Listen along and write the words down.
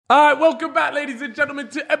All right, welcome back, ladies and gentlemen,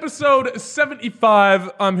 to episode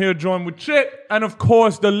 75. I'm here joined with Chip, and of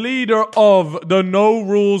course, the leader of the No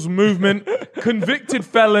Rules movement, convicted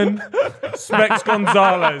felon, Specs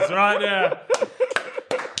Gonzalez, right there.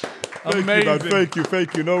 Amazing.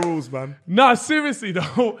 Thank you. No rules, man. Nah, seriously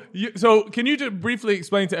though. So, can you just briefly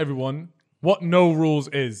explain to everyone what No Rules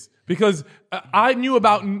is? Because I knew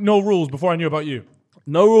about No Rules before I knew about you.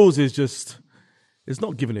 No rules is just, it's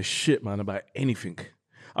not giving a shit, man, about anything.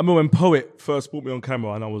 I remember when Poet first brought me on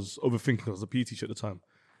camera and I was overthinking, I was a PE teacher at the time.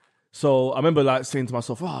 So I remember like saying to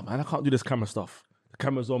myself, oh man, I can't do this camera stuff. The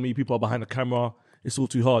camera's on me, people are behind the camera, it's all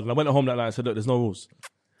too hard. And I went home that night and said, look, there's no rules.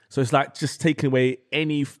 So it's like just taking away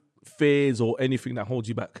any fears or anything that holds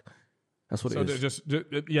you back. That's what it is. Just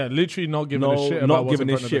literally not giving a shit about what's in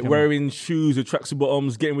front of the camera. Wearing shoes with tracksuit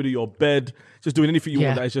bottoms, getting rid of your bed, just doing anything you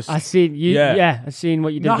want. That is just. I seen you. Yeah, I seen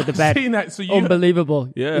what you did with the bed. Seen that. So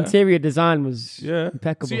unbelievable. Yeah. Interior design was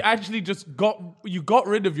impeccable. So you actually just got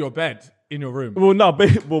rid of your bed in your room. Well, no,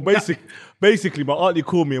 basically, my auntie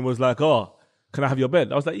called me and was like, "Oh, can I have your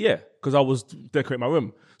bed?" I was like, "Yeah," because I was decorating my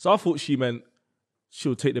room. So I thought she meant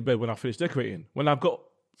she'll take the bed when I finish decorating. When I got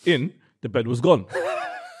in, the bed was gone.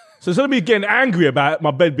 So instead of me getting angry about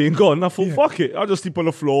my bed being gone, I thought, fuck it, I'll just sleep on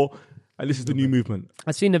the floor, and this is the new movement.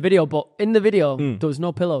 I seen the video, but in the video, there was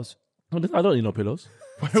no pillows. I don't need no pillows.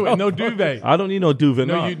 Wait, no duvet? I don't need no duvet.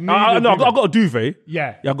 No, No, you need I've got a duvet.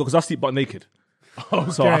 Yeah. Yeah, because I sleep butt naked.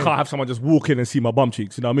 Okay. So I can't have someone just walk in and see my bum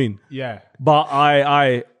cheeks, you know what I mean? Yeah. But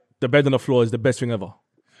the bed on the floor is the best thing ever.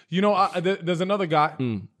 You know, there's another guy,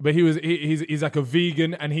 but he's like a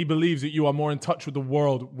vegan, and he believes that you are more in touch with the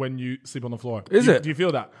world when you sleep on the floor. Do you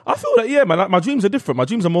feel that? I feel that, yeah, man. Like, my dreams are different. My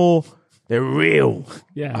dreams are more, they're real.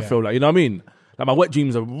 Yeah. I feel like, you know what I mean? Like my wet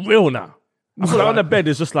dreams are real now. I feel like on the bed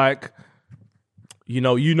is just like, you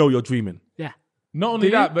know you're dreaming. Yeah. Not only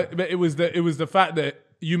that, but it was the fact that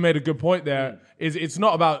you made a good point there. It's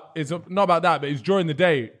not about that, but it's during the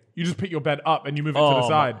day. You just pick your bed up and you move it to the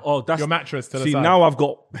side. That's your mattress to the side. See, now I've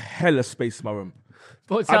got hella space in my room.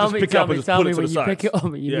 But tell me when you pick it up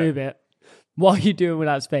and you move it, what are you doing with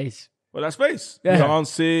that space? Well, that space. Yeah.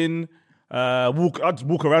 Dancing, I just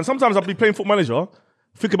walk around. Sometimes I'll be playing Foot Manager,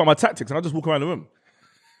 think about my tactics, and I just walk around the room.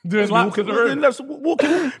 Doing laps in the room.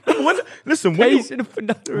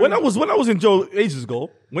 When I was in jail ages ago,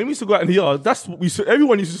 when we used to go out in the yard, that's what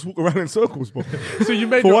everyone used to just walk around in circles, bro. So you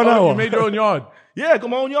made your own yard. Yeah, got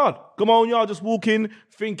my own yard. Just walking,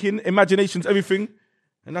 thinking, imaginations, everything,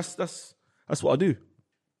 and that's what I do.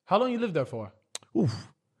 How long you lived there for?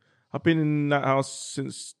 I've been in that house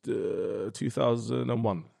since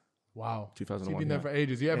 2001. Wow, 2001. So you've been there for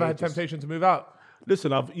ages. You ever had temptation to move out?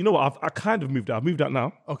 Listen, I kind of moved out. I've moved out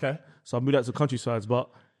now. Okay. So I've moved out to the countrysides, but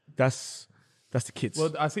that's the kids.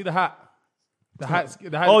 Well, I see the hat. The hat.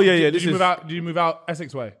 Oh yeah. Did you move out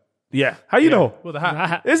Essex way? Yeah. How you know? Well, the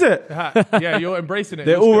hat. Is it? The hat. Yeah, you're embracing it.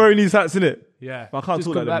 They're all wearing these hats, innit? Yeah. But I can't Just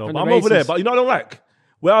talk come like back them from though. the But I'm over there. races. But you know what I don't like?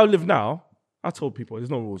 Where I live now, I told people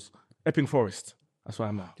there's no rules. Epping Forest. That's where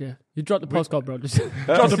I'm at. Yeah. You dropped the postcode, bro. Just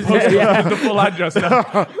Drop the postcode, the full address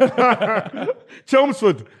now.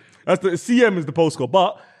 Chelmsford. That's the CM is the postcode.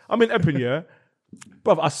 But I'm in Epping, yeah.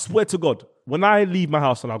 Bruv, I swear to God, when I leave my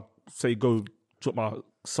house and I say go drop my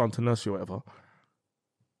son to nursery or whatever,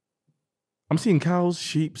 I'm seeing cows,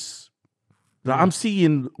 sheeps. Like I'm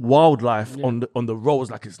seeing wildlife on the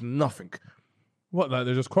roads like it's nothing. What? Like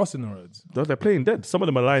they're just crossing the roads? They're playing dead. Some of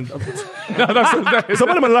them are lying. Some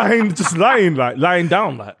of them are lying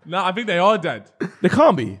down. Like No, I think they are dead. they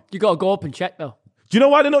can't be. you got to go up and check though. Do you know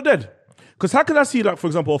why they're not dead? Because how can I see, like, for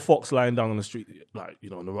example, a fox lying down on the street, like, you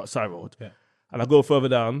know, on the right side road, and I go further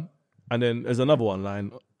down, and then there's another one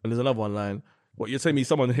lying, and there's another one lying. What, you're telling me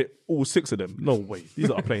someone hit all 6 of them? No way. These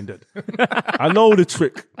are playing dead. I know the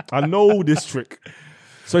trick. I know this trick.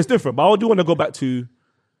 So it's different. But I do want to go back to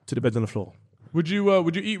the beds on the floor. Would you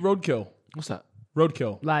eat roadkill? What's that?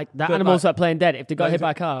 Roadkill. Like the animals that are playing dead, if they got hit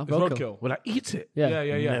by a car, It's roadkill. roadkill. Will I eat it? Yeah.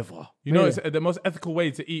 Never. You know, it's the most ethical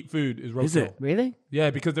way to eat food is roadkill. Is it? Really? Yeah,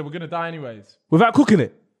 because they were gonna die anyways. Without cooking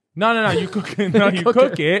it? No. You cook it. No, you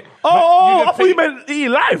cook it. Oh, I thought you meant eat it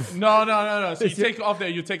live. No. So you take it off there,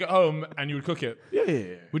 you take it home, and you would cook it.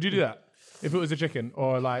 Yeah. Would you do that if it was a chicken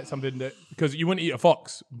or like something that? Because you wouldn't eat a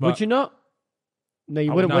fox. But Would you not? No,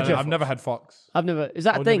 you wouldn't. No, Would you? I've never had fox. I've never. Is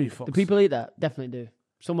that a would never thing? eat fox. Do people eat that? Definitely do.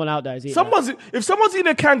 Someone out there is eating. If someone's eating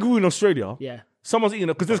a kangaroo in Australia, Yeah. someone's eating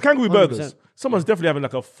it because there's kangaroo 100%. burgers. Someone's definitely having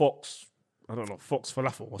like a fox. I don't know, fox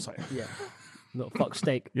falafel or something. Yeah. Little fox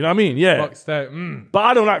steak. You know what I mean? Yeah. Fox steak. But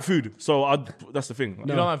I don't like food, so that's the thing. You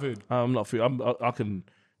don't like food. I'm not food. I can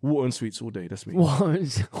water and sweets all day. That's me. What?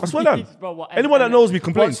 I swear down. Bro, what- Anyone that knows me What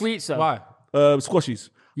complains. sweets, sir? Why?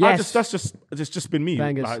 Squashies. Yes. That's just been me.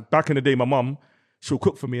 Bangers. Like back in the day, my mum, she'll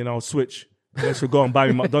cook for me and I'll switch. And then she'll go and buy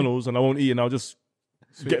me McDonald's and I won't eat and I'll just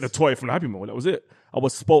get the toy from the Happy Meal. That was it. I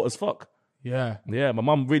was spoilt as fuck. Yeah. Yeah, my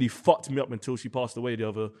mum really fucked me up until she passed away a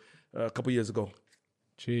couple of years ago.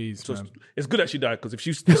 Jeez, So man. it's good that she died because if she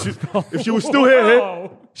was still here,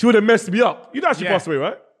 she would have messed me up. You know how she passed away,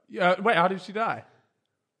 right? Yeah. Wait, how did she die?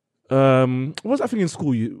 What was that thing in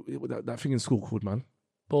school? That thing in school called, man?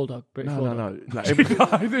 Bulldog. British Bulldog. No. Like, She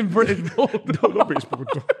died in British Bulldog. no, not British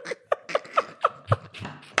Bulldog.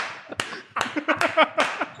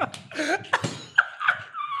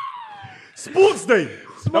 Sports day.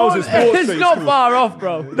 That was a sports It's day. not school. far off,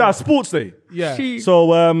 bro. Nah, sports day. Yeah.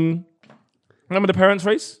 So, remember the parents'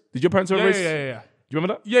 race? Did your parents have a race? Yeah. Do you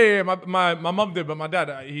remember that? Yeah. My mum did, but my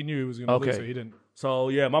dad, he knew he was going to lose, so he didn't. So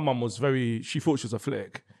yeah, my mum was she thought she was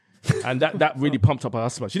athletic. And that really pumped up her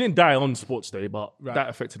asthma. She didn't die on sports day, but that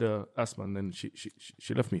affected her asthma and then she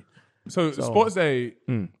left me. So sports day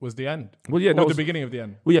was the end. Well, yeah, that was the beginning of the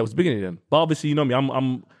end. Well, yeah, it was the beginning then. But obviously, you know me,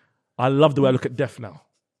 I love the way I look at death now.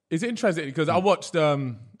 It's interesting because I watched.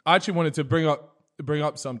 I actually wanted to bring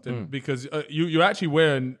up something because you're actually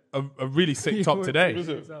wearing a really sick top today.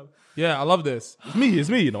 Yeah, I love this. It's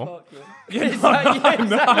me, you know.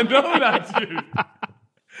 I know that, dude.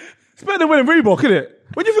 It's better than wearing Reebok, isn't it?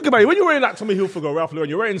 When you think about it, when you're wearing like Tommy Hilfiger or Ralph Lauren,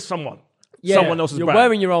 you're wearing someone else's You're brand.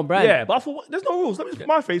 wearing your own brand. Yeah, but I thought, there's no rules. Let me just put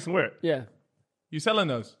my face and wear it. Yeah. You selling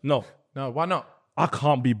those? No, Why not? I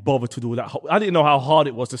can't be bothered to do that. I didn't know how hard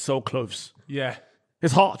it was to sell clothes. Yeah.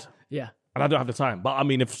 It's hard. Yeah. And I don't have the time. But I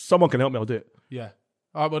mean, if someone can help me, I'll do it. Yeah.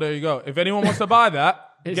 All right, well, there you go. If anyone wants to buy that,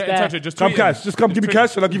 It's get in there. touch with just Come tweet cash. him. Just come give me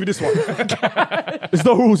cash and I'll give you this one. There's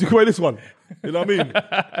no rules. You can wear this one. You know what I mean?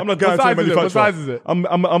 I'm not guaranteeing size is it? manufacturer. What size is it?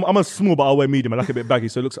 I'm a small, but I'll wear medium. I like a bit baggy,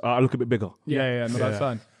 so I look a bit bigger. Yeah, no, that's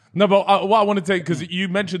fine. No, but what I want to take, because you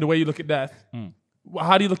mentioned the way you look at death.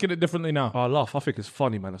 How do you look at it differently now? I laugh. I think it's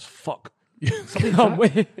funny, man. As fuck.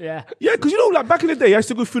 Yeah. Yeah, because you know, like back in the day, I used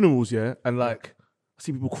to go to funerals, yeah, and like I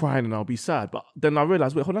see people crying and I'll be sad, but then I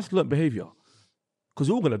realized, wait, hold on, that's learned behavior. Because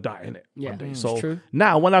we're all gonna die, innit? Yeah, one day. it's So true.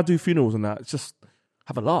 now when I do funerals and that, it's just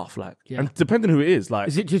have a laugh, like, Yeah. and depending who it is, like,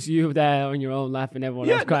 Is it just you there on your own laughing, everyone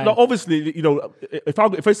yeah, else crying? no, obviously, you know,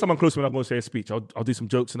 if it's someone close to me, I'm going to say a speech. I'll do some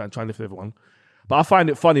jokes and that and try and lift everyone. But I find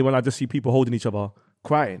it funny when I just see people holding each other,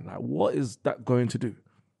 crying. Like, what is that going to do?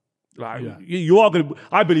 Like, you are going to.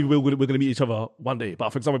 I believe we're going to meet each other one day. But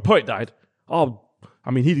for example, Poet died. Oh,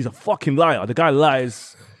 I mean, he's a fucking liar. The guy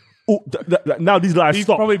lies. Now these lies He's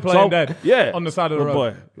stop. probably playing dead. Yeah, on the side of the road.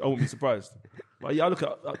 Boy, I won't be surprised. But yeah, I look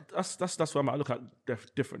at that's where I'm at. I look at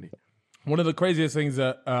death differently. One of the craziest things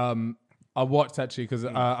that I watched actually, because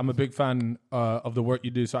I'm a big fan of the work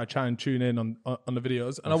you do, so I try and tune in on the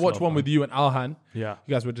videos. And I watched one with you and Alhan. Yeah.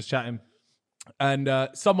 You guys were just chatting. And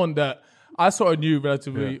someone that I sort of knew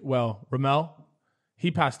relatively well, Ramel,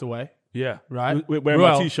 he passed away. Yeah, Right? Wearing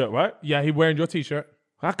my t-shirt, right? Yeah, he wearing your t-shirt.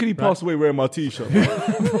 How can he pass away wearing my t-shirt?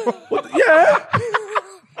 What? Yeah.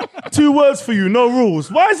 2 words for you, no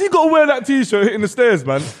rules. Why has he got to wear that t-shirt hitting the stairs,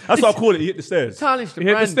 man? That's what I call it. He hit the stairs. Tarnish the He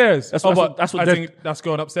hit the brand. stairs. That's what I death- think that's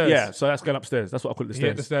going upstairs. Yeah, so that's going upstairs. That's what I call it. The He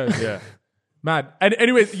hit stairs. the stairs. Yeah, Mad. And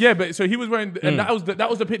anyways, yeah, but so he was wearing, and that was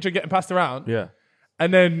the picture getting passed around. yeah.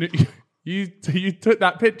 And then you took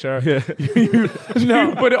that picture, you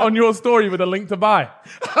put it on your story with a link to buy.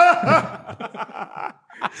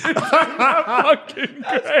 Fucking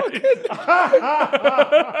great.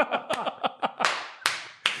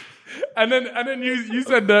 And then you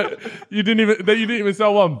said that you didn't even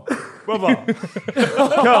sell one. Brother.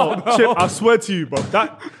 Yo, Chip, I swear to you, bro.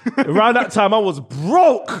 Around that time, I was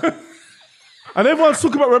broke. And everyone's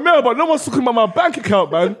talking about Ramel, but no one's talking about my bank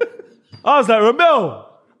account, man. I was like, Ramel,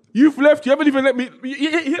 you've left. You haven't even let me.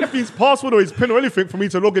 He left me his password or his PIN or anything for me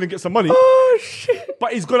to log in and get some money. Oh, shit.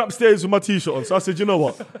 But he's gone upstairs with my t-shirt on. So I said, you know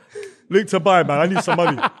what? Link to buy, man. I need some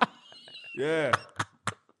money. Yeah.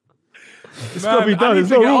 It's got to be done. There's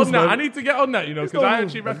no rules, man. I need to get on that, you know, because I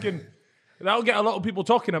actually reckon that'll get a lot of people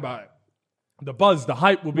talking about it. The buzz, the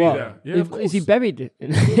hype will be there. Yeah, of course. Is he buried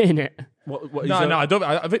in it? What, No, I don't.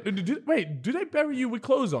 Wait, do they bury you with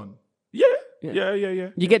clothes on? Yeah.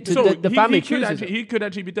 You get to So the family he could chooses it. he could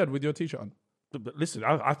actually be dead with your t-shirt on. But listen,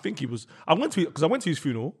 I think he was. I went to his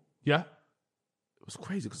funeral. Yeah. It was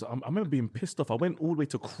crazy because I remember being pissed off. I went all the way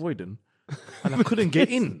to Croydon and I couldn't get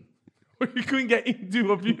in. You couldn't get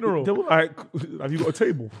into a funeral. They were like, have you got a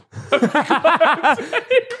table? I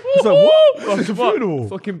was like, what? Like, it's a funeral.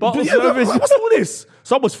 Fucking bottle Yeah, service. what's all this?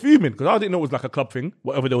 So I was fuming because I didn't know it was like a club thing,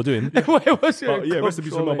 whatever they were doing. Where was it? But yeah, rest in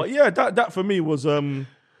peace, Ramel. But yeah, that for me was that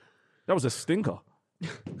was a stinker.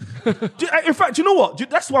 In fact, you know what?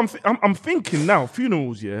 That's what I'm thinking now.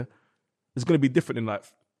 Funerals, yeah, is going to be different in like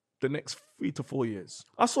the next 3 to 4 years.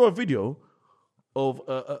 I saw a video of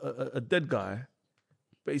a dead guy,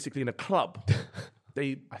 basically in a club.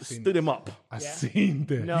 They stood him up. I've seen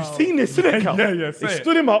this. No. You've seen this, didn't you? Yeah, They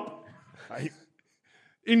stood him up.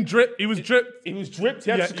 In drip, he was dripped. He was dripped.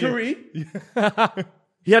 He had Yeah, security.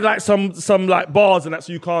 He had like some like bars and that,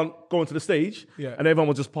 so you can't go onto the stage. Yeah. And everyone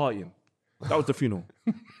was just partying. That was the funeral.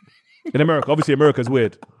 In America, obviously, America's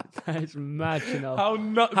weird. That is mad, you know. How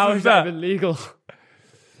nuts How is is that? that even legal?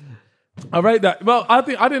 I rate that. Well, I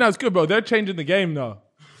think that's good, bro. They're changing the game though.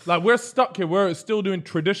 Like we're stuck here. We're still doing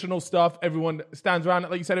traditional stuff. Everyone stands around.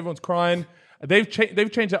 Like you said, everyone's crying. They've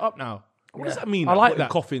changed it up now. What does that mean? I like putting that.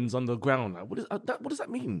 Coffins underground. Like, what does that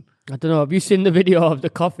mean? I don't know. Have you seen the video of the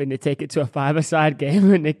coffin? They take it to a 5-a-side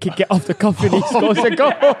game and they kick it off the coffin. He scores a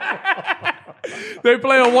goal. They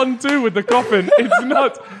play a 1-2 with the coffin. It's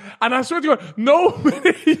nuts. And I swear to God,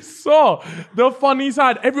 nobody saw the funny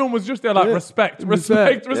side. Everyone was just there like, respect.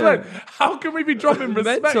 Yeah. How can we be dropping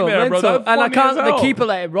respect there, bro? That's And I funny can't, as the hell. keeper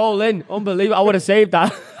let it roll in. Unbelievable. I would have saved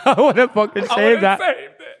that. I would have fucking I saved would've that. saved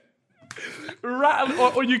it.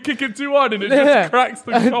 Rattle, or you kick it too hard and it just cracks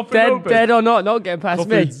the coffin open. Dead or not getting past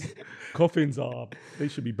Coffins they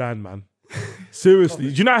should be banned, man. Seriously.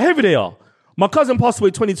 Do you know how heavy they are? My cousin passed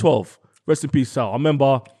away 2012. Rest in peace, Sal. I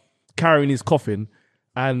remember carrying his coffin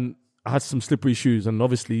and I had some slippery shoes and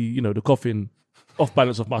obviously, you know, the coffin off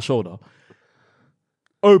balance off my shoulder.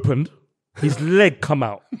 Opened, his leg come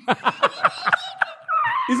out.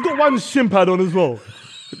 He's got one shin pad on as well.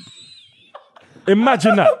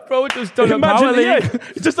 Imagine that. Bro, just done a power league. Yeah,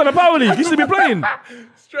 he's just done a power league. He should be playing.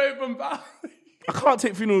 Straight from back. I can't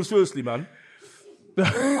take funerals seriously, man.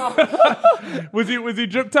 Was he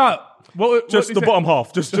dripped out? Just the bottom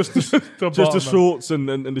half. Just the bottom, shorts and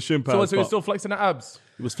the shin pads. So he was still flexing the abs.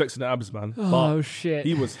 He was flexing the abs, man. Oh, But shit.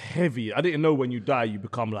 He was heavy. I didn't know when you die, you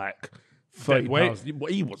become like 30 Dead weight. pounds.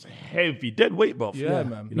 He was heavy. Dead weight, buff. Yeah,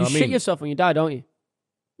 man. You know You what I shit mean? yourself when you die, don't you?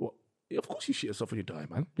 Yeah, of course you shit yourself when you die,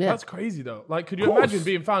 man. Yeah. That's crazy though. Like, could you course. imagine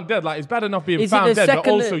being found dead? Like, it's bad enough being Is it found the dead, but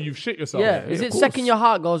second also that- you've shit yourself. Yeah. Is of it course. second your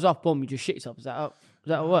heart goes off, boom, you just shit yourself? Is that how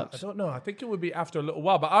it works? I don't know. I think it would be after a little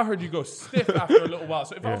while, but I heard you go stiff after a little while.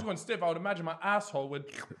 So if I was going stiff, I would imagine my asshole would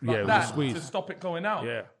like Yeah, that just squeeze. to stop it going out.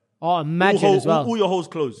 Yeah. Oh, imagine as well. All your holes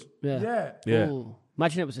closed. Yeah. Yeah. Ooh.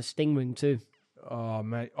 Imagine it was a sting ring too. Oh,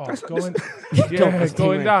 mate. Oh, That's- going, Don't yeah, sting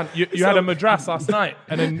going ring. down. You had a madras last night,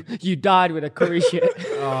 and then You died with a curry shit.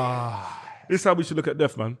 This is how we should look at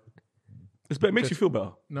death, man. It makes you feel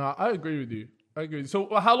better. no, I agree with you. So,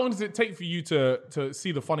 how long does it take for you to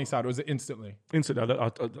see the funny side, or is it instantly? Instantly,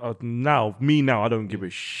 now, I don't give a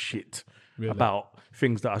shit about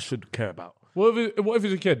things that I should care about. What if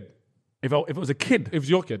it's a kid? If it was a kid, If it's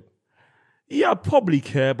your kid? yeah, I'd probably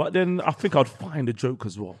care, but then I think I'd find a joke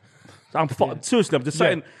as well. Seriously, I'm just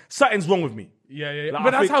saying, something's wrong with me. Yeah. Like,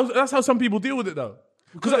 But I that's how some people deal with it, though.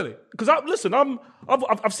 Clearly. Because I've watched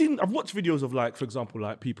videos of like, for example,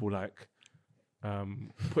 like people like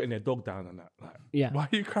putting their dog down and that. Like, Yeah. Why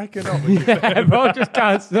are you cracking up? When you say that? Bro, just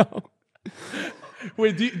can't stop.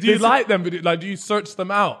 Wait, do you like them? Like, do you search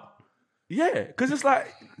them out? yeah, because it's like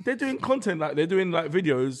they're doing content, like they're doing like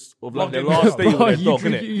videos of like their Vlogging. last day with Bro, their you- dog, you-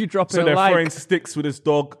 innit? you dropping So a they're like. throwing sticks with this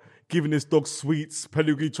dog, giving this dog sweets,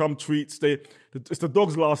 pedigree chum treats. It's the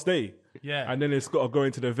dog's last day. Yeah. And then it's got to go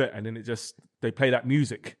into the vet, and then they play that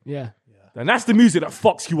music. Yeah. And that's the music that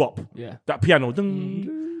fucks you up. Yeah. That piano.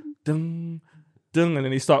 Dung, dung, dung, and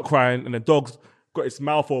then they start crying, and the dog's got its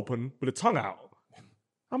mouth open with the tongue out.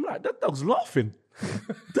 I'm like, that dog's laughing.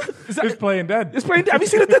 It's playing dead. It's playing. Have you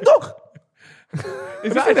seen a dead dog?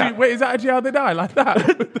 Is that actually how they die? Like that?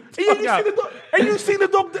 And you seen the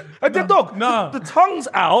dog, a dead dog? No. The tongue's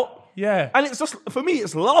out. Yeah. And it's just, for me,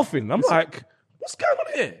 it's laughing. I'm like, what's going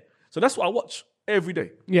on here? So that's what I watch every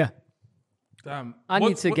day. Yeah. Damn. I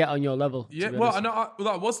need to get on your level. to Yeah, be well, honest. I know.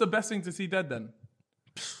 Like, what's the best thing to see dead then?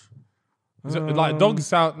 Like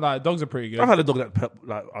dogs are pretty good. I've had a dog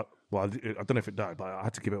that, I don't know if it died, but I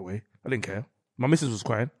had to give it away. I didn't care. My missus was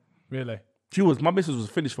crying. Really? My missus was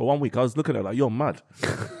finished for 1 week. I was looking at her like, you're mad.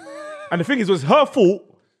 And the thing is, it was her fault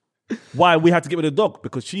why we had to get rid of the dog,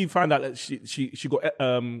 because she found out that she got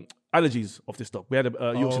allergies off this dog. We had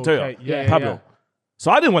a Yorkshire Terrier, Yeah, Pablo. yeah. So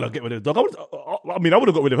I didn't want to get rid of the dog. I would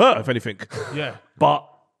have got rid of her, if anything. Yeah. But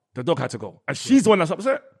the dog had to go. And she's the one that's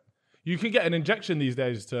upset You can get an injection these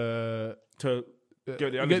days to to get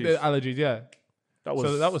the allergies. get the allergies. Yeah. that was,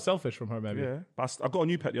 So that was selfish from her, maybe. yeah. But I got a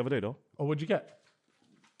new pet the other day, though. Or what'd you get?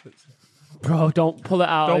 Bro, don't pull it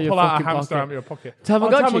out. Don't of your pull out a fucking hamster pocket. out of your pocket.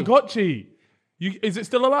 Tamagotchi. Tamagotchi. Is it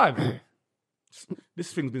still alive?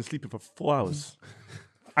 This thing's been sleeping for 4 hours.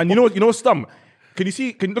 And you know what's dumb? Can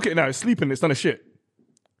you look at it now? It's sleeping, it's done a shit.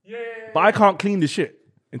 Yeah. But I can't clean the shit.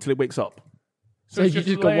 until it wakes up. So it's you just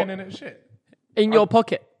just go, laying what? in its shit. In your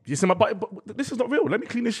pocket. You see my body, but this is not real. Let me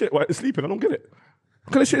clean this shit while it's sleeping. I don't get it.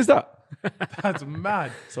 What kind of shit is that? That's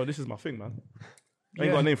mad. So this is my thing, man. I ain't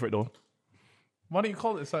Yeah. got a name for it though. Why don't you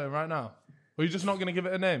call it something right now? Or are you just not going to give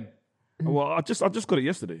it a name? Well, I just got it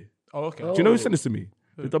yesterday. Oh, okay. Do you know who sent this to me?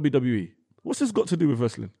 The WWE. What's this got to do with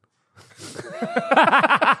wrestling?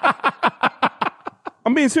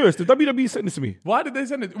 I'm being serious. The WWE sent this to me. Why did they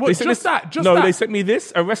send it? What, They sent just this- that? Just no, that? they sent me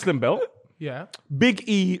this, a wrestling belt, Yeah. Big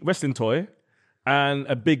E wrestling toy, and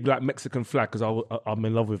a big like Mexican flag because I'm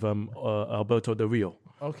in love with Alberto Del Rio.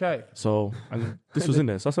 Okay. So and this was in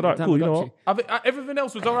there. So I said, all right, Damn, cool. I You know got what? you. I think, everything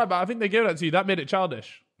else was all right, but I think they gave that to you. That made it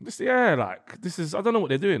childish. This is I don't know what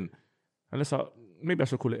they're doing. Unless maybe I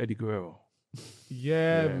should call it Eddie Guerrero.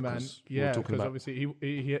 Yeah, Yeah, man. 'cause we were Yeah, talking because about- obviously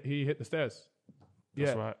he hit the stairs.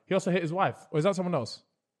 That's Yeah. right. He also hit his wife. Or is that someone else?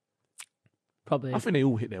 Probably. I think they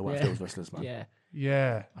all hit their wife. Yeah. Those wrestlers, man. Yeah.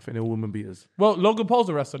 Yeah. I think they're all women beaters. Well, Logan Paul's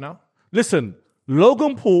a wrestler now. Listen,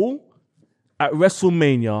 Logan Paul at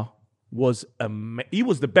WrestleMania was he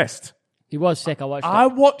was the best. He was sick. I watched I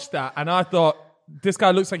it. watched that and I thought, this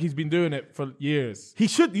guy looks like he's been doing it for years. He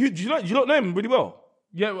should. You don't know him really well.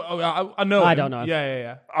 Yeah, well, I know. I him. don't know.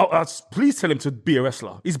 Yeah. Please tell him to be a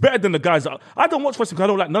wrestler. He's better than the guys. I don't watch wrestling because I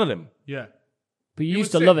don't like none of them. Yeah. But you was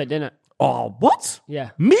used to sick. love it, didn't it? Oh, what? Yeah.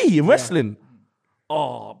 Me in wrestling?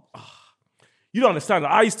 Oh, you don't understand.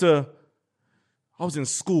 I was in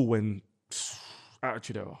school when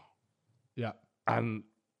Attitude Era, Yeah. and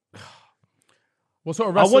What sort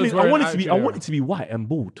of I wrestlers wanted to be white and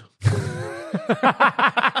bald.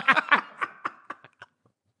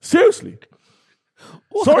 Seriously.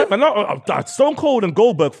 Sorry, man. Stone Cold and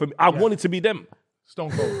Goldberg for me. I wanted to be them.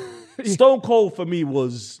 Stone Cold. Stone Cold for me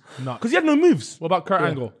was Nuts. because he had no moves. What about Kurt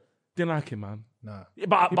Angle? Didn't like him, man. Nah. Yeah,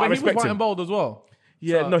 but I But he was respect white him. and bold as well.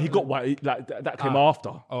 Yeah, no, he got white. Like that came after.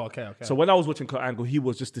 Oh, okay. So when I was watching Kurt Angle, he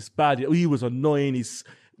was just this bad. He was annoying.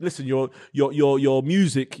 Listen, your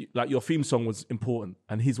music, like your theme song, was important,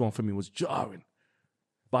 and his one for me was jarring.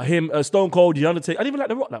 But him, Stone Cold, The Undertaker, I didn't even like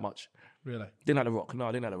The Rock that much. Really? Didn't like The Rock. No,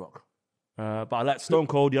 I didn't like The Rock. But I liked Stone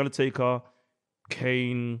Cold, The Undertaker,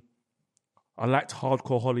 Kane. I liked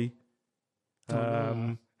Hardcore Holly.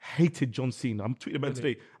 Hated John Cena. I'm tweeting about it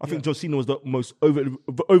today. I think John Cena was the most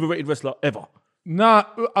overrated wrestler ever. Nah,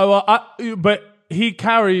 but he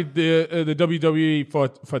carried the WWE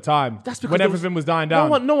for time. That's because when there was- everything was dying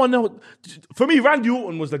down. No one knows. For me, Randy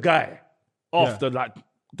Orton was the guy after like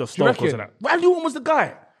the Stone Cold and that. Randy Orton was the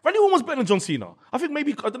guy. Randy Orton was better than John Cena. I think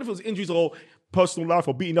maybe, I don't know if it was injuries or personal life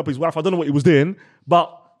or beating up his wife. I don't know what he was doing.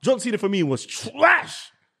 But John Cena for me was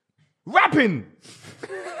trash. Rapping.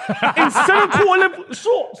 In 7-quarter level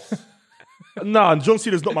shorts. Nah, John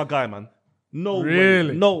Cena's not my guy, man. No way.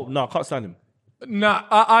 Really? No, I can't stand him. Nah,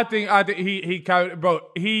 I think he carried, bro.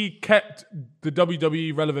 He kept the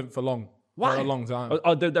WWE relevant for Why? a long time.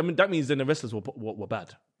 That means then the wrestlers were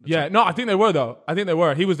bad. Yeah, no, I think they were though. I think they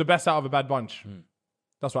were. He was the best out of a bad bunch.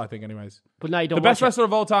 That's what I think, anyways. But now you don't The best watch it. wester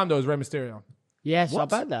of all time though is Rey Mysterio. Yes,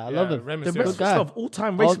 What? I bet that. I Yeah, love him. Rey The Mysterio. good Best guy. wrestler of all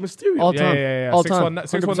time, Race Mysterio. all time. Yeah. All 619 time.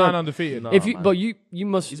 619 undefeated. No. If you, man. but you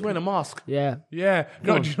must. He's wearing a mask. Yeah. Yeah.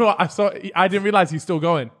 No, do you know what? I didn't realize he's still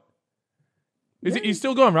going. He's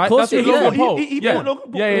still going, right? Of course That's he with is. Logan Paul. He yeah. bought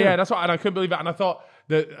Logan Paul. Yeah. That's why, and I couldn't believe it. And I thought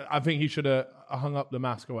that I think he should have hung up the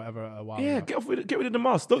mask or whatever a while Yeah, ago. get rid of the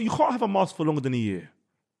mask. You can't have a mask for longer than a year. It's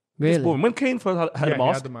Really? boring. When Kane first had Yeah, a he had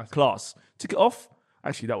mask, the mask. class. Took it off.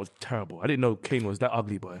 Actually, that was terrible. I didn't know Kane was that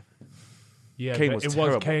ugly, boy. Yeah, Kane but was it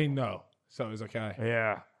terrible. was Kane though, so it was okay.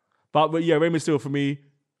 Yeah. But yeah, Rey Mysterio for me,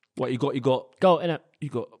 what he got Go, innit? he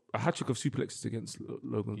got a hat trick of suplexes against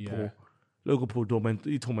Logan Yeah. Paul. Logan Paul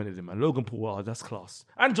he tormented him, man. Logan Paul, that's class.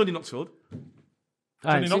 And Johnny Knoxville.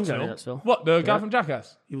 I Johnny ain't seen Knoxville. Johnny Knoxville. What, the guy from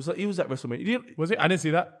Jackass? He was at WrestleMania. He didn't- Was it? I didn't see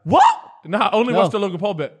that. What? Nah, I only No. watched the Logan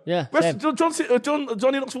Paul bit. Yeah. Wrest- Same.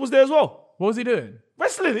 Johnny Knoxville was there as well. What was he doing?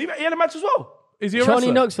 Wrestling. He had a match as well. Is he a Johnny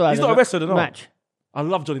wrestler? Knoxville. He's had not a wrestler, no. Match. I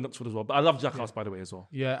love Johnny Knoxville as well. But I love Jackass, by the way, as well.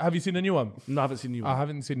 Yeah. Have you seen the new one? No, I haven't seen you. I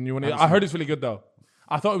haven't seen the new one. I heard it's really good though.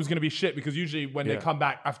 I thought it was going to be shit because usually when they Yeah. come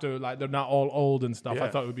back after like they're not all old and stuff, I Yeah.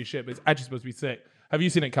 thought it would be shit, but it's actually supposed to be sick. Have you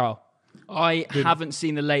seen it, Carl? I haven't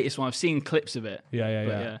seen the latest one. I've seen clips of it. Yeah.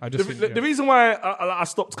 yeah. I just The reason why I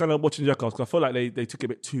stopped kind of watching Jackass because I feel like they took it a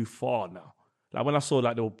bit too far now. Like when I saw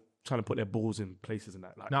like they were trying to put their balls in places and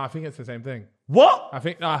that. Like, No, I think it's the same thing. what? I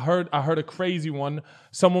think I heard a crazy one.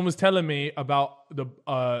 Someone was telling me about the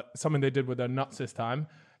something they did with their nuts this time.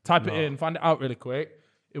 Type it in, find it out really quick.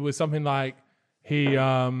 It was something like he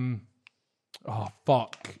oh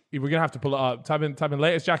fuck. We're gonna have to pull it up. Type in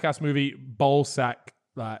latest Jackass movie ball sack.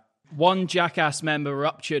 Like One Jackass member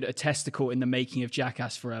ruptured a testicle in the making of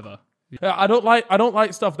Jackass Forever. Yeah, I don't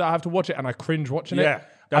like stuff that I have to watch it and I cringe watching it. Yeah, I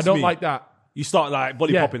that's don't me. like that. You start like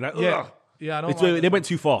body popping. Like, yeah. ugh. Yeah, I don't like They went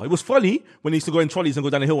too far. It was funny when they used to go in trolleys and go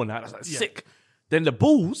down the hill and that. That's like sick. Then the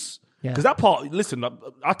balls, because that part, listen,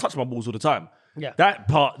 I touch my balls all the time. Yeah. That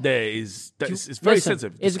part there it's very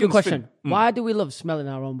sensitive. It's a good question. Why do we love smelling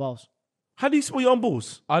our own balls? How do you smell your own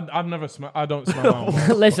balls? I've never smelled. I don't smell my own balls.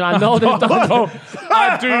 Listen, I know this.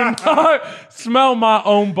 I do not smell my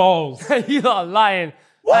own balls. You're not lying.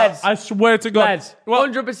 What? Lads, I swear to God. lads,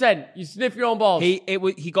 100%. You sniff your own balls.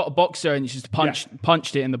 He got a boxer and he just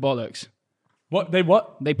punched it in the bollocks. What? They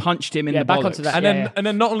what? They punched him in the back bollocks. onto that. And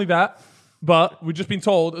then not only that, but we've just been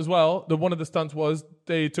told as well that one of the stunts was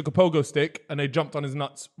they took a pogo stick and they jumped on his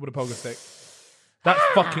nuts with a pogo stick. That's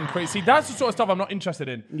fucking crazy. See, that's the sort of stuff I'm not interested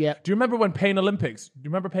in. Yeah. Do you remember when Pain Olympics? Do you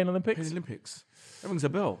remember Pain Olympics? Pain Olympics. That rings a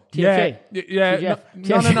bell. TFG. Yeah.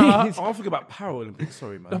 TFG. No. I'll think about Paralympics.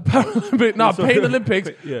 Sorry, man. Pain Olympics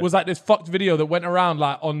Yeah. was like this fucked video that went around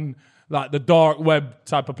like on like the dark web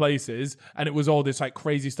type of places, and it was all this like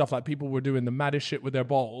crazy stuff. Like people were doing the maddest shit with their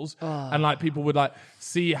balls, and like people would like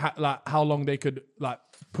see how long they could like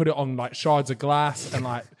put it on like shards of glass, and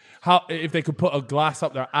like how if they could put a glass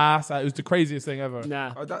up their ass. It was the craziest thing ever.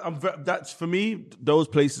 Nah. That's for me. Those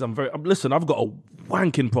places, listen, I've got a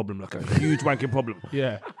wanking problem, like a huge wanking problem.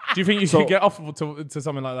 Yeah. Do you think you should get off to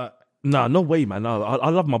something like that? Nah, no way, man. No, I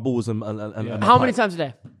love my balls and How many times a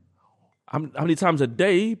day? How many times a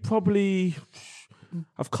day? Probably.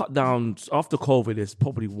 I've cut down after COVID. It's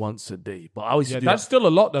probably once a day, but I always do That's that. still a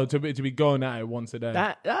lot though to be going at it once a day.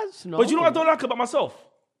 That's not. But you know what I don't like about myself?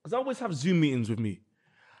 Because I always have Zoom meetings with me,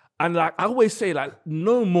 and like I always say, like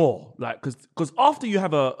no more, like because after you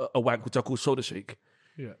have a wank, which I call shoulder shake,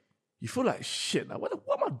 Yeah. you feel like shit. Like what am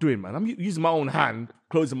I doing, man? I'm using my own hand,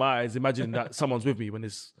 closing my eyes, imagining that someone's with me when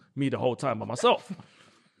it's me the whole time by myself.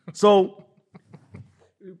 So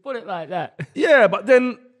You put it like that. yeah, but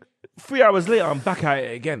then 3 hours later, I'm back at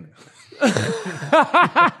it again.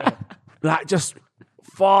 Like just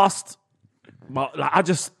fast. But like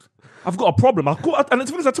I've got a problem. And the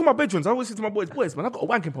thing is, I tell my bedrooms, I always say to my boys, man, I've got a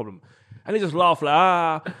wanking problem. And they just laugh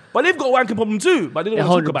like, But they've got a wanking problem too, but they don't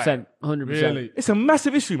want to talk about it. 100%. Really? It's a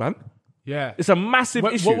massive issue, man. Yeah. It's a massive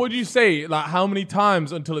issue. What would you say? Like how many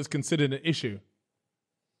times until it's considered an issue?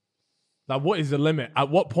 Like what is the limit? At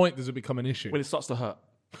what point does it become an issue? When it starts to hurt.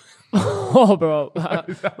 Oh, bro.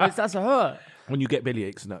 When that's a hurt. When you get belly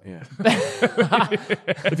aches and that, yeah.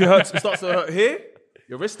 If it starts to hurt here,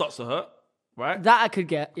 your wrist starts to hurt, right? That I could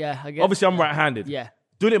get. Yeah, I get. Obviously, I'm right-handed. Yeah.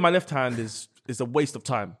 Doing it in my left hand is a waste of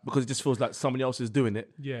time because it just feels like somebody else is doing it.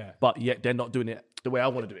 Yeah. But yet they're not doing it the way I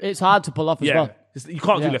want to do it. It's hard to pull off as well. You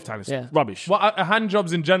can't Yeah. do left hand. It's Yeah. rubbish. Well, hand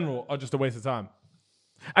jobs in general are just a waste of time.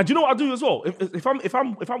 And do you know what I do as well? If I'm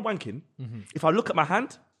wanking, if I look at my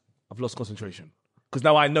hand, I've lost concentration because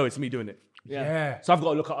now I know it's me doing it. Yeah. So I've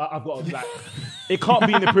got to look. I've got to like. It can't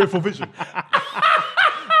be in the peripheral vision.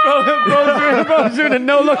 Bro's doing a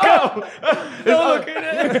no look out. No look in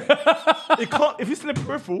it. It can't. If it's in the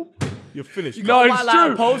peripheral, you're finished. No, Like it's that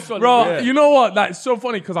true. post one. Bro, Yeah. you know what? That's so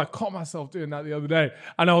funny because I caught myself doing that the other day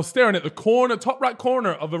and I was staring at the top right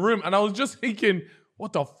corner of the room and I was just thinking,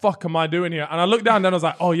 what the fuck am I doing here? And I looked down and then I was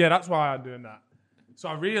like, oh yeah, that's why I'm doing that. So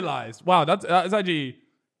I realized, wow, that's actually,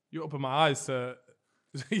 you open my eyes to,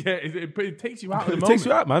 yeah, it takes you out of the It moment. takes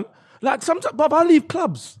you out, man. Like sometimes, but I leave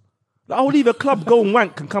clubs. Like, I'll leave a club, go and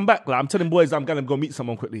wank, and come back. Like I'm telling boys, I'm gonna go meet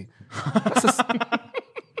someone quickly.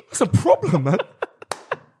 That's a problem, man.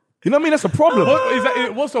 You know what I mean? That's a problem.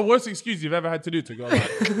 What's the worst excuse you've ever had to do to go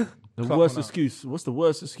like, The worst excuse. What's the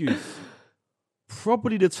worst excuse?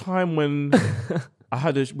 Probably the time when I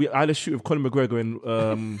had a shoot with Conor McGregor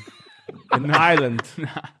in Ireland,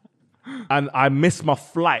 and I missed my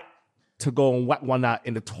flight to go and whack one out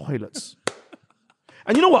in the toilets.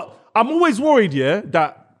 And you know what? I'm always worried,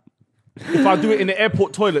 that if I do it in the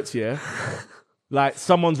airport toilets, like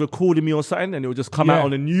someone's recording me or something, and it will just come out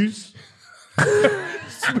on the news.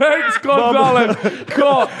 Specs Gonzalez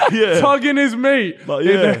caught tugging his meat But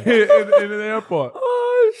in the airport.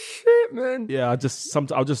 Oh shit, man. Yeah, I'll just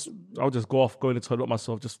go off, go in the toilet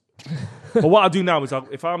myself. But what I do now is,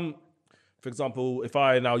 for example, if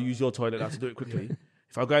I now use your toilet now to do it quickly,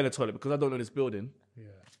 if I go in the toilet because I don't know this building,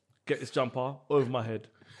 get this jumper over my head,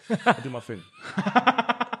 I do my thing.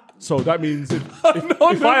 So that means if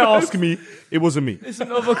I ask me, it wasn't me. It's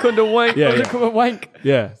another kind of wank. Wank.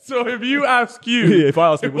 Yeah. So if you ask you, If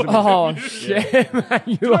I ask me, it wasn't me. Oh shit, man.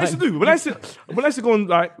 You What I used to do when I used to go on,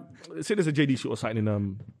 like, say there's a JD shoot or something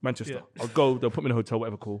in Manchester. I'll go. They'll put me in a hotel,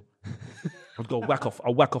 whatever. Cool. I'll go whack off.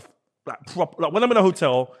 I'll whack off like when I'm in a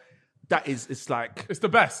hotel. it's like It's the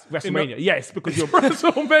best. WrestleMania. Yes, because you're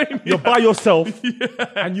WrestleMania. you're by yourself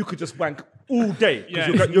and you could just wank all day. Yeah,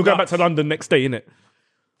 You're going back to London next day, innit?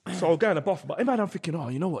 So I'll go in the bathroom. But in my head, I'm thinking,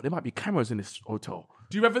 you know what? There might be cameras in this hotel.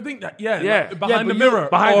 Do you ever think that? Yeah. Yeah. Like behind the but mirror.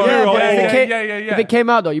 behind the mirror, If it came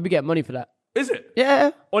out though, you'd be getting money for that. Is it?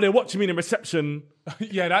 Yeah. Or they're watching me in the reception.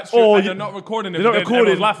 Yeah, that's true. Or And they're not recording it. They're not but recording.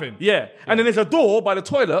 everyone's laughing. Yeah. And then there's a door by the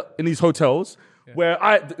toilet in these hotels where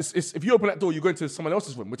if you open that door, you go into someone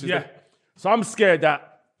else's room, which is so I'm scared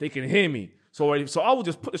that they can hear me. So I will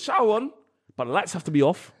just put the shower on, but the lights have to be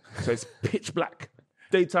off. So it's pitch black.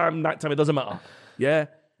 Daytime, nighttime, it doesn't matter. Yeah.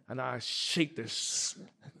 And I shake the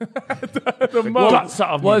guts out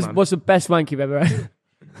of me, man. What's the best wank you've ever had?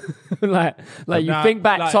 like you think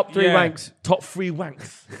back, top 3 wanks. Top 3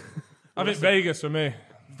 wanks. I think Vegas for me.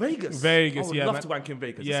 Vegas, I would love man. to wank in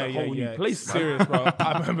Vegas. Yeah, it's a whole new place, man. Serious, bro.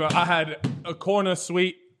 I remember I had a corner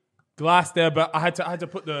suite glass there, but I had to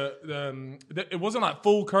put the it wasn't like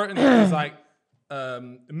full curtain. It was like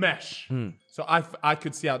mesh, so I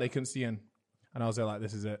could see out. They couldn't see in, and I was there like,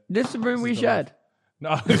 this is it. This is the room we shared.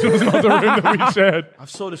 No, this was not the room that we shared. I've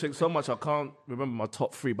saw this thing so much I can't remember my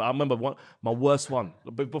top 3, but I remember my worst one.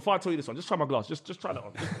 But before I tell you this one, just try my glass. Just try that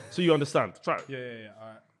one, so you understand. Try it. Yeah. All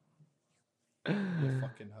right.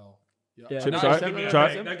 Fucking hell. Yeah. Chip, No, try seven, it. no, Try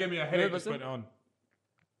seven. it. That gave me a headache just putting it on.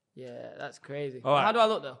 Yeah, that's crazy. All right. How do I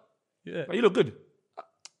look though? Yeah. You look good. I'll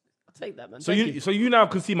take that, man. So Thank you now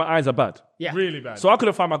can see my eyes are bad. Yeah. Really bad. So I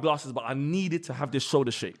couldn't find my glasses, but I needed to have this shoulder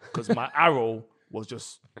shake because my arrow was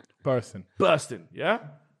just bursting. Yeah.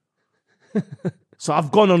 So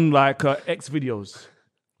I've gone on like X videos,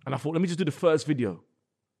 and I thought, let me just do the first video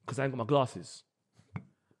because I ain't got my glasses.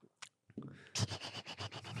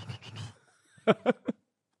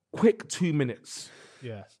 Quick 2 minutes.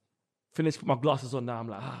 Yeah. Finished, put my glasses on now. I'm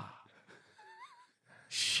like,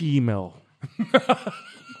 Shemale.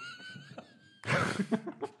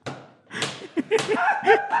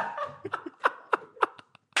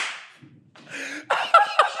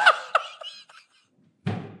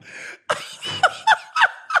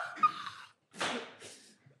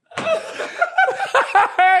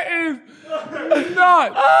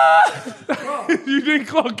 You didn't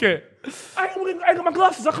clock it. I ain't got my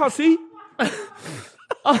glasses. I can't see.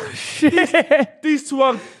 Oh shit! These two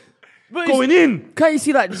are going in. Can't you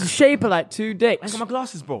see like the shape of like 2 dicks? I ain't got my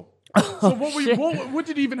glasses, bro. So what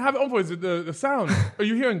did you even have it on for? Is it the sound? Are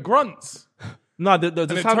you hearing grunts? No, the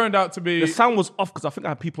And it sound turned out to be... the sound was off because I think I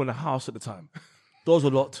had people in the house at the time. Doors were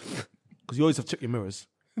locked because you always have to check your mirrors.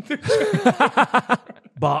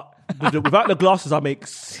 But without the glasses, I make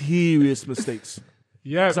serious mistakes.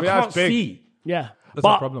 Yeah, I can't see. Yeah. That's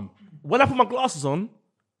But a problem. when I put my glasses on,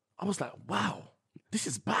 I was like, wow, this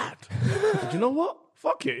is bad. But you know what?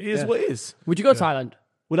 Fuck it. It is what it is. Would you go Thailand?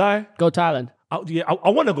 Would I? Go Thailand. I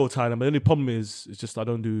want to go Thailand, but the only problem is it's just I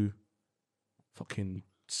don't do fucking,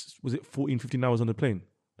 was it 14, 15 hours on the plane?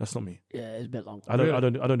 That's not me. Yeah, it's a bit long. I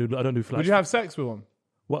don't do flights. Would you have sex with one?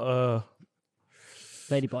 What?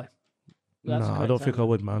 Lady boy. No, I don't think I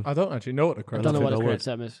would, man. I don't actually know what the correct I don't know what think the I correct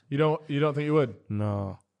term is. You don't think you would?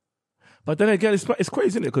 No. But then again, it's crazy,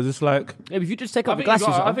 isn't it? Because it's like, Yeah, if you just take off the I glasses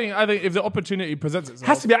off. think if the opportunity presents itself, it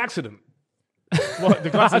has to be an accident. the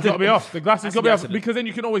glasses got to be off. The glasses Has got to to be be off accident. because then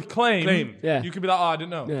you can always claim. Yeah. You could be like, I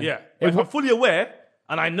didn't know. Yeah. Yeah. But if I'm fully aware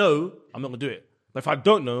and I know, I'm not going to do it. But if I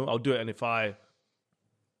don't know, I'll do it. And if I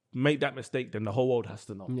make that mistake, then the whole world has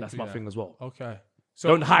to know. That's my thing as well. Okay.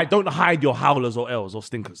 So Don't hide your howlers or L's or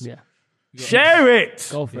stinkers. Yeah. Share it.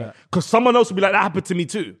 Go for it. Because someone else will be like, that happened to me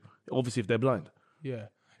too. Obviously, if they're blind. yeah.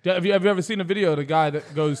 Have you ever seen a video of the guy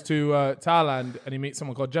that goes to Thailand and he meets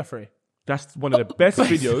someone called Jeffrey? That's one of the best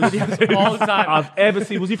videos All the time. I've ever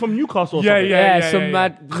seen. Was he from Newcastle or Yeah, something? Yeah, some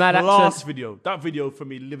mad Last accent. video. That video for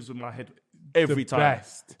me lives with my head every time.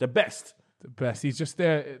 best. The best. The best. He's just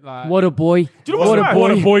there like What a boy. Do you know what's What a mad?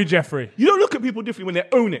 what a boy. boy, Jeffrey. You don't look at people differently when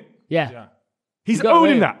they own it. Yeah. Yeah. He's got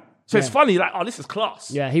owning away. that. So it's Yeah. funny, like, oh, this is class.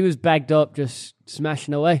 Yeah, he was bagged up, just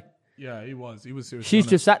smashing away. Yeah, he was. He was serious. She's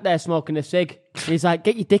just sat there smoking a cig. He's like,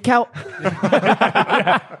 get your dick out.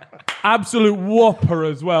 absolute whopper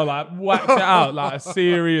as well. Like whacks it out like a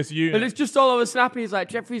serious And unit. it's just all over Snap. He's like,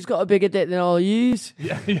 Jeffrey's got a bigger dick than all yous.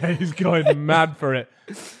 Yeah, he's going mad for it.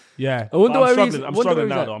 Yeah. I wonder But where I'm struggling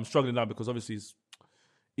now, though. I'm struggling now because obviously it's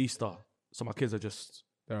Easter. So my kids are just,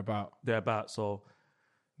 They're about they're about. So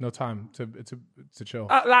no time to chill.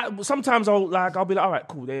 like sometimes I'll be like, all right,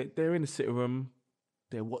 cool. They're in the sitting room.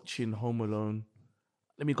 They're watching Home Alone.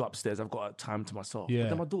 Let me go upstairs. I've got time to myself. Yeah. But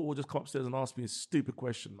then my daughter will just come upstairs and ask me a stupid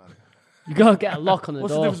question, man. You gotta get a lock on the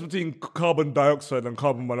What's door. the difference between carbon dioxide and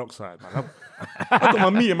carbon monoxide, man? I've got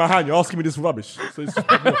my meat in my hand. You're asking me this rubbish. So it's just,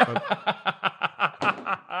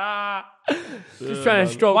 Just trying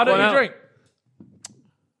to stroke. Why don't one you out. drink?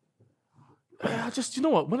 I just, you know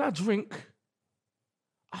what? When I drink,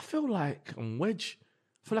 I feel like I'm wedge.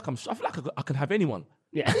 I feel like I can have anyone.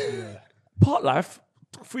 Yeah. Part life,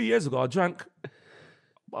 3 years ago, I drank.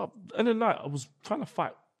 But end of the night, I was trying to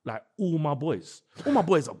fight like all my boys. All my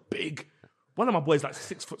boys are big. One of my boys like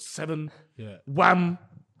 6'7". Yeah. Wham.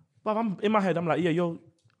 But I'm in my head, I'm like, yeah,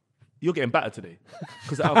 you're getting better today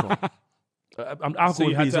because of alcohol. Alcohol So you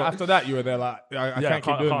would had be to, so- after that, you were there like, I can't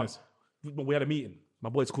keep doing this. But we had a meeting. My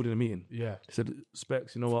boys called in a meeting. Yeah. He said,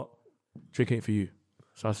 Specs, you know what? Drink ain't for you.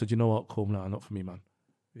 So I said, you know what? Cool, nah, not for me, man.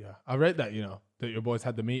 Yeah. I read that, that your boys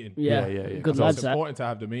had the meeting. Yeah. Yeah. Good So lads, it's that. important to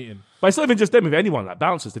have the meeting. But it's not even just them, with anyone, like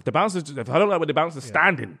bouncers. If I don't like when the bouncer's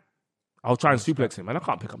standing, I'll try and suplex him, man. I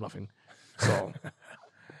can't pick up nothing. So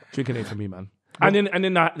drinking ain't for me, man. And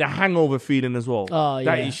then the hangover feeling as well. Oh, yeah.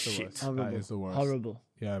 That is That's shit. Horrible. That is the worst. Horrible.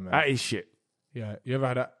 Yeah, man. That is shit. Yeah. You ever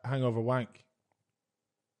had a hangover wank?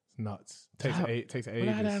 It's nuts. Takes When ages. I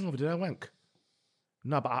had a hangover, did I wank?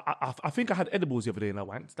 No, but I think I had edibles the other day and I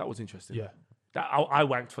wanked. That was interesting. Yeah. I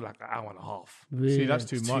wanked for like an hour and a half. See, that's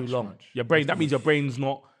too It's much. too long. Your brain. That means your brain's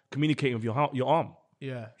not communicating with your arm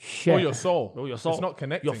Yeah. Shit. Or your soul. or your soul. It's not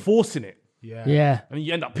connecting. You're forcing it, Yeah. Yeah. and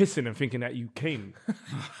you end up pissing and thinking that you came.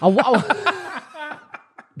 I, You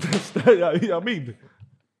know what I mean?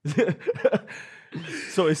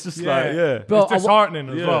 So it's just like, yeah. Bro, It's disheartening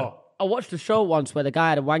as Yeah. well. I watched a show once where the guy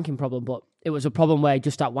had a wanking problem, but it was a problem where he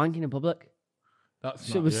just started wanking in public. That's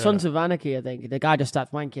So it was Yeah. Sons of Anarchy, I think. The guy just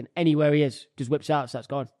starts wanking anywhere he is, just whips out, starts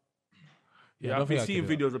going. Yeah, I don't I've been think I seeing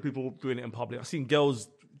could do videos of people doing it in public. I've seen girls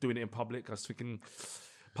doing it in public. I was thinking,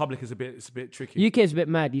 public is a bit tricky. UK's a bit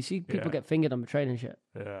mad. You see people Yeah. get fingered on the train and shit.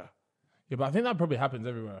 Yeah. Yeah, but I think that probably happens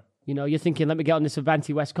everywhere. You're thinking, let me get on this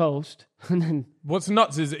Avanti West Coast, and then What's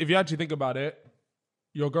nuts is if you actually think about it,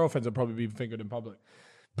 your girlfriends are probably being fingered in public.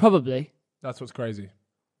 probably That's what's crazy.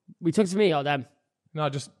 we took to me or them. No,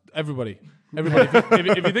 just everybody. Everybody.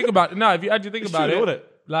 If you think about it, no, if you actually think about true, it, isn't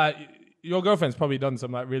it? like your girlfriend's probably done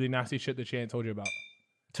some like really nasty shit that she ain't told you about.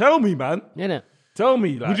 Tell me, man. Innit? Tell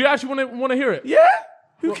me. Like, Would you actually want to hear it? Yeah.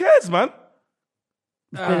 Who cares, man?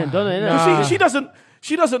 It's been and done it, innit? Nah.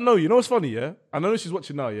 She doesn't know. You know what's funny? Yeah. I know she's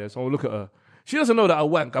watching now. Yeah. So I'll look at her. She doesn't know that I've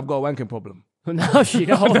got a wanking problem. No, she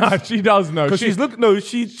don't. Nah, she does know. Because she's looking. No,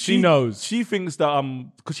 she knows. She thinks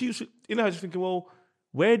that because she's she's thinking, well,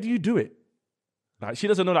 where do you do it? Like she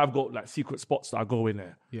doesn't know that I've got like secret spots that I go in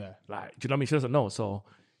there. Yeah. Like, do you know what I mean? She doesn't know, so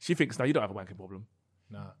she thinks now you don't have a wanking problem.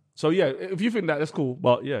 Nah. So yeah, if you think that, that's cool.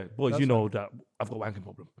 But yeah, boys, you know that I've got a wanking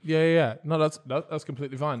problem. Yeah. No, that's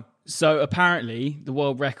completely fine. So apparently, the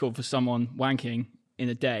world record for someone wanking in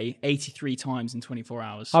a day, 83 times in 24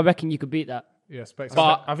 hours. I reckon you could beat that. Yeah,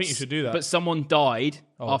 But I think you should do that. But someone died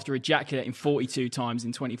after ejaculating 42 times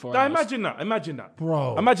in 24 Now hours. imagine that,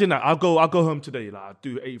 Bro. Imagine that. I'll go home today. Like I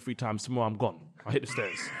do 83 times. Tomorrow I'm gone. I hit the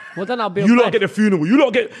stairs. Well, then I'll be. You okay. lot get the funeral.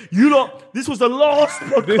 You lot. This was the last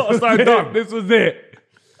podcast I've done. This was it.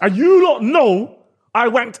 And you lot know I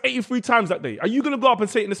wanked 83 times that day. Are you going to go up and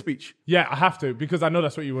say it in a speech? Yeah, I have to because I know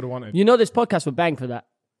that's what you would have wanted. You know this podcast would bang for that.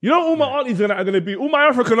 You know, all my aunties are going to be, all my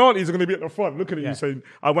African aunties are going to be at the front looking at you saying,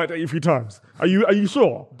 I wanked 83 times. Are you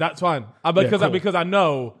sure? That's fine. cool. Because I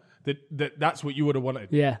know that's what you would have wanted.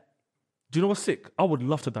 Yeah. Do you know what's sick? I would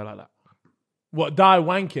love to die like that. What, die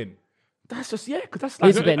wanking? That's just, because that's like,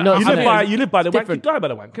 It's a bit nuts, you live isn't by it? the wank, you different. die by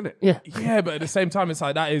the wank, innit? Yeah. Yeah, but at the same time, it's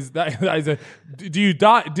like that is a. Do you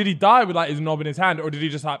die? Did he die with like his knob in his hand, or did he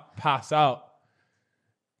just like pass out?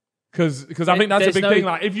 Because I think that's a There's big no- thing.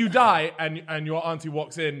 Like if you die and your auntie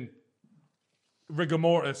walks in, rigor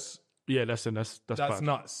mortis, Yeah, that's bad.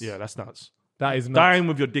 nuts. Yeah, that's nuts. that is nuts. Dying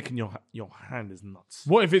with your dick in your hand is nuts.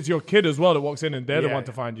 What if it's your kid as well that walks in and they're the Yeah. one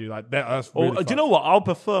to find you? Like that's Or really do you know what? I'll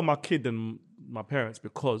prefer my kid than my parents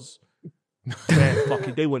because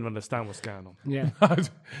they wouldn't understand what's going on. Yeah.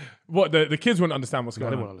 what the kids wouldn't understand what's They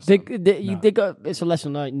going wouldn't on. understand. They got. It's a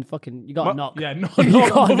lesson learned. You got to knock. Yeah, no, You no,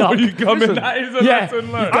 gotta before knock. you come in. Listen, That is a Yeah. lesson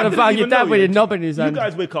You learned. gotta didn't find your even dad know, with yeah. your knob in his You hand.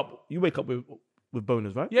 guys wake up with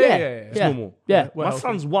boners, right? Yeah. It's Yeah. normal. Yeah. Well, My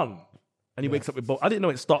son's 1 and he wakes up with boners. I didn't know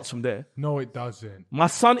it starts from there. No, it doesn't. My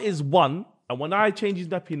son is 1 and when I change his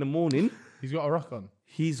nappy in the morning, He's got a rock on.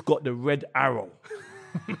 he's got the red arrow.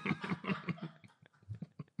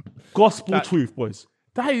 Gospel truth, boys.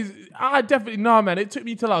 That is, I definitely man. It took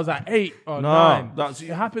me till I was like 8 or 9. That's It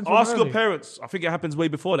happens. from Ask your early. parents. I think it happens way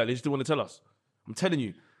before that. They just didn't want to tell us. I'm telling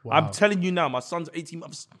you. I'm telling you now. My son's 18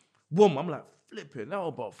 months. Boom. I'm like flipping.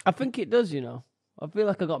 No, both. I think it does. I feel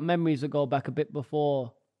like I got memories that go back a bit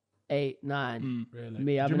before 8, 9. Really? Me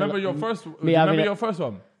Do you having remember a- your first? Do me you having remember a- your first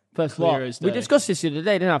one? First Clear what? as We day. discussed this the other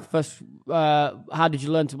day, didn't I? First, how did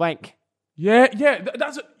you learn to wank? Yeah.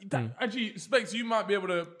 Actually, Specs, you might be able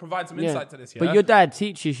to provide some insight to this. Yeah? But your dad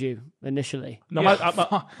teaches you initially. No, Your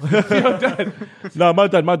dad. no, my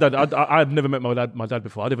dad. I've never met my dad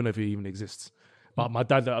before. I don't even know if he even exists. But my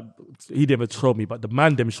dad, he never showed me. But the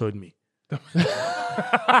man them showed me.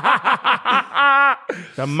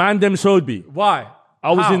 The man them showed me. Why?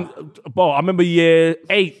 I was I remember year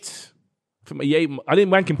 8. From year 8, I didn't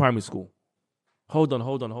wank in primary school. Hold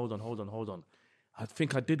on. I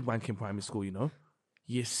think I did wank in primary school, you know?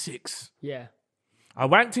 Year 6. Yeah. I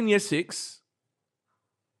wanked in year 6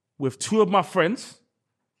 with 2 of my friends.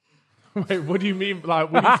 Wait, what do you mean?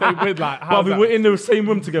 Like, when you say with, like, how? We were in the same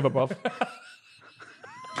room together, bro.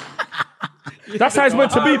 That's how it's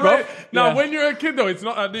meant to be, bro. Right. Now, when you're a kid, though, it's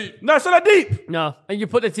not that deep. No, it's not that deep. No, and you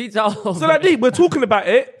put the tea towel over. It's not that deep. We're talking about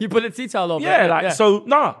it. You put the tea towel over. Yeah, so,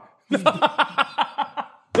 nah. There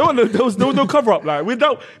was no cover up. Like,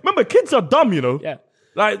 remember, kids are dumb, you know? Yeah.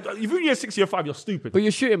 Like, if you're in year 6, year 5, you're stupid. But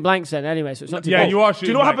you're shooting blanks then anyway, so it's not too Yeah, bad. you are shooting.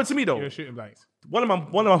 Do you know what blanks. happened to me, though? You're shooting blanks. One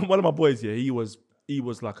of my boys, yeah, he was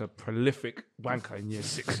like a prolific wanker in year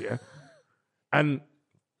 6, yeah? And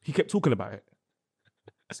he kept talking about it.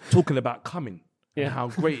 Talking about coming. Yeah. And how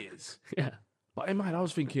great it is. Yeah. But in my head, I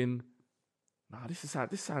was thinking, nah, this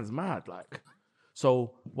sounds mad. Like,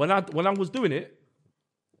 so when I was doing it,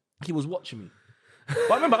 he was watching me.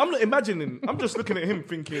 But remember, I'm not imagining. I'm just looking at him,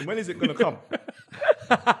 thinking, when is it gonna come?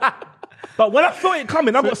 But when I felt it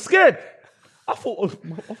coming, I got scared. I thought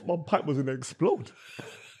my pipe was gonna explode.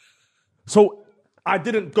 So I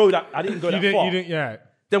didn't go that far. You didn't, yeah.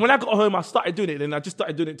 Then when I got home, I started doing it. And I just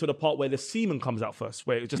started doing it to the part where the semen comes out first,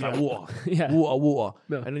 where it's just like water, Yeah. water.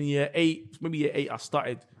 Yeah. And then year 8, I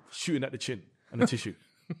started shooting at the chin and the tissue.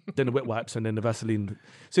 Then the wet wipes and then the Vaseline.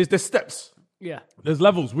 So it's the steps. Yeah. There's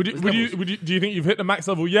levels. Do you think you've hit the max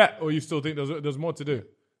level yet, or you still think there's more to do?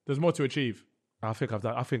 There's more to achieve. I think I've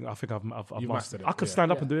done. I've You mastered it. I could stand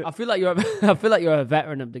up and do it. I feel like you're a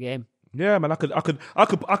veteran of the game. Yeah, man. I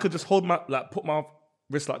could just hold put my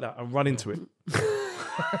wrist like that and run into it.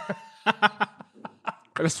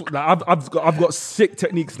 I've got sick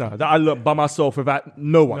techniques now that I learned by myself without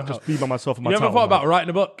no one. Just be by myself and my You ever towel, thought man. about writing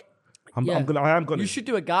a book? I am gonna. You should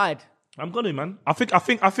do a guide. I'm gonna, man. I think.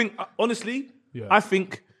 Honestly, Yeah. I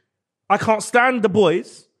think I can't stand the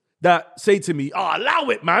boys that say to me, allow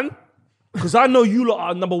it, man," because I know you lot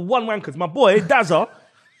are number 1 wankers. My boy Dazza,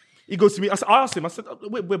 he goes to me. I asked him. I said,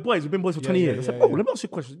 "We're boys. We've been boys for 20 years." I said, let me ask you a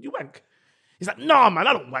question. You wank? He's like, "Nah, man.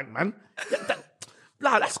 I don't wank, man.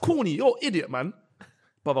 That's corny. You're an idiot, man."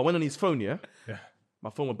 But I went on his phone. Yeah. My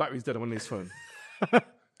phone, my battery's dead. I went on his phone.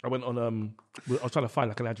 I went on. I was trying to find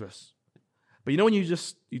like an address. But you know when you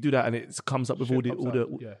do that and it comes up with all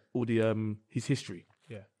the his history.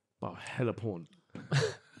 Yeah. But hella porn.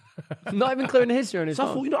 Not even clearing the history on his So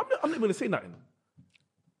I phone. thought, I'm not going to say nothing.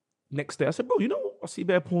 Next day, I said, bro, I see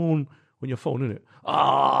bare porn on your phone, innit?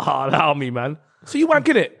 Allow me, man. So you wank,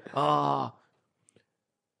 innit? A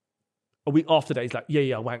week after that, he's like,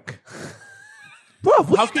 yeah, I wank. Bro,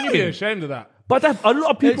 How can you be ashamed of that? But a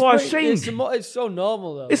lot of people are ashamed. It's so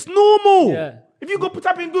normal though. It's normal. Yeah. If you go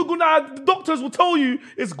type in Google now, the doctors will tell you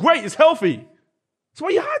it's great, it's healthy. So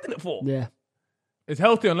what are you hiding it for? Yeah. It's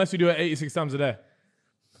healthy unless you do it 86 times a day.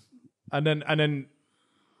 And then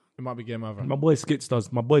it might be game over. My boy Skits does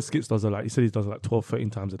it like, he said he does it like 12, 13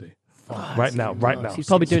 times a day. Right now. He's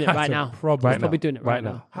probably doing it right now. Problem. He's probably doing it right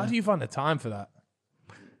now. How do you find the time for that?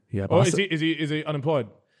 Yeah, Or is he unemployed?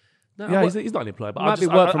 No, yeah, but- he's not unemployed, but Might be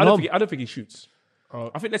work from home. I don't think he shoots.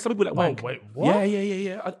 I think there's some people that wank. wait, what?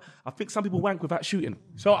 Yeah. I think some people wank without shooting.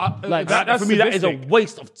 So that's for me, that is a sadistic.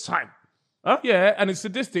 waste of time. Yeah, and it's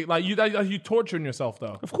sadistic. Like you torturing yourself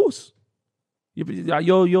though. Of course. You're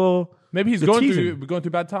Maybe he's you're going teasing. through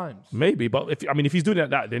bad times. Maybe, but if he's doing it like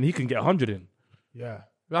that, then he can get 100 in. Yeah,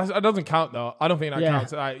 that doesn't count though. I don't think that Yeah.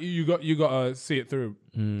 counts. You got to see it through.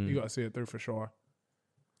 You got to see it through for sure.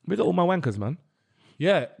 We got all my wankers, man.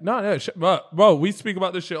 Yeah, no, bro, we speak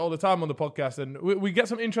about this shit all the time on the podcast, and we get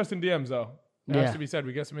some interesting DMs though. It has to be said,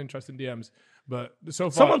 we get some interesting DMs. But so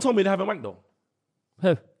far, Someone told me they haven't wanked though.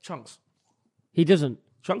 Who? Chunks. He doesn't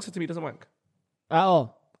Chunks said to me he doesn't wank. at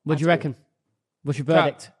all. What do you reckon? What's your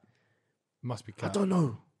verdict? must be I cat. don't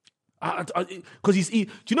know. Because do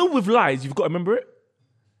you know with lies, you've got to remember it?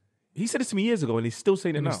 He said this to me years ago and he's still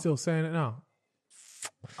saying it And now. he's still saying it now.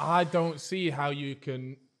 I don't see how you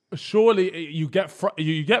can. Surely you get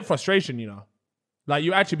frustration, you know. Like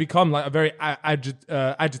you actually become like a very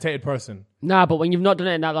agitated person. Nah, but when you've not done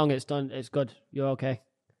it in that long, it's done. It's good. You're okay.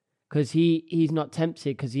 Because he's not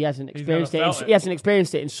tempted because he hasn't experienced never it. felt it. He hasn't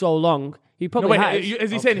experienced it in so long. He probably has.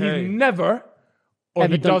 Is he saying he's never, or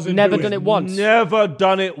Ever he done- doesn't never do done it? it once. Never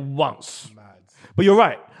done it once. But you're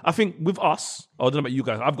right. I think with us, I don't know about you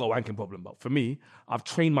guys, I've got a wanking problem, but for me, I've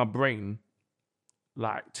trained my brain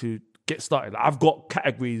like to get started. Like, I've got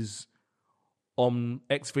categories on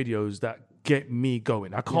X videos that get me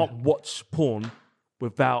going. I can't watch porn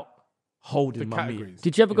without holding my meat. Categories.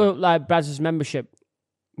 Did you ever go like Braz's membership?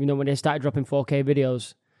 You know, when they started dropping 4K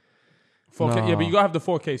videos. 4K, No. yeah, but you gotta have the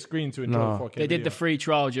 4K screen to enjoy No. the 4K. They did video. the free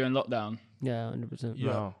trial during lockdown. Yeah, 100%.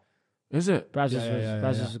 Yeah. No. Is it? Braz's yeah,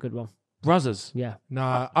 was a good one. Brazzers. Yeah.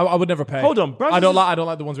 Nah, I would never pay. Hold on, Brazzers I don't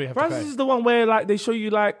like the ones where you have to Brazzers pay. is the one where like they show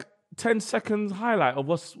you like 10 seconds highlight of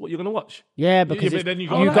what you're gonna watch. Yeah, because but then you you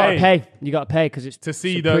gotta gotta pay. pay. You gotta pay because it's To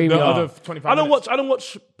see it's a the premium. other 25 I don't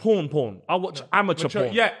minutes. watch porn. I watch amateur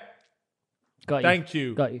porn. Yeah, Got you. thank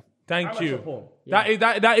you. Got you. Thank Amateur you. porn.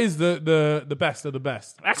 That is the best of the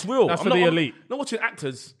best. That's real. That's I'm for not, the I'm elite. not watching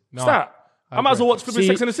actors. No, What's that? I might as well watch flipping See,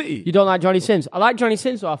 Sex in the City. You don't like Johnny Sins? I like Johnny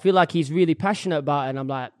Sins, though. I feel like he's really passionate about it, and I'm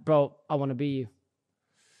like, bro, I want to be you.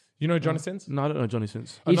 You know Johnny Sins? No, I don't know Johnny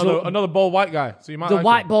Sins. He's Another bald white guy. So you might the like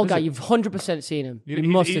white him. bald guy. You've 100% seen him. You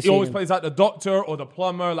must have He seen always him. plays like the doctor or the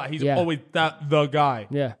plumber. Like he's Yeah. always the guy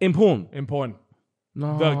Yeah. In porn? in porn.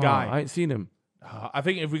 No, The guy. I ain't seen him. I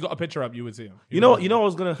think if we got a picture up, you would see him. You know, I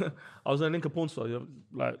was gonna link a porn star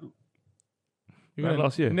like You're gonna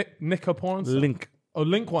last year. Nick a porn star? link. Oh,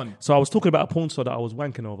 link one. So I was talking about a porn star that I was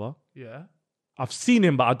wanking over. Yeah. I've seen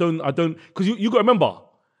him, but I don't because you got to remember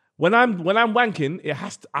when I'm wanking,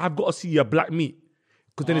 I've got to see a black meat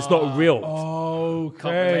because then it's not real.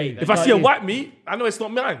 Okay. relate. If I see a white meat, I know it's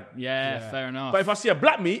not mine. Yeah, fair enough. But if I see a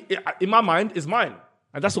black meat, in my mind, it's mine,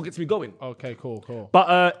 and that's what gets me going. Okay. Cool.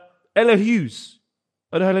 But Ella Hughes,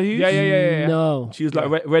 Ella Hughes, Yeah. No. she's like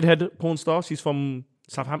a redhead porn star. She's from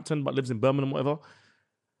Southampton but lives in Birmingham, whatever.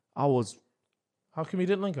 I was, How come you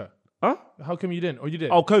didn't link her? huh? How come you didn't? Or you did?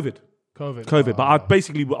 Oh, COVID. COVID.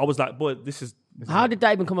 But I was like, boy, this is. How did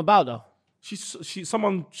that even come about, though?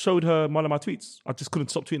 Someone showed her one of my tweets. I just couldn't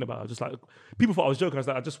stop tweeting about it. I just like, people thought I was joking. I was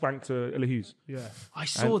like, I just wanked to Ella Hughes. Yeah. I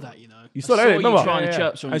saw that, you know. You saw that, I saw remember? you trying Yeah, to yeah.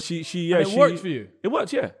 chirp some. And she And it worked for you. It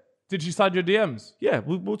worked, yeah. Did she slide your DMs? Yeah,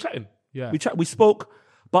 we were chatting. Yeah. We spoke,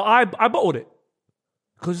 but I bottled it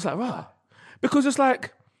because it's like rah. Because it's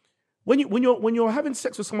like when you're having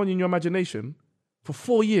sex with someone in your imagination for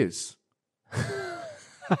 4 years,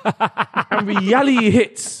 and reality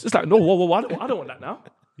hits. It's like no, whoa, I don't want that now.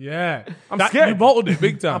 Yeah. I'm That- scared. You bottled it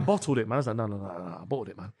big I time. bottled it, man. I was like no, I bottled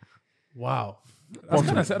it, man. Wow. That's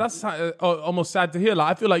kind of sad. That's almost sad to hear.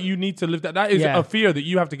 Like I feel like you need to live that. That is Yeah. a fear that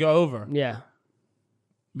you have to go over. Yeah.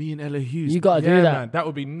 Me and Ella Hughes. You got to Yeah, do that. man. That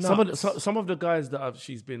would be nuts. some of the guys that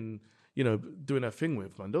she's been, doing her thing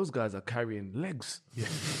with, man. Those guys are carrying legs. Yeah.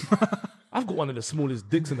 I've got one of the smallest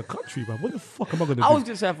dicks in the country, man. What the fuck am I gonna do? I was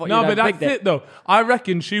going to say, I thought No, you but had a that's big dick. it though. I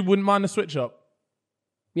reckon she wouldn't mind a switch up.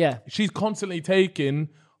 Yeah. She's constantly taking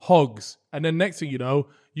hogs, and then next thing you know,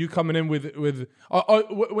 you coming in with.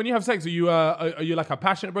 When you have sex, are you like a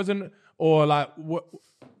passionate person or like what?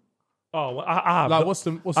 Oh, well, I have. Like what's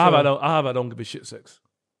the? I have. I don't give a shit sex.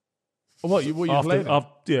 What you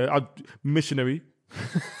playing? Missionary.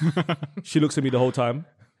 She looks at me the whole time.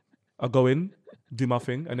 I go in, do my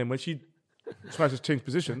thing, and then when she tries to change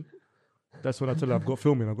position, that's when I tell her I've got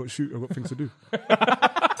filming, I've got shoot, I've got things to do.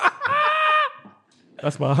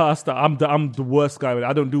 That's my heart. I'm the worst guy.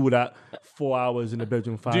 I don't do that 4 hours in the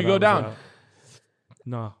bedroom. 5 Do you go hours down? out.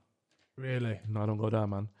 No, Really? I don't go down,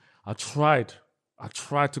 man. I tried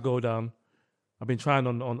to go down. I've been trying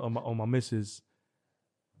on my missus,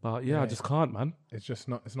 but I just can't, man. It's just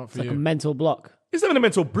not. It's not for Like a you. mental block. It's not even a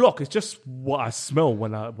mental block. It's just what I smell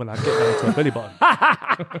when I get down to a belly button.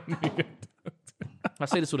 I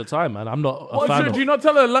say this all the time, man. I'm not a fan Do of. you not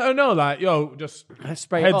tell her? Let her know, like, yo, just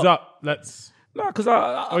Spray it heads up. Let's. No, because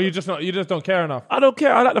Or you just not. You just don't care enough. I don't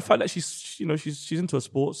care. I like the fact that she's into her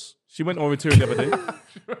sports. She went orienteering the other day.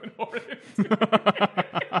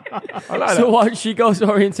 I like So that. once she goes to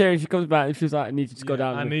orienteering, she comes back and she's like, I need you to go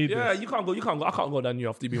down. I with me. need. Yeah, This. you can't go. I can't go down you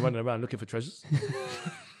after you've been running around looking for treasures. The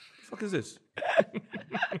fuck is this?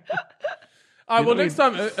 All right. Well,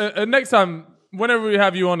 next time, whenever we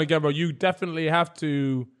have you on again, bro, you definitely have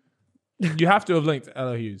to. You have to have linked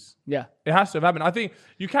Ella Hughes. Yeah. It has to have happened. I think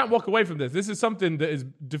you can't walk away from this. This is something that has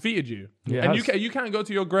defeated you, Yeah, and it has. you can't go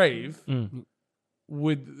to your grave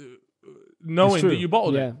with knowing true. that you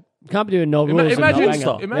bottled Yeah. it. You can't be doing no rules. and imagine- no Porn hang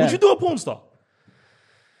star. out. Imagine- Would you do a porn star?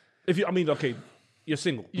 Okay, you're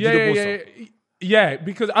single. Would you do a porn star? Yeah,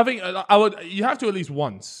 because I think I would. You have to at least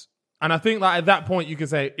once, and I think like at that point you can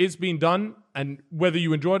say it's been done, and whether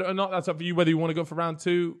you enjoyed it or not, that's up for you. Whether you want to go for round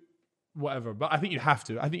 2, whatever. But I think you have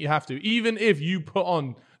to. Even if you put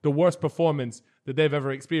on the worst performance that they've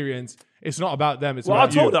ever experienced, it's not about them. It's Well, I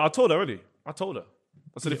about you. told her already. I told her.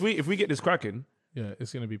 I said if we get this cracking, Yeah,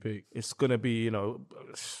 it's gonna be peak. It's gonna be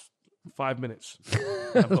 5 minutes.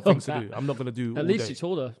 I've got things to do. I'm not gonna do. At all least day. you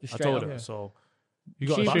told her. Just I straight told up. her. So You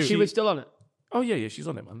got to She, shoot. she was still on it. oh yeah, she's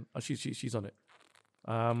on it, man. She's on it.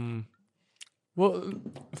 Well,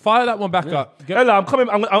 fire that one back up. Ella, I'm coming.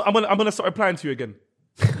 I'm gonna start replying to you again.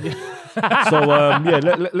 So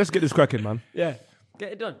let's get this cracking, man. Yeah.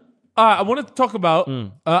 Get it done. All right, I wanted to talk about.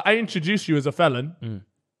 I introduced you as a felon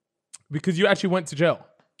because you actually went to jail.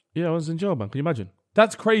 Yeah, I was in jail, man. Can you imagine?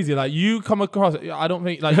 That's crazy. Like you come across. I don't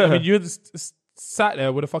think like I mean you just sat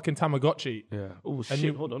there with a fucking Tamagotchi. Yeah. Oh shit.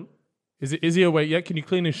 you- Hold on. Is he awake yet? Can you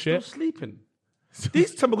clean his I'm shit? sleeping.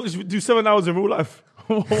 These Tamagotchis do 7 hours in real life.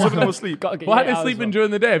 7 hours sleep. Gotta get Why your are they 8 hours sleeping on.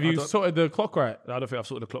 during the day? Have you don't- sorted the clock right? I don't think I've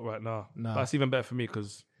sorted the clock right now. Nah. That's even better for me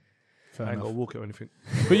because Fair I ain't enough. got to walk it or anything.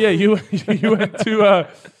 But yeah, you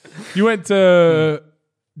went to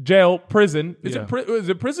jail, prison. Is Yeah. is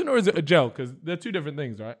it prison or is it a jail? Because they're two different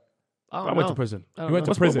things, right? I went to prison. I You don't went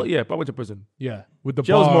know. to prison. Yeah, but I went to prison. Yeah, with the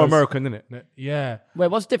Jail's bars. more American, isn't it? Yeah,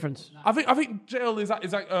 Wait, what's the difference? I think jail is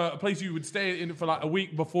like a place you would stay in for like a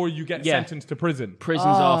week before you get Yeah. sentenced to prison. Prisons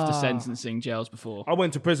after sentencing, jails before. I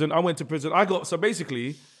went to prison. So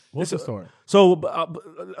basically, What's the story? so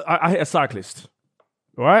I hit a cyclist.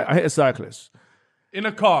 All right, I hit a cyclist. In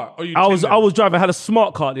a car, or you? I chinned was driving. I had a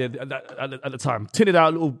smart car there at the time. Tinted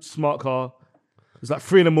out little smart car. It was like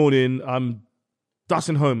 3 a.m. I'm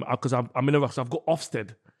dusting home because I'm in a rush. I've got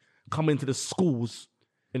Ofsted coming to the schools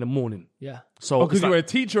in the morning. Yeah. So because it's you like- were a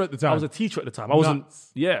teacher at the time. I was a teacher at the time. I wasn't.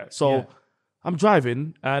 Nuts. Yeah. So Yeah. I'm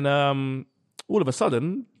driving, and all of a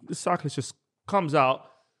sudden, the cyclist just comes out,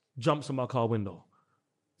 jumps on my car window.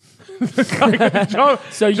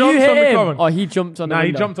 So you Jumped on the hit him, car. or he jumped on the Nah, he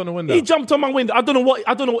window? jumped on the window. He jumped on my window. I don't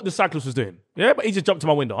know what the cyclist was doing. Yeah, but he just jumped to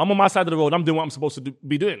my window. I'm on my side of the road. I'm doing what I'm supposed to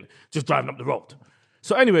be doing, just driving up the road.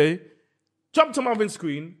 So anyway, jumped on my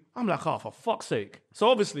windscreen. I'm like, oh, for fuck's sake. So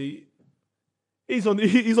obviously, he's on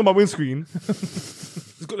my windscreen.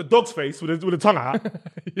 He's got the dog's face with the tongue out.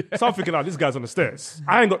 So I'm thinking, this guy's on the stairs.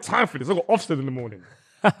 I ain't got time for this. I got Ofsted in the morning.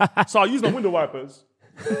 So I use my window wipers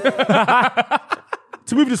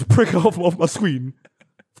to move this prick off my screen.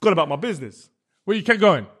 Forgot about my business. Well, you kept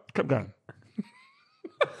going. Kept going.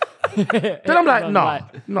 Then I'm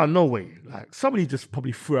like, no way. Like somebody just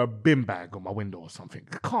probably threw a bin bag on my window or something.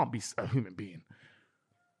 It can't be a human being.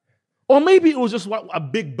 Or maybe it was just like a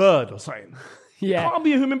big bird or something. Yeah. Can't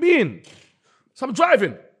be a human being. So I'm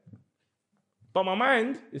driving. But my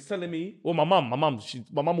mind is telling me, well, my mum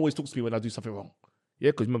always talks to me when I do something wrong.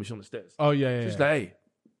 Yeah, because remember she's on the stairs. Oh yeah. She's like, hey,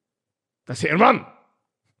 that's hit and run.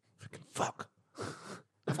 Freaking fuck.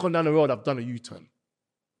 I've gone down the road, I've done a U-turn.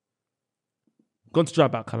 Gone to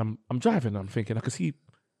drive back, and I'm driving, and I'm thinking, I can see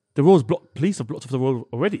the road's blocked, police have blocked off the road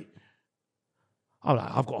already. I'm like,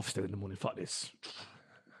 I've got off still in the morning, fuck this.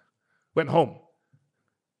 Went home.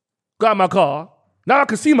 Got out of my car, now I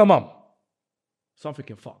can see my mum. So I'm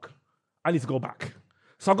thinking, fuck, I need to go back.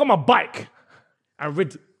 So I got my bike and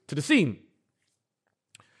rid to the scene.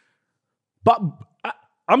 But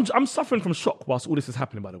I'm suffering from shock whilst all this is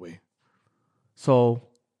happening, by the way. So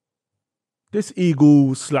this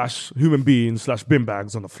eagle / human being / bin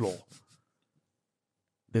bags on the floor.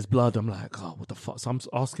 There's blood. I'm like, oh, what the fuck? So I'm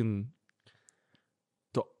asking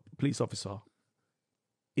the police officer,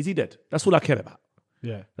 is he dead? That's all I cared about.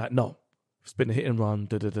 Yeah. Like, no. It's been a hit and run,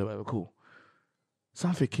 whatever, cool. So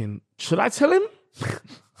I'm thinking, should I tell him?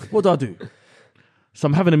 What do I do? So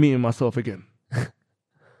I'm having a meeting with myself again.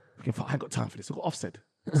 Thinking, fuck, I ain't got time for this. I've got Ofsted.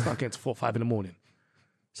 It's not getting to 4 or 5 in the morning.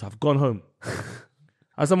 So I've gone home.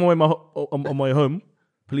 As I'm on my way home,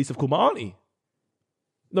 police have called my auntie.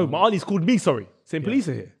 No, my auntie's called me, sorry. Saying police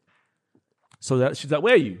are here. So she's like,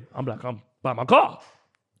 where are you? I'm like, I'm by my car.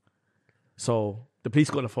 So the police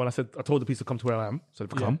got on the phone. I told the police to come to where I am. So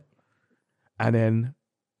they've come. And then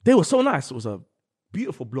they were so nice. It was a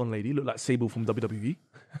beautiful blonde lady, looked like Sable from WWE.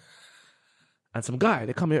 And some guy,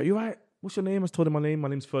 they come here, you right? What's your name? I told them my name. My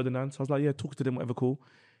name's Ferdinand. So I was like, yeah, talk to them, whatever, cool.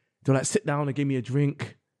 They were like, sit down. They gave me a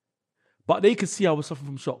drink. But they could see I was suffering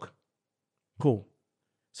from shock. Cool.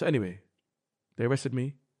 So anyway, they arrested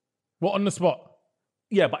me. What, on the spot?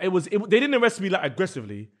 Yeah, but they didn't arrest me like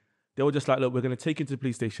aggressively. They were just like, look, we're going to take you to the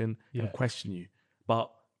police station and question you.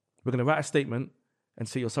 But we're going to write a statement and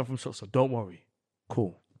say you're suffering from shock, so don't worry.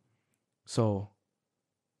 Cool. So,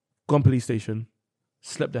 gone police station,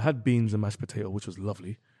 slept there, had beans and mashed potato, which was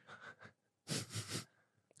lovely.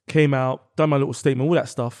 Came out, done my little statement, all that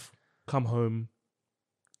stuff. Come home.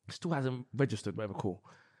 Still hasn't registered, whatever, cool.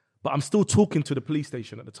 But I'm still talking to the police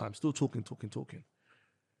station at the time. Still talking.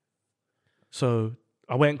 So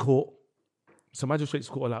I went in court. So magistrates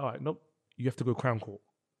court were like, all right, nope, you have to go Crown Court.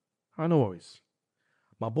 No worries.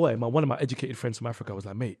 one of my educated friends from Africa was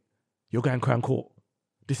like, mate, you're going Crown Court.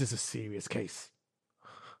 This is a serious case.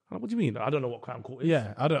 I'm like, what do you mean? I don't know what Crown Court is.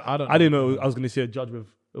 Yeah, I don't. I didn't know I was going to see a judge with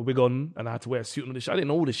a wig on and I had to wear a suit and all this shit. I didn't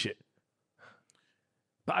know all this shit.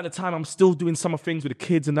 But at the time, I'm still doing summer things with the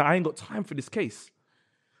kids and I ain't got time for this case.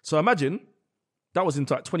 So imagine, that was in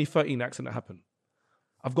like 2013, the accident happened.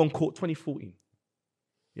 I've gone court 2014.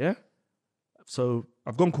 Yeah? So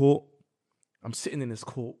I've gone court. I'm sitting in this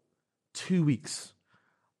court 2 weeks.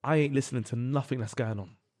 I ain't listening to nothing that's going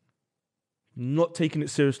on. Not taking it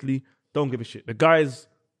seriously. Don't give a shit. The guy's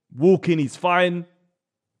walking. He's fine.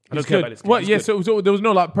 I don't care about this guy. What? Yeah. So there was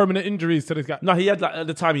no like permanent injuries to this guy. No, he had like at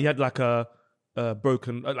the time he had like a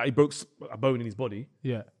broken, like he broke a bone in his body.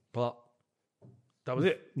 Yeah. But that was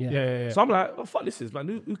it. Yeah. So I'm like, oh fuck, this is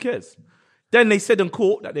man. Who cares? Then they said in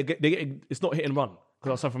court that they getting it's not hit and run because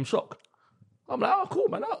I was suffering from shock. I'm like, oh cool,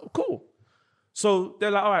 man, cool. So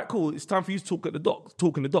they're like, all right, cool. It's time for you to talk in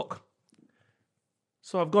the dock.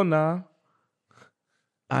 So I've gone now,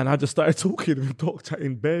 and I just started talking to the doc,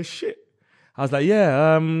 chatting bare shit. I was like,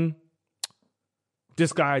 yeah,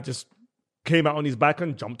 this guy just came out on his bike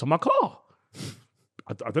and jumped on my car.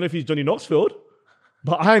 I don't know if he's Johnny Knoxville,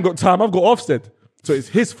 but I ain't got time. I've got Ofsted, so it's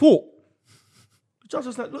his fault. The judge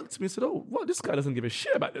was like, looked at me and said, oh, what? This guy doesn't give a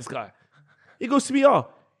shit about this guy. He goes to me,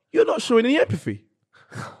 you're not showing any empathy.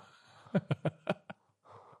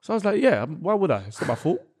 So I was like, yeah, why would I? It's not my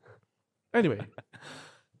fault. Anyway,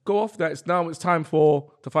 go off that. It's time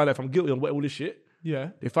to find out if I'm guilty on all this shit. Yeah.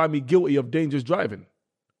 They find me guilty of dangerous driving.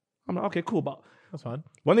 I'm like, okay, cool, but That's fine.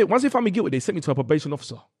 once they find me guilty, they sent me to a probation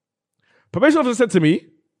officer. Probation officer said to me,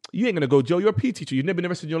 you ain't gonna go to jail. You're a PE teacher. You've never been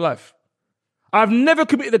arrested in your life. I've never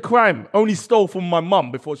committed a crime. Only stole from my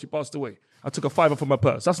mum before she passed away. I took a $5 from her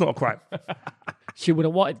purse. That's not a crime. She would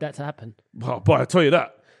have wanted that to happen. Oh, boy, I tell you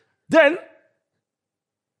that. Then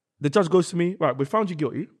the judge goes to me, right, we found you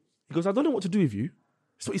guilty. He goes, I don't know what to do with you.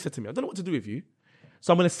 That's what he said to me. I don't know what to do with you.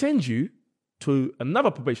 So I'm going to send you to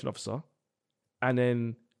another probation officer and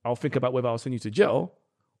then I'll think about whether I'll send you to jail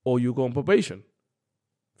or you go on probation.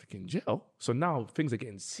 Thinking jail? So now things are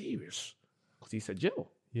getting serious because he said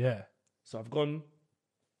jail. Yeah. So I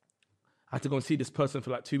had to go and see this person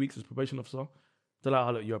for like 2 weeks as probation officer. They're like,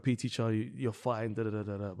 oh, look, you're a PE teacher, you're fine,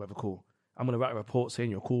 whatever, cool. I'm going to write a report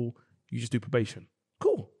saying you're cool. You just do probation.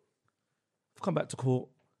 Cool. I've come back to court.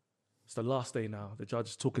 It's the last day now. The judge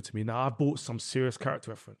is talking to me. Now, I bought some serious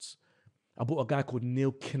character reference. I bought a guy called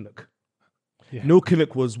Neil Kinnock. Yeah. Neil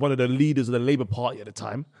Kinnock was one of the leaders of the Labour Party at the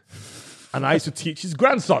time. And I used to teach his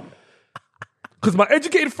grandson. Because my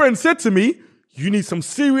educated friend said to me, you need some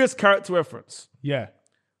serious character reference. Yeah.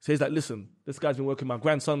 So he's like, listen, this guy's been working with my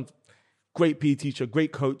grandson. Great PE teacher,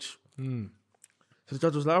 great coach. So the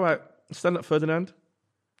judge was like, all right, stand up, Ferdinand.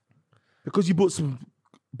 Because you bought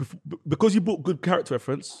good character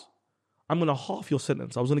reference, I'm going to half your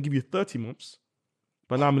sentence. I was going to give you 30 months,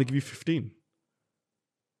 but now I'm going to give you 15.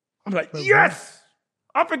 I'm like, yes!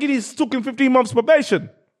 I'm thinking he's talking 15 months probation.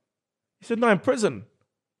 He said, no, in prison.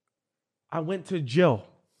 I went to jail.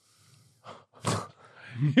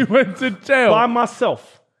 You went to jail by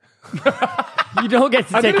myself. You don't get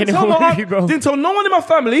to take anyone with you, bro. Didn't tell no one in my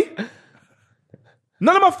family.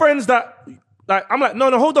 None of my friends that, like, I'm like,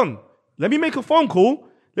 no, hold on. Let me make a phone call.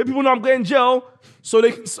 Let people know I'm getting jail so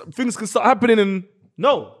things can start happening. And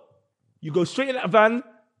no, you go straight in that van,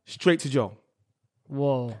 straight to jail.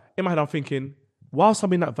 Whoa. In my head, I'm thinking, whilst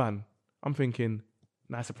I'm in that van, I'm thinking,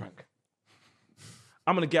 nah, it's a prank.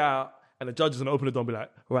 I'm going to get out and the judge is going to open the door and be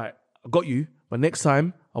like, right, I got you, but next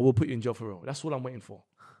time I will put you in jail for real. That's all I'm waiting for.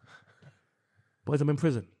 Boys, I'm in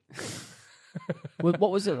prison. What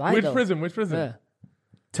was it like? Which though? prison? Yeah.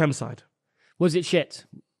 Thameside. Was it shit?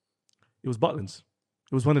 It was Butlins.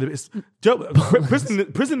 It was one of the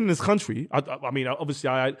prison in this country. I mean, obviously,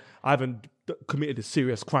 I haven't committed a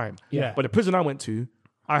serious crime. Yeah. But the prison I went to,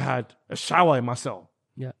 I had a shower in my cell.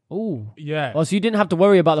 Yeah. Oh. Yeah. Oh, so you didn't have to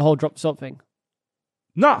worry about the whole drop stop thing?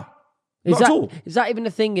 Nah. Not at all. Is that even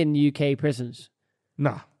a thing in UK prisons?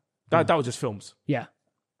 Nah. That was just films. Yeah.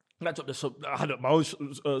 I dropped the soap. I had my own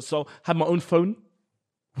had my own phone.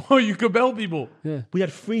 Oh, you could bell people. Yeah. We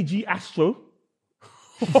had 3G Astro.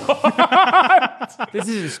 This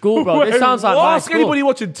is a school, bro. This sounds like my Ask school. anybody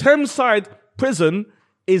watching Thameside prison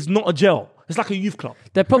is not a jail. It's like a youth club.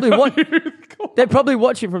 They're probably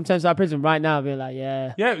watching from Thameside Prison right now, being like,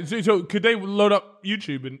 yeah. Yeah. So could they load up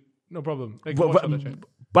YouTube and no problem? They can watch all that shit.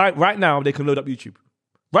 Right now, they can load up YouTube.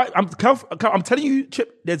 Right, I'm telling you,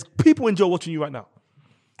 Chip. There's people in jail watching you right now.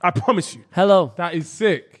 I promise you. Hello. That is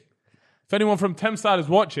sick. If anyone from Thameside is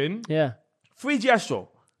watching, Yeah. 3G Astro.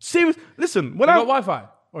 Serious. Listen, you when got I Wi-Fi,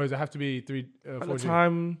 or does it have to be 4G? at the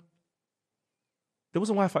time, There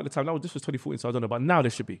wasn't Wi-Fi at the time. This was 2014, so I don't know. But now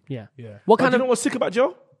there should be. Yeah. Yeah. What But kind do you know of? what's sick about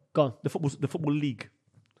jail? Go on. The football league.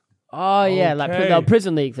 Oh yeah, like Okay. the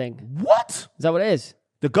prison league thing. What? Is that what it is?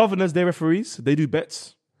 The governors, they're referees. They do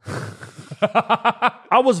bets.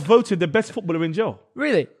 I was voted the best footballer in jail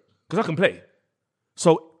Really? because I can play.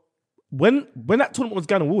 So when that tournament was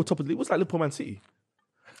going on, we were top of the league. It was like Liverpool Man City,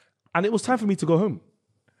 and it was time for me to go home.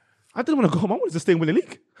 I didn't want to go home. I wanted to stay and win the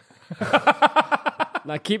league.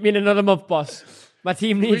 Like, keep me in another month, boss. My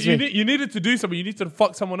team needs You, me. you needed to do something. You need to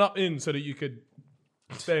fuck someone up in so that you could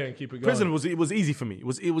stay and keep it going. Prison was easy for me. It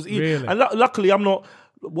was easy. Really? And luckily, I'm not.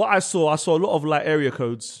 What I saw a lot of like area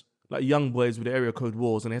codes, like young boys with the area code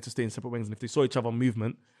wars, and they had to stay in separate wings. And if they saw each other on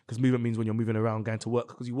movement, because movement means when you're moving around, going to work,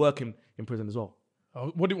 because you work in prison as well.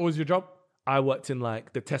 Oh, what was your job? I worked in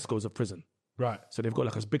like the Tesco's of prison, Right. so they've got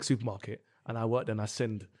like a big supermarket, and I worked and I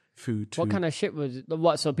send food to. What kind of shit was it?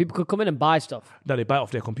 What? So people could come in and buy stuff. No, they buy it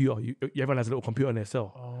off their computer. Everyone has a little computer in their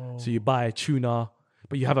cell, so you buy tuna,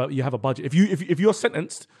 but you have a budget. If you're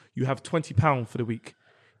sentenced, you have £20 for the week.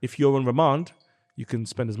 If you're on remand, you can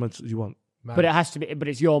spend as much as you want. But it has to be. But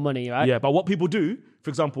it's your money, right? Yeah, but what people do, for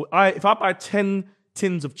example, if I buy 10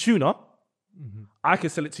 tins of tuna, I can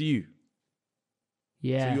sell it to you.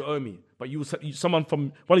 Yeah. So you owe me. But someone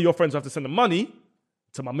from one of your friends will have to send the money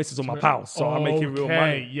to my missus or my pals. So I'm making real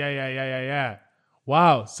money. Yeah.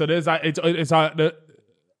 Wow. So there's like it's like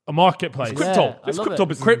a marketplace. Crypto. Yeah, I It's love crypto it.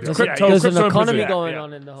 business. Crypto. There's an crypto economy business. going Yeah.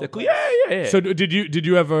 on in the whole. Yeah, place. yeah. So did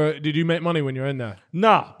you make money when you were in there?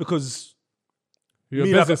 Nah, because You're a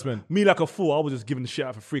me businessman. like a fool, I was just giving the shit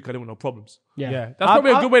out for free 'cause I didn't want no problems. Yeah. That's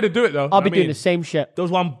probably a good way to do it though. I'll be I doing mean- the same shit. There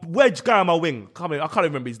was one wedge guy on my wing. I can't even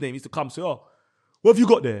remember his name. He used to come and say, "Oh, what have you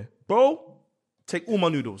got there, bro? Take all my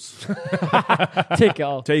noodles. Take it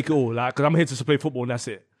all. Take it all, like, because I'm here to play football and that's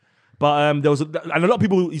it." But there was, and a lot of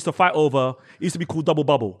people used to fight over. It used to be called double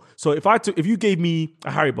bubble. So if you gave me a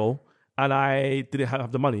Haribo and I didn't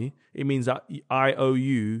have the money, it means that I owe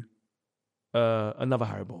you another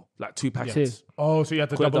Haribo, like 2 packets. Oh, so you had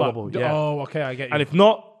to Call it double double, up. yeah. Oh, okay, I get you. And if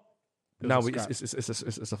not, now a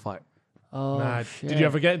it's a fight. Oh, Mad. shit. Did you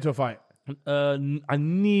ever get into a fight? I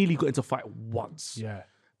nearly got into a fight once. Yeah.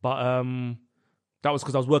 But that was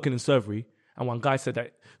because I was working in servery, and one guy said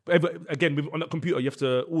that. Again, on that computer, you have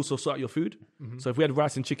to also sort out your food. So if we had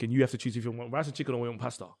rice and chicken, you have to choose if you want rice and chicken or you want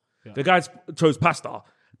pasta. The guy chose pasta,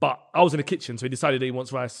 but I was in the kitchen, so he decided that he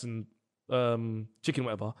wants rice and chicken,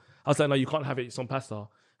 whatever. I was like, no, you can't have it. It's on pasta.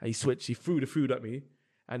 And he switched. He threw the food at me,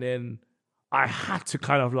 and then I had to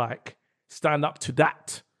kind of like stand up to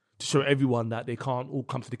that to show everyone that they can't all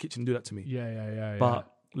come to the kitchen and do that to me. Yeah.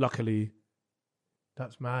 But luckily,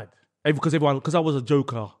 That's mad. because I was a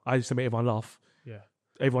joker, I used to make everyone laugh. Yeah.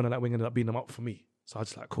 Everyone in that wing ended up beating them up for me. So I was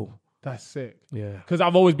just like, cool. That's sick. Yeah. Because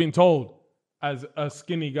I've always been told, as a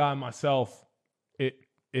skinny guy myself,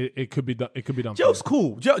 it could be done. It could be done. Joe's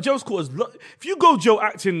cool. Joe's cool. If you go Joe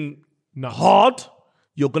acting Nuts. hard,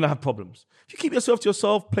 you're going to have problems. If you keep yourself to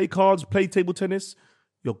yourself, play cards, play table tennis,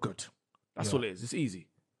 you're good. That's all it is. It's easy.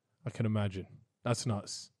 I can imagine. That's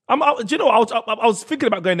nuts. Do you know what? I was thinking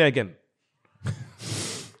about going there again.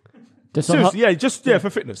 Seriously, for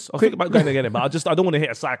fitness. I was thinking about going there again, but I don't want to hit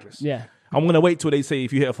a cyclist. Yeah. I'm going to wait till they say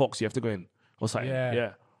if you hit a fox, you have to go in or something. Yeah.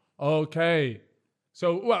 Yeah. Okay.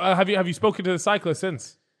 So have you spoken to the cyclist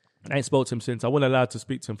since? I ain't spoke to him since. I wasn't allowed to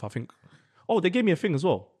speak to him for, I think. Oh, they gave me a thing as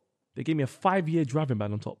well. They gave me a 5-year driving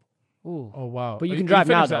ban on top. Ooh. Oh wow. But you Are can drive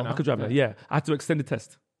now, finished that though. I could drive now. Yeah. I had to extend the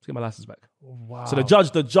test to get my license back. Wow. So the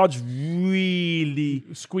judge really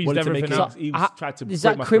Squeezed wanted to everything make it. out. He was tried to Is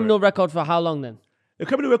break that my criminal spirit. record for how long then? The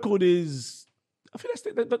criminal record is. I think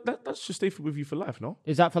that should stay with you for life. No,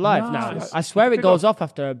 Is that for life No, now? it's- I swear it pick goes off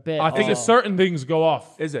after a bit. I think or- it's certain things go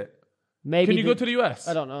off. is it? maybe. Can you go to the US?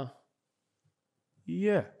 I don't know.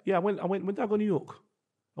 Yeah. I went. When did I go to New York?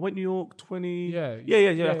 I went New York 20. Yeah.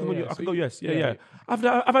 I can go. yeah. I So can go. you- Yes. yeah. Yeah. I've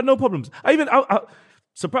had no problems.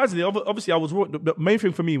 Surprisingly, obviously, I was wrong. The main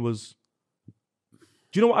thing for me was.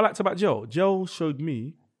 Do you know what I liked about Joe? Joe showed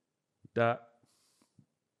me that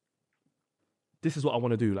this is what I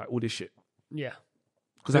want to do. Like all this shit. Yeah.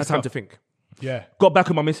 Because that's time to think. Yeah. Got back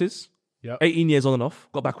with my missus. Yep. 18 years on and off.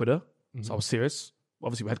 Got back with her. So I was serious.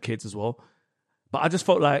 Obviously, we had kids as well. But I just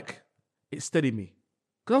felt like it steadied me.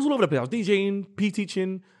 Because I was all over the place. I was DJing, PE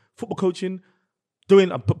teaching, football coaching,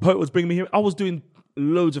 doing, a poet was bringing me here. I was doing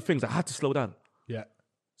loads of things. I had to slow down. Yeah.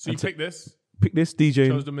 So you pick this, Pick this, DJing,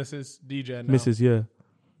 chose the missus, DJ, and now missus, yeah.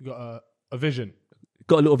 you got a vision.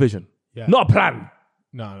 Got a little vision. Yeah. Not a plan.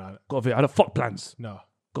 No. Got a vision. I had fuck plans. No.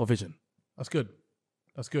 Got a vision. That's good.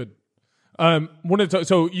 That's good. Part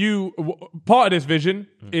of this vision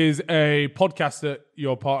is a podcast that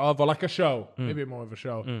you're part of, or like a show, maybe more of a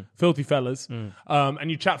show, Filthy Fellas,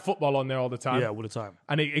 and you chat football on there all the time. Yeah, all the time.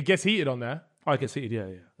 And it gets heated on there. I get seated, yeah.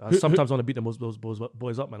 I sometimes want to beat those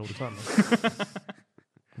boys up, man, all the time, man.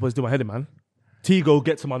 Boys do my head in, man. Tigo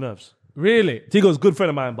gets to my nerves. Really? Tigo's a good friend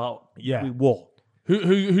of mine, but Yeah. we war.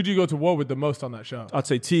 Who do you go to war with the most on that show? I'd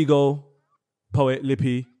say Tigo, Poet,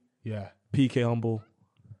 Lippy, Yeah. PK Humble.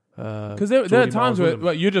 Because there are times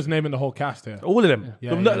where you're just naming the whole cast here. All of them.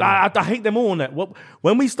 I hate them all on that.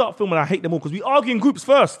 When we start filming, I hate them all because we argue in groups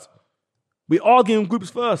first.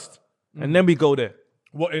 And then we go there.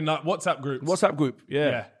 What, in like WhatsApp groups? WhatsApp group,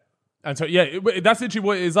 yeah. And so, that's literally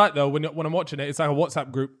what it is like, though, when I'm watching it. It's like a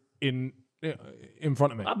WhatsApp group in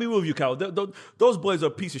front of me. I'll be real with you, Carol. Those boys are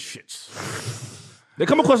a piece of shits. They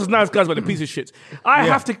come across as nice guys, but they're a piece of shits. I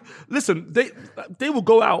have to... Listen, they will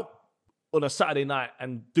go out on a Saturday night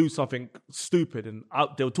and do something stupid, and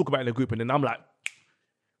they'll talk about it in a group, and then I'm like,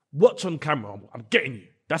 watch on camera. I'm getting you.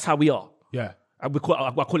 That's how we are. Yeah. And I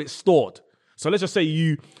call it stored. So let's just say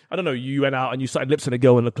you went out and you started lipsing a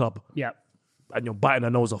girl in the club. Yeah. And you're biting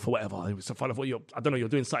her nose off or whatever. It's in front of you're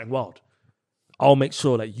doing something wild. I'll make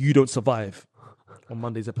sure that you don't survive on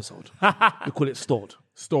Monday's episode. We call it stored.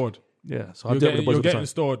 Stored. Yeah. So you're getting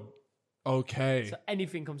stored. Okay. So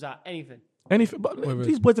anything comes out, anything. Anything, but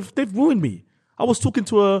these boys, they've ruined me. I was talking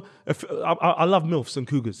to I love MILFs and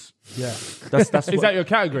cougars. Yeah. That's Is that your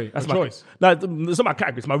category? That's my choice. No, it's not my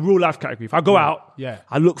category. It's my real life category. If I go out,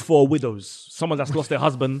 I look for widows, someone that's lost their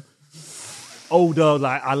husband, older.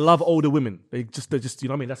 Like I love older women. They're just you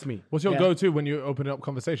know what I mean. That's me. What's your go-to when you open up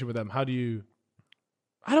conversation with them? How do you?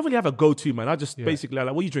 I don't really have a go-to, man. I just basically like,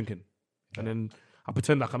 what are you drinking? And then I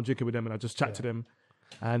pretend like I'm drinking with them, and I just chat to them,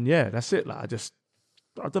 and that's it. Like I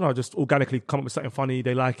don't know. I just organically come up with something funny.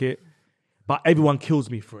 They like it. But everyone kills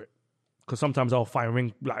me for it. Because sometimes I'll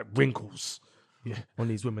find wrinkles on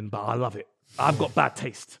these women, but I love it. I've got bad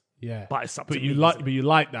taste. Yeah. But it's up to But me. you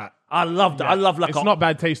like that. I love that. I love like it's not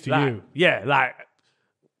bad taste to you. Yeah, like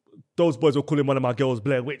those boys were calling one of my girls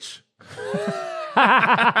Blair Witch.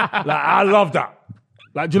 I love that.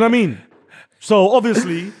 Like, do you know what I mean? So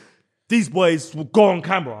obviously, these boys will go on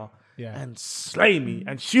camera and slay me,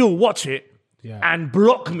 and she'll watch it and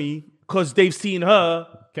block me because they've seen her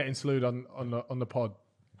getting slewed on the pod.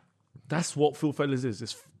 That's what Phil Fellas is.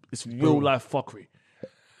 It's real life fuckery.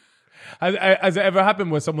 Has it ever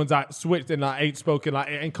happened where someone's like switched and like ain't spoken, like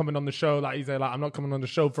ain't coming on the show, like he's like, I'm not coming on the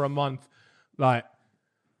show for a month, like,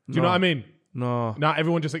 do you know what I mean? No. Now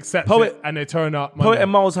everyone just accepts it and they turn up. Monday. Poet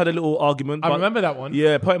and Miles had a little argument. I remember that one.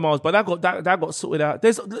 Yeah, Poet and Miles, but that got sorted out.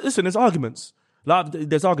 There's arguments. Like,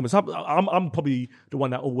 there's arguments. I'm probably the one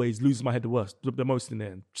that always loses my head the most in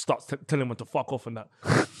there and starts telling them to fuck off and that.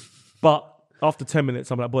 But after 10 minutes,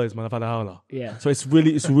 I'm like, boys, man, I've had a howler. Yeah. So it's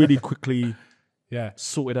really quickly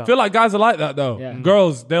sorted out. I feel like guys are like that though. Yeah.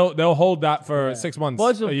 Girls, they'll hold that for 6 months.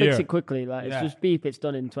 Boys will a fix year. it quickly. Like it's just beep, it's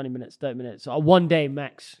done in 20 minutes, 30 minutes. Or 1 day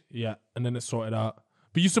max. Yeah, and then it's sorted out.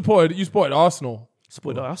 But you supported Arsenal.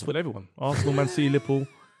 I support everyone. Arsenal, Man City, Liverpool.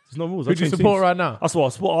 There's no rules. Who do you support right now? I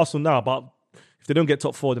support Arsenal now, but if they don't get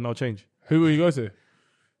top 4, then I'll change. Who will you go to?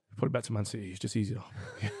 Probably back to Man City. It's just easier.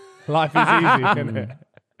 Life is easy, isn't it?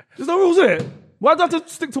 There's no rules in it. Why do I have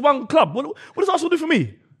to stick to one club? What does Arsenal do for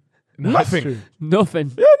me? Nothing.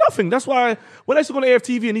 Nothing. Yeah, nothing. That's why when I used to go on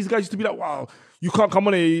AFTV and these guys used to be like, wow, you can't come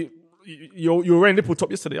on you're wearing nipple top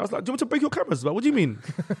yesterday. I was like, do you want to break your cameras? Like, what do you mean?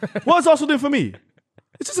 What is Arsenal doing for me?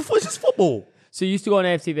 It's just football. So you used to go on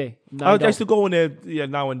AFTV? I used to go on there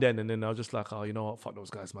now and then I was just like, oh, you know what? Fuck those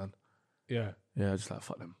guys, man. Yeah. Yeah, just like,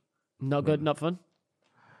 fuck them. Not good, not fun?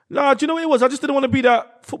 Nah, do you know what it was? I just didn't want to be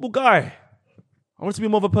that football guy. I wanted to be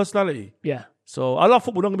more of a personality. Yeah. So I love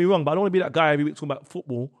football, don't get me wrong, but I don't want to be that guy every week talking about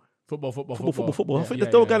football. Football. I think they're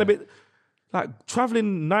still getting a bit like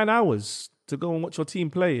traveling 9 hours to go and watch your team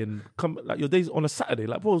play and come like your days on a Saturday.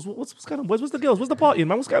 Like, bros, what's going on? Where's the girls? Where's the partying,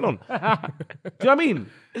 man? What's going on? Do you know what I mean?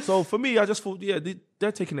 So for me, I just thought,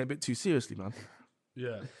 they're taking it a bit too seriously, man.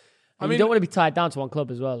 Yeah. I mean, you don't want to be tied down to one club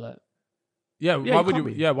as well. Like. Why would you?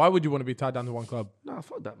 Yeah, why would you want to be tied down to one club? Nah,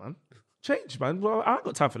 fuck that, man. Change, man. Well, I ain't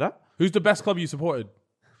got time for that. Who's the best club you supported?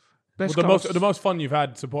 The most fun you've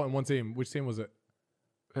had supporting one team. Which team was it?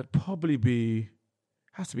 It'd probably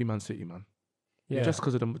has to be Man City, man. Yeah, just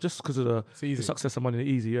because of the success of money,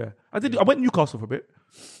 easy. Yeah, I went Newcastle for a bit.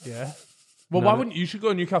 Yeah. Well, why wouldn't you should go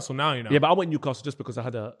to Newcastle now? You know. Yeah, but I went Newcastle just because I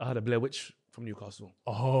had a Blair Witch from Newcastle.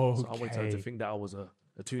 Oh, so I wanted her to think that I was a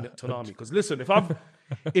Toonami. Because listen,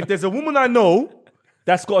 if there's a woman I know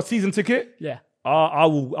that's got a season ticket, I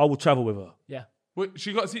will travel with her. Yeah. Wait,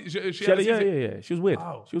 she got she Yeah. She was weird.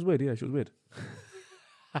 Wow. She was weird. Yeah, she was weird.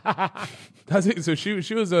 That's it. So she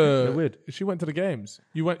was weird. She went to the games.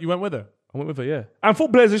 You went with her. I went with her, yeah. And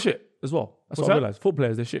football players are shit as well. That's What's what I that? realised. Football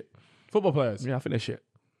players, they're shit. Football players. Yeah, I think they're shit.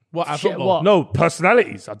 What? At Shit, football? what? No,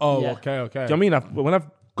 personalities. Oh, Yeah. okay. Do you know what I mean? When I've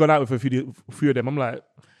gone out with a few of them, I'm like,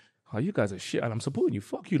 oh, you guys are shit, and I'm supporting you.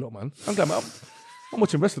 Fuck you lot, man. I'm glad I'm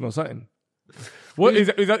watching wrestling or something. What is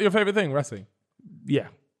that your favorite thing? Wrestling? Yeah,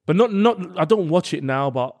 but not. I don't watch it now,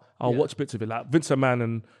 but I'll watch bits of it. Like Vince McMahon,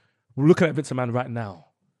 and we're looking at Vince McMahon right now.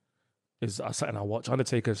 Is something I watch.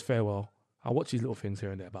 Undertaker's farewell. I watch these little things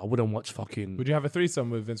here and there, but I wouldn't watch fucking Would you have a threesome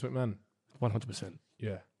with Vince McMahon? 100%.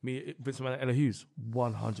 Yeah. Me, Vince McMahon, and Ella Hughes,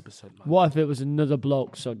 100%. Man. What if it was another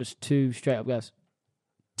bloke? So just two straight up guys.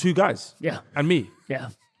 2 guys. Yeah. And me. Yeah.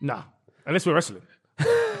 Nah. Unless we're wrestling.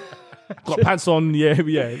 Got pants on,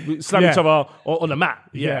 we slam each other on the mat.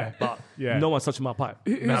 Yeah. But Yeah. no one's touching my pipe.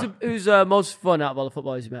 Who's most fun out of all the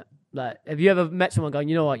footballers you met? Like, have you ever met someone going,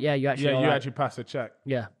 you know what? Yeah, you actually. Yeah, you alright. actually passed a check.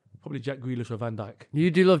 Yeah. Probably Jack Grealish or Van Dijk.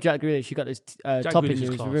 You do love Jack Grealish. You got this top in Grealish is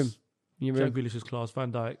your class. room. In your Jack room. Grealish is class.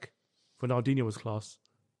 Van Dijk. Ronaldinho was class.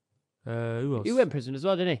 Who else? He went in prison as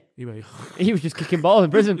well, didn't He went- he? He was just kicking balls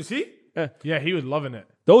in prison. You see? Yeah, he was loving it.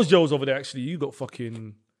 Those jails over there, actually, you got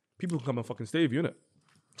fucking... People can come and fucking stay with you, innit?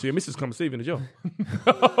 So your missus come and stay with you in the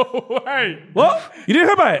jail. Wait. What? You didn't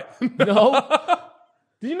hear about it? No.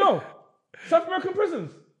 Did you know? South American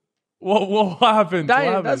prisons. What happened? What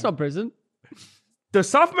happened? That's not prison. The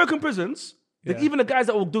South American prisons, even the guys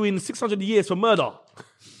that were doing 600 years for murder,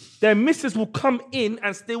 their missus will come in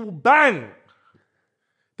and still bang.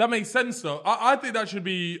 That makes sense, though. I think that should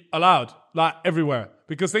be allowed, like everywhere.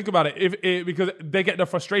 Because think about it, because they get their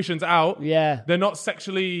frustrations out. Yeah. They're not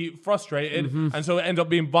sexually frustrated, and so it ends up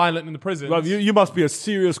being violent in the prison. Like, you must be a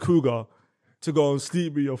serious cougar to go and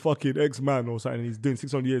sleep with your fucking ex-man or something, and he's doing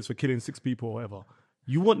 600 years for killing 6 people or whatever.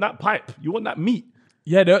 You want that pipe. You want that meat.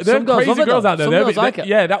 Yeah, there are Some girls crazy love it, girls though. out there. Some girls like it.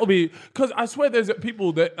 Yeah, that will be... Because I swear there's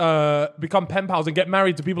people that become pen pals and get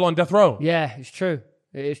married to people on death row. Yeah, it's true.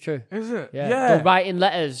 It is true. Is it? Yeah. Yeah. They're writing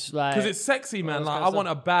letters like. Because it's sexy, man. this Like, kind I of want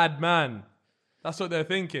a bad man. That's what they're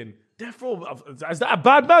thinking. Death Row, is that a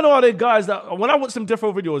bad man or are they guys that... When I watch some Death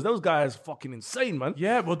Row videos, those guys fucking insane, man.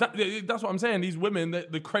 Yeah, well, that's what I'm saying. These women,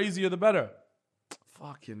 the crazier the better.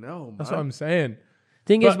 Fucking hell, man. That's what I'm saying.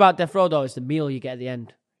 Thing is but- about Death Row though, is the meal you get at the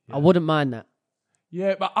end. I wouldn't mind that.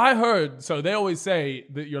 Yeah, but I heard... So they always say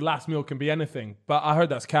that your last meal can be anything. But I heard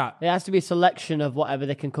that's cat. It has to be a selection of whatever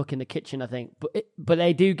they can cook in the kitchen, I think. But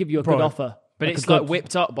they do give you a good offer. But Like it's a good- like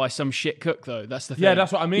whipped up by some shit cook, though. That's the thing. Yeah,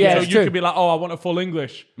 that's what I mean. Yeah, so it's you true. could be like, oh, I want a full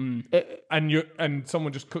English. And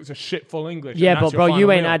someone just cooks a shit full English. Yeah, and that's but bro, your you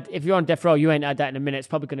final ain't meal. had. If you're on Death Row, you ain't had that in a minute. It's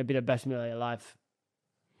probably going to be the best meal of your life.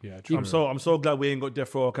 Yeah, true. I'm so glad we ain't got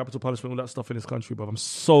death row or capital punishment, all that stuff in this country, bro. I'm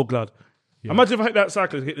so glad. Imagine if I hit that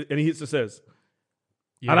cyclist and he hits the stairs.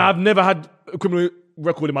 And I've never had a criminal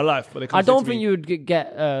record in my life. But they come I Mm. don't think you would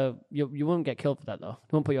get. You wouldn't get killed for that though.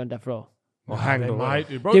 They won't put you on Death Row. or hanged They or might whatever.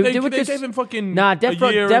 do. Bro, They they would just- gave him fucking Nah, Death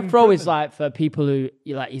a year Row. in Death Row is prison. like for people who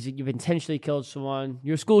you've intentionally killed someone.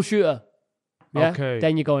 You're a school shooter. Yeah. Okay.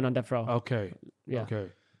 Then you're going on Death Row. Okay. Yeah. Okay.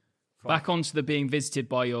 Back onto the being visited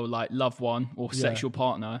by your like loved one or sexual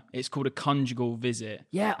partner. It's called a conjugal visit.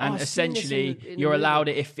 Yeah, and I've seen this essentially in the you're movie. allowed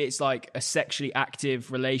it if it's like a sexually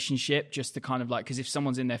active relationship, just to kind of like because if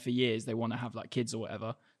someone's in there for years, they want to have like kids or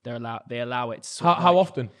whatever. They allow it. To sort of, How like-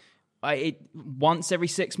 often? Once every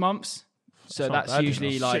 6 months. So not that's bad,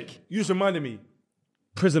 usually like. Shit. You just reminded me.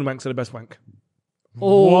 Prison wanks are the best wank.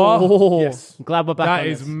 Oh, Yes. I'm glad we're back. That on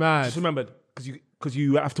is this. mad. Just remembered because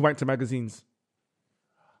you have to wank to magazines,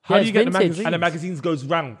 How Yeah, do you it's get the vintage. magazine? and the magazines goes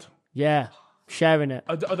round. Yeah, sharing it.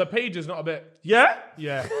 Are the pages not a bit? Yeah.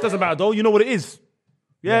 Yeah. Doesn't matter though. You know what it is.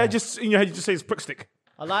 Yeah. Just in your head, you just say it's prick stick.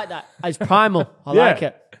 I like that. It's primal. I Yeah. like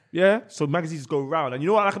it. Yeah. So magazines go round, and you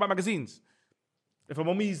know what I like about magazines? If a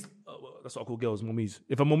mummy's, that's what I call girls, mummies.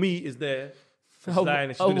 If a mummy is there, she's lying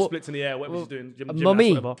and she's doing the splits in the air, whatever she's doing, a gymnastics, mummy?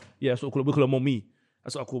 whatever. Yeah, that's what we call a mummy.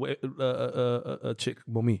 That's what I call a chick,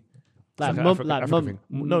 mummy. It's Like an mum, African- like African mum,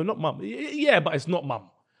 thing. No, not mum. Yeah, but it's not mum.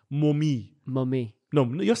 Mummy. mummy. No,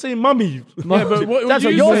 you're saying mummy. Yeah, but what That's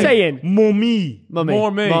what you you're say? saying. Mummy. Mummy.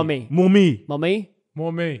 More me. Mummy. Mummy. Mummy.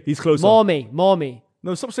 More me. He's closer. Mommy. Mommy.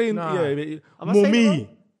 No, stop saying Nah. yeah. Am I saying it Mummy. wrong?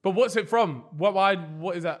 But what's it from?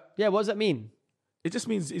 What is that? Yeah, what does that mean? It just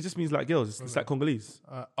means like girls. It's like Congolese.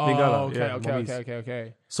 Oh, Lingala, okay, yeah, okay, mummies.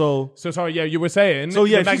 okay. So So sorry, yeah, you were saying. yeah, the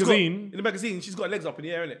she's got- magazine. in the magazine, she's got her legs up in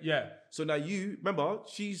the air, innit? Yeah, So now you remember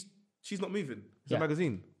she's not moving. It's Yeah. a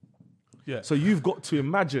magazine. yeah. So you've got to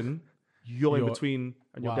imagine you're in You're- between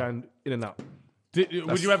and you're wow. going in and out.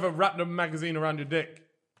 Would you ever wrap the magazine around your dick?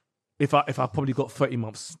 If I probably got 30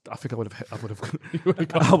 months, I think I would have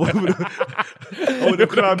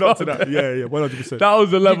climbed up to that. Yeah, 100%. That was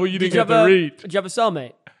the level you didn't get to reach. Did you have a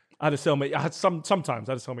cellmate? I had a cellmate. I had sometimes I had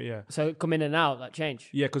a cellmate. Yeah, So come in and out, that change.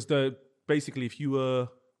 yeah. Because basically, if you were,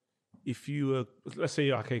 let's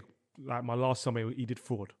say, okay, like my last cellmate, he did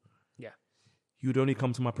fraud. Yeah. You would only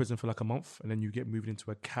come to my prison for like a month, and then you get moved into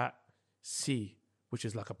a Cat C, which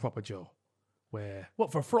is like a proper jail, where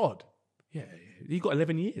What, for fraud? yeah, he got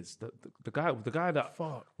 11 years. The guy that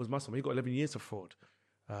was my cellmate, he got 11 years for fraud.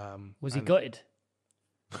 Was he gutted?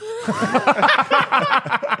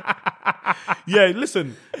 Yeah,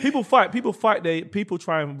 listen. People fight. People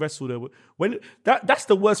try and wrestle. That's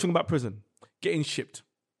the worst thing about prison: getting shipped.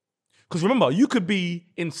 Because remember, you could be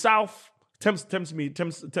in South Thames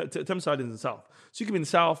side is in the South, so you could be in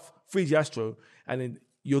South Freezy Astro, and then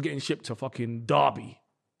you're getting shipped to fucking Derby,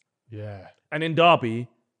 Yeah. and in Derby,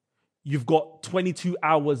 you've got 22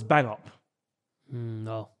 hours bang up.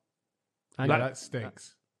 No. Like, that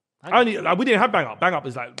stinks. We didn't have bang up. Bang up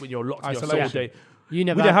is like when you're locked in your cell all day. You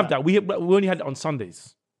never We didn't have that. that. We only had it on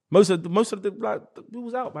Sundays. Most of the we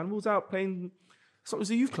was out, man. We was out playing. So it was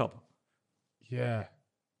a youth club. Yeah.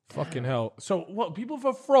 Fucking hell. So what, people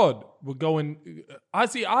for fraud were going, I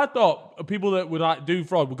thought people that would like do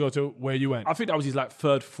fraud would go to where you went. I think that was his like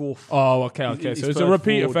third, fourth. Oh, okay. his So it's a third,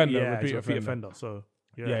 repeat fourth- offender. Yeah, repeat it's a offender. So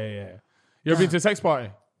Yeah. You ever been to a sex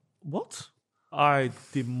party? What? I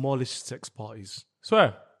demolished sex parties.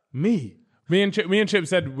 Swear. Me. Me and Chip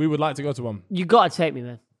said we would like to go to one. You got to take me,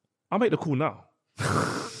 man. I make the call now.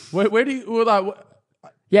 Where do you, well, like,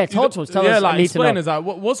 Yeah, talk to us. Tell yeah, us. like, I need explain to us, like,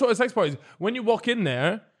 what sort of sex parties? When you walk in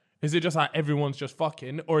there, is it just like everyone's just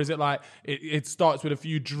fucking, or is it like it starts with a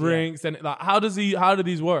few drinks and like how do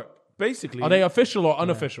these work? Basically, Are they official or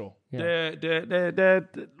unofficial? they're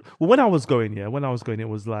well, when I was going, it was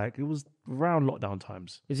around lockdown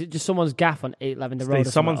times. Is it just someone's gaff on 811 the road? They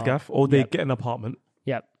or someone's something? gaff, or they get an apartment.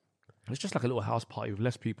 Yep. It's just like a little house party with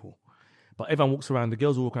less people. But everyone walks around. The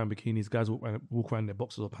girls walk around in bikinis. Guys walk around in their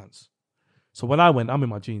boxers or pants. So when I went, I'm in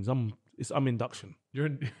my jeans. I'm induction. You're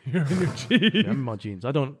in your jeans. Yeah, I'm in my jeans.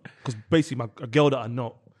 I don't, because basically a girl that I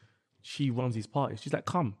know, she runs these parties. She's like,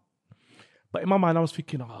 come. But in my mind, I was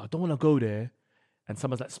thinking, I don't want to go there. And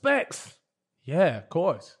someone's like, Specs. Yeah, of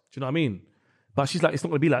course. Do you know what I mean? But she's like, it's not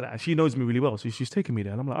going to be like that. And she knows me really well. So she's taking me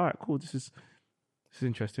there. And I'm like, all right, cool. This is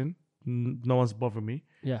interesting. No one's bothering me.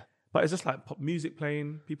 Yeah. But it's just like pop music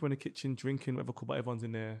playing, people in the kitchen drinking, whatever, cool, but everyone's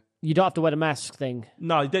in there. You don't have to wear the mask thing.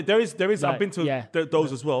 No, there is. Like, I've been to yeah.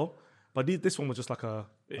 those as well. But this one was just like a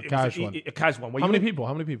casual one. A casual one. How many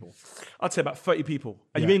people? I'd say about 30 people.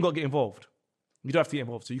 And Yeah. you ain't got to get involved. You don't have to get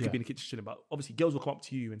involved. So you Yeah. could be in the kitchen chilling. But obviously, girls will come up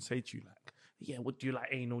to you and say to you, like, yeah, what do you like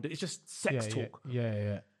anal? It's just sex talk.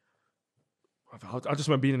 Yeah. I just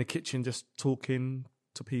remember being in the kitchen, just talking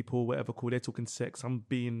to people, whatever, cool. They're talking sex. I'm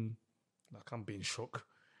being shook.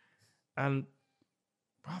 And,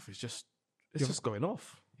 bruv, it's just going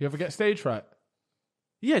off. You ever get stage fright?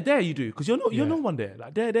 Yeah, there you do, because you're no one there.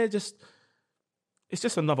 Like they're just, it's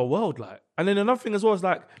just another world. Like, and then another thing as well is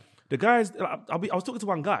like the guys. I was talking to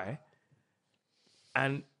one guy,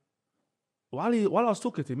 and while I was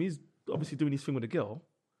talking to him, he's obviously doing his thing with a girl.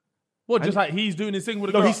 What? Just like he's doing his thing with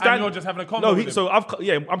a girl, and you're just having a convo with him? So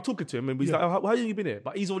I'm talking to him, and he's like, "How long you been here?"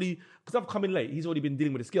 But he's already, because I've come in late. He's already been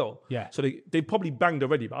dealing with this girl. Yeah. So they probably banged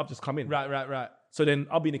already, but I've just come in. Right. So then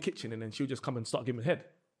I'll be in the kitchen, and then she'll just come and start giving me head.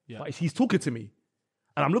 Yeah. But he's talking to me.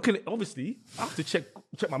 And I'm looking at, obviously, I have to check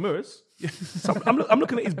my mirrors. So I'm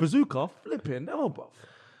looking at his bazooka, flipping, bro.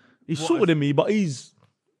 He's shorter than me, but he's,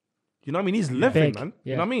 you know what I mean? He's living, Big, man.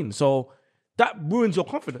 yeah. You know what I mean? So that ruins your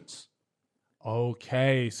confidence.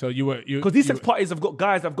 Okay, so you Because these sex parties have got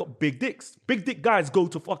guys that have got big dicks. Big dick guys go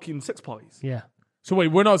to fucking sex parties. Yeah. So wait,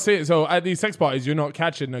 we're not saying, so at these sex parties, you're not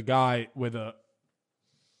catching a guy with a...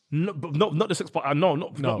 No, but not the sex party. No,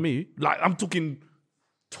 not me. Like, I'm talking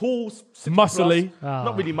tall, 60 Muscly. plus.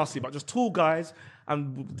 Not really muscly, but just tall guys.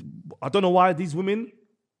 And I don't know why these women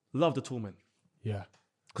love the tall men. Yeah.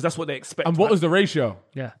 Because that's what they expect. And what right? was the ratio?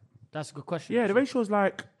 Yeah. That's a good question. Yeah, the ratio is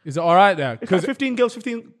like, Is it all right there? it's like 15 girls,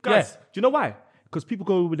 15 guys. Do you know why? Because people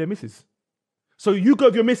go with their missus. So you go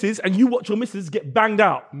with your missus and you watch your missus get banged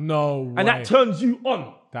out. No way. And that turns you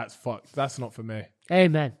on. That's fucked. That's not for me.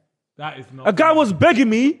 Amen. That is not A guy was begging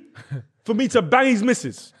me for me to bang his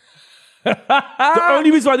missus. The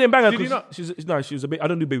only reason why I didn't bang her, Did you because she was a bit, I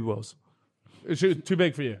don't do baby wells. It's too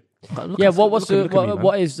big for you. Yeah,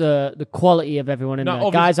 what is man. the quality of everyone in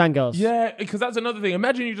there? Guys and girls. Yeah, because that's another thing.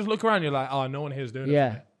 Imagine you just look around, you're like, oh, no one here's doing it.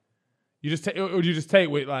 Yeah. You just take, or you just take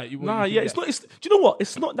with like. Nah, yeah, it's not. Do you know what?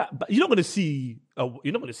 It's not that bad. You're not going to see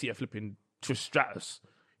a flipping Trish Stratus.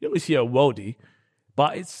 You're not going to see a worldie,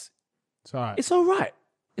 but it's It's all right. It's all right.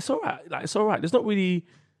 It's all right. Like, it's all right. There's not really.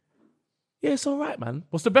 Yeah, it's all right, man.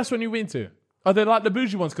 What's the best one you've been to? Are they like the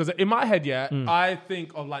bougie ones? Because in my head, I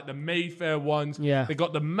think of like the Mayfair ones. Yeah. They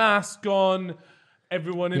got the mask on.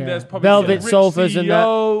 Everyone in Yeah. there's probably Velvet a rich sofas and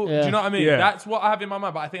CEO. that. Yeah. Do you know what I mean? Yeah. That's what I have in my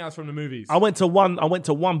mind, but I think that's from the movies. I went to one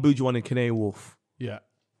bougie one in Canary Wharf. Yeah.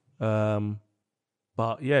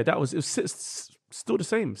 But yeah, it was still the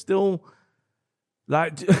same. Still,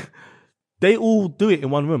 like, they all do it in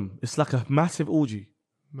one room. It's like a massive orgy.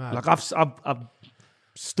 Mad. Like I've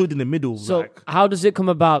stood in the middle. So like, how does it come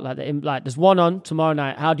about? Like there's one on tomorrow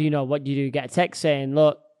night. How do you know? What do you do? You get a text saying,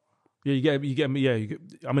 "Look." yeah, you get me. Yeah,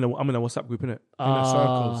 I'm in a WhatsApp group, innit? In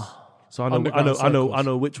circles. So Underground I circles.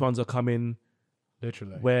 know which ones are coming.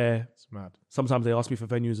 Literally. Where It's mad. sometimes they ask me for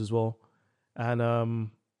venues as well, and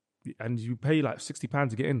you pay like £60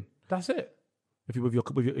 to get in. That's it. If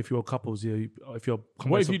you're couples, yeah. If you're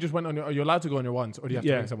What if you just went on are you allowed to go on your ones, or do you have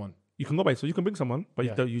to bring someone? you can go by, so you can bring someone, but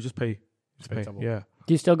you just pay. pay double. Yeah.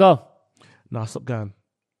 Do you still go? No, I stopped going.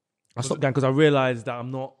 Because I realized that I'm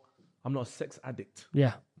not a sex addict.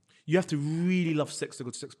 Yeah. You have to really love sex to go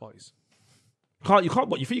to sex parties. You can't.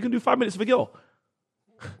 What you think you can do 5 minutes with a girl?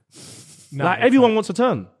 No, Like everyone wants a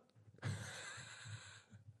turn.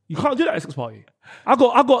 You can't do that at a sex party. I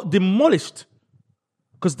got demolished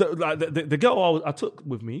because the girl I took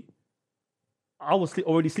with me, I was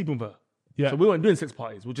already sleeping with her. Yeah. So we weren't doing sex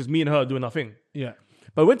parties. We're just me and her doing our thing. Yeah.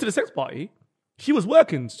 But we went to the sex party. She was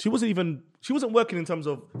working. She wasn't working in terms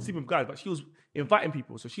of sleeping with guys, but she was inviting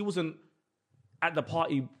people. So she wasn't at the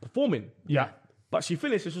party performing. Yeah. But she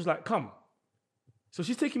finished and she was like, come. So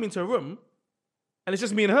she's taking me into a room and it's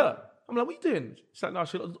just me and her. I'm like, what are you doing? She's like, no,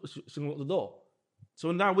 she locked the door.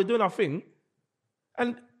 So now we're doing our thing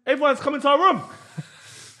and everyone's coming to our room.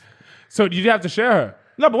 So did you have to share her?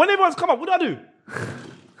 No, but when everyone's come up, what do?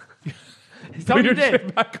 Tell Put me your then.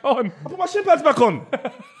 shit back on. I put my shin pads back on.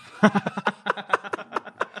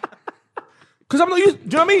 Because I'm not used, do you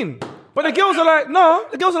know what I mean? But the girls are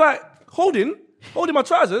like, holding my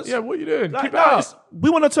trousers. Yeah, what are you doing? Like, Keep it up. we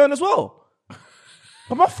want to turn as well.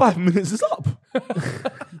 But my 5 minutes is up.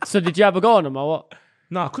 So did you ever go on them or what?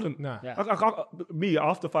 No, I couldn't. Nah. Yeah. Me,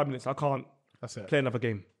 after 5 minutes, I can't That's it. play another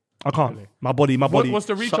game. I can't. Really? My body. What's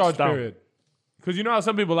the shuts recharge down. period? Because you know how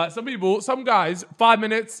some guys, 5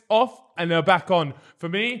 minutes off and they're back on. For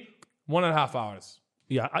me, 1.5 hours.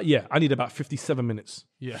 Yeah, I need about 57 minutes.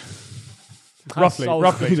 Yeah. That's roughly.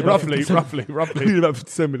 I need about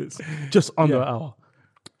 57 minutes. Just under an hour.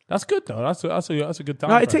 That's good though. That's a good time.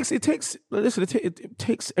 No, frame. it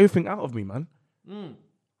takes everything out of me, man.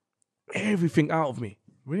 Everything out of me.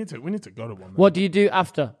 We need to go to one. Man. What do you do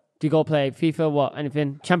after? Do you go play FIFA? What?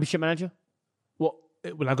 Anything? Championship manager? What?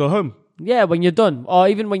 When I go home? Yeah, when you're done, or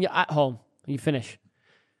even when you're at home and you finish.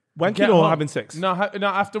 Wanking Get or home. having sex? No,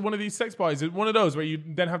 after one of these sex parties, is it one of those where you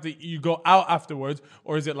then have to you go out afterwards,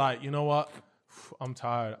 or is it like, you know what? I'm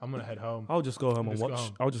tired. I'm gonna head home. I'll just go home and Just go watch.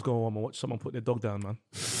 home. I'll just go home and watch someone put their dog down, man.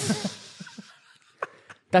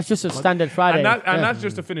 That's just a standard Friday. And Yeah. that's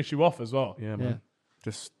just to finish you off as well. Yeah, man.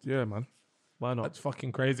 Man. Why not? That's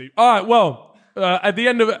fucking crazy. All right, well, at the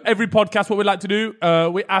end of every podcast, what we like to do,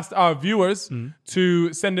 we asked our viewers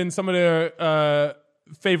to send in some of their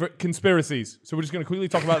favorite conspiracies. So we're just going to quickly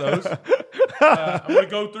talk about those. I'm going to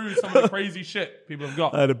go through some of the crazy shit people have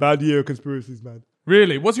got. I had a bad year of conspiracies, man.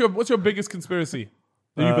 Really? What's your biggest conspiracy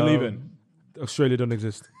that you believe in? Australia don't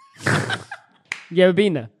exist. You ever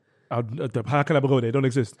been there? How can I go there? They don't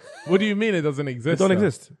exist. What do you mean it doesn't They exist? don't though?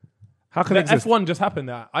 exist. How can The it exist? F1 just happened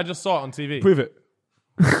there. I just saw it on TV. Prove it.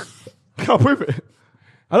 Can't prove it.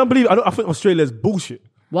 I don't believe. I think Australia is bullshit.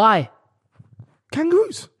 Why?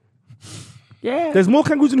 Kangaroos. Yeah. There's more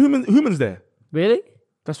kangaroos than humans there. Really?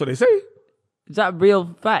 That's what they say. Is that a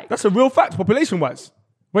real fact? That's a real fact, population-wise.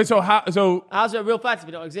 Wait, so How's it a real fact if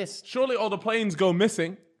it don't exist? surely all the planes go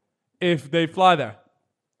missing if they fly there.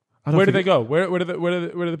 I don't Where do think they go? Where do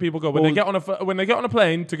the people go when they get on a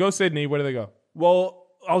plane to go Sydney? Where do they go? Well,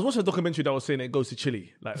 I was watching a documentary that was saying it goes to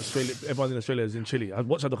Chile. Like Australia, everyone in Australia is in Chile. I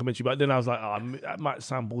watched that documentary, but then I was like, that might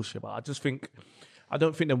sound bullshit, but I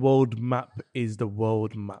don't think the world map is the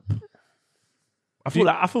world map. I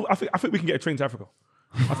think we can get a train to Africa.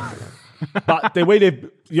 But the way you know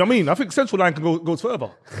what I mean? I think Central Line goes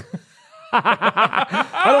further.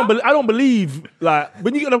 I don't believe like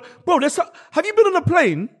when you get have you been on a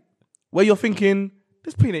plane where you're thinking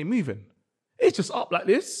this plane ain't moving? It's just up like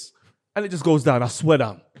this and it just goes down. I swear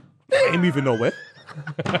down. It ain't moving nowhere.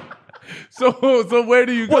 So where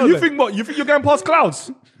do you go? What you then? think? What you think you're going past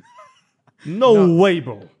clouds? No way,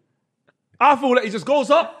 bro. I feel like it just goes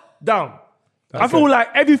up, down. I feel like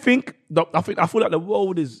everything. I feel like the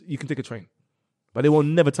world is. You can take a train. but they will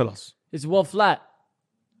never tell us. Is the world flat?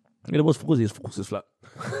 Yeah, the world's of course it's flat.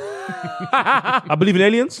 I believe in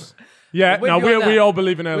aliens. Yeah, With no, you on we that. all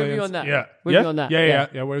believe in With aliens. you on that. Yeah. With Yeah? you on that.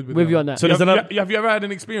 Yeah. We're With you on that. So have, there's another. have you ever had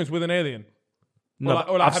an experience with an alien? No, Or like-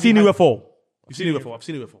 or like, I've have seen you had- UFO. I've seen UFO. I've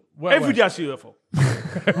seen UFO. Where- Every where? day I see UFO.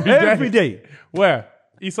 Every day. Where?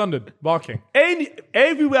 East London, barking.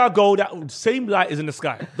 Everywhere I go, that same light is in the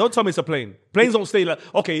sky. Don't tell me it's a plane. Planes don't stay like,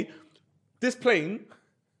 okay, this plane,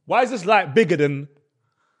 why is this light bigger than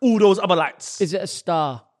all those other lights? Is it a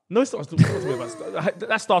star? No, it's not.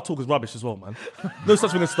 That star talk is rubbish as well, man. No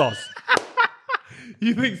such thing as stars.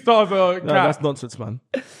 You think stars are No, that's nonsense, man.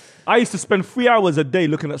 I used to spend 3 hours a day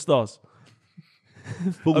looking at stars.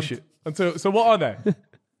 Bullshit. So what are they?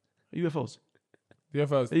 UFOs.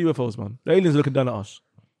 UFOs. They're UFOs, man. The aliens are looking down at us.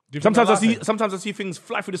 Do you think Sometimes they're I see things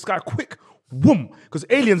fly through the sky quick, boom. Because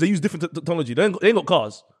aliens, they use different technology. They ain't got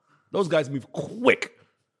cars. Those guys move quick.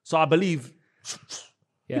 So I believe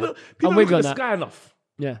Yeah. people I'm don't with look you at on the that. sky enough.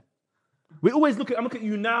 Yeah. We always look at. I'm looking at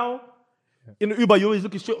you now. In the Uber, you're always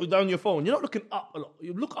looking straight down your phone. You're not looking up a lot.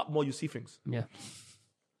 You look up more, you see things. Yeah.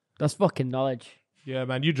 That's fucking knowledge. Yeah,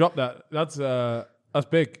 man, you dropped that. That's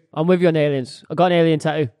big. I'm with you on aliens. I got an alien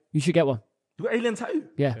tattoo. You should get one. You got alien tattoo.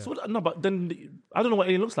 Yeah. So no, but then I don't know what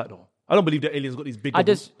alien looks like though. I don't believe that aliens got these big. I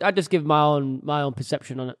goggles. just give my own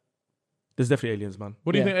perception on it. There's definitely aliens, man.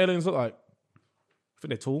 What do you Yeah. think aliens look like? I think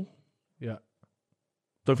they're tall. Yeah.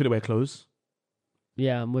 Don't think they wear clothes.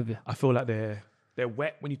 Yeah, I'm with you. I feel like they're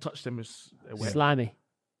wet when you touch them. They're wet. Slimy.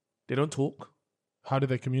 They don't talk. How do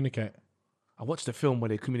they communicate? I watched a film where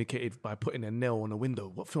they communicated by putting a nail on a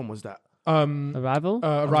window. What film was that? Arrival?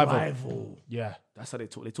 Arrival. Yeah. That's how they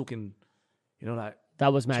talk. They talk in, like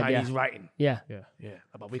That was mad, Chinese yeah. writing. Yeah. Yeah,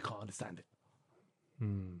 but we can't understand it.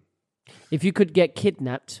 If you could get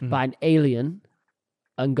kidnapped by an alien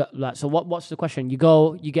and go, like, so what's the question? You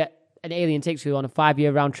get an alien takes you on a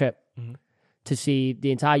 5-year round trip to see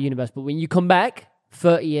the entire universe, but when you come back,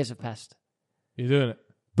 30 years have passed. You're doing it.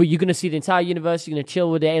 But you're gonna see the entire universe. You're gonna chill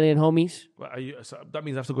with the alien homies. Well, so that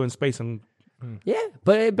means I have to go in space and. Yeah,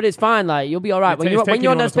 but it's fine. Like you'll be all right It's when taking you're on you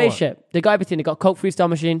on that a tour. spaceship. They got everything. They got Coke Freestyle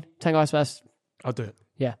Machine, Tango Ice Blast. I'll do it.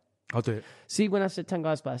 Yeah. I'll do it. See, when I said Tango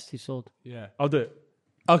Ice Blast, he sold. Yeah. I'll do it.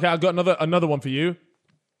 Okay, I got another one for you.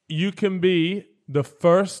 You can be the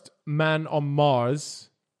first man on Mars,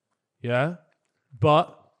 yeah,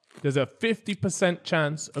 but there's a 50%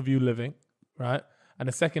 chance of you living, right? And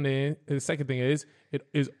the second thing is it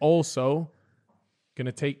is also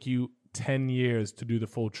gonna take you 10 years to do the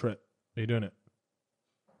full trip. Are you doing it?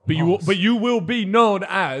 But you will be known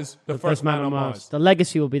as the first man on Mars. The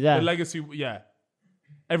legacy will be there. The legacy, yeah.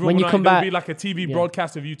 Everyone When you come there'll back- be like a TV Yeah.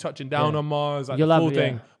 broadcast of you touching down Yeah. on Mars, like You'll the have- full yeah.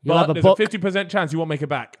 thing. You'll But have a there's book. a 50% chance you won't make it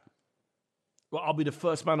back. Well, I'll be the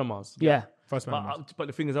first man on Mars. Yeah. First man on Mars. But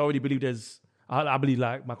the thing is, I already believe I believe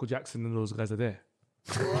like Michael Jackson and those guys are there.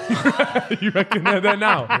 You reckon they're there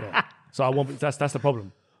now? So I won't. That's the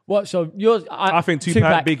problem. What? So yours? I think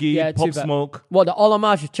Tupac, Biggie, Pop Smoke, What? The all on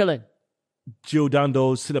Mars is chilling. Jill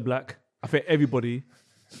Dando, Cilla Black. I think everybody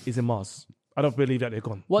is in Mars. I don't believe that they're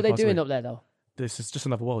gone. What are They they passed doing away. up there though? This is just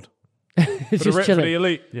another world. It's For just the chilling.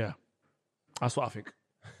 elite. Yeah, that's what I think.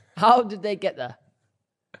 How did they get there?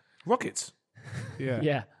 Rockets. Yeah.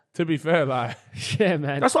 Yeah. To be fair, like, Yeah,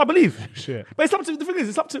 man. That's what I believe. shit. But it's up to the thing is,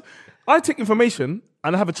 it's up to. I take information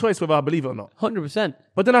and I have a choice whether I believe it or not. 100%.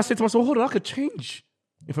 But then I say to myself, hold on, I could change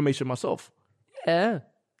information myself. Yeah.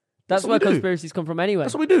 That's what where we do. conspiracies come from anyway.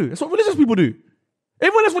 That's what we do. That's what religious people do.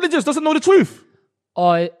 Everyone that's religious doesn't know the truth.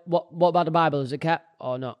 Or what about the Bible? Is it cap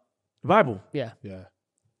or not? The Bible. Yeah. Yeah.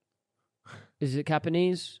 Is it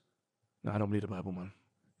Japanese? No, I don't believe the Bible, man.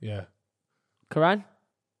 Yeah. Quran?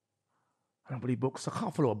 I don't believe books. I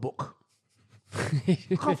can't follow a book. I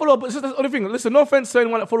can't follow a book. It's just the only thing. Listen, no offense to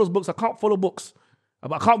anyone that follows books. I can't follow books.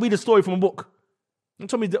 I can't read a story from a book. Don't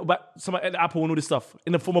tell me about somebody at the Apple and all this stuff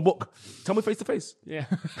in the form of a book. Tell me face to face. Yeah.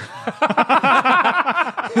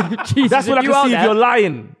 Jesus, That's what I you can out see if there. you're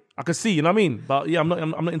lying. I can see, you know what I mean? But yeah, I'm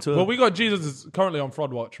not into Well, we got Jesus is currently on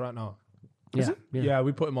Fraud Watch right now. Yeah. Yeah,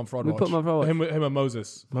 we put him on Fraud We Watch. put him on Fraud Watch. Him and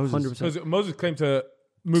Moses. 100%. Because Moses claimed to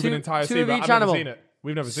move an Two- entire two sea, of but each I've never animal. seen it.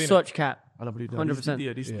 We've never seen it. Such cap. I don't believe that.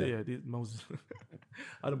 100%. These Moses.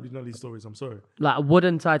 I don't believe none of these stories. I'm sorry. Like a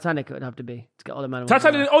wooden Titanic it would have to be to get all the animals.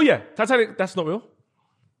 Titanic. Oh yeah, Titanic. That's not real.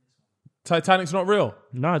 Titanic's not real.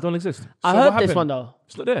 No, it don't exist. I So heard what this happened? one though.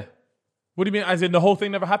 It's not there. What do you mean? As in the whole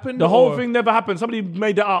thing never happened? The whole Or thing never happened. Somebody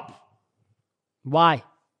made that up. Why?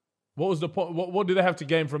 What was the point? What did they have to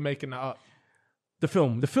gain from making that up? The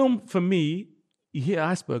film for me, you hit an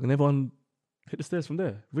iceberg and everyone hit the stairs from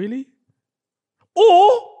there. Really?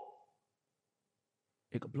 Or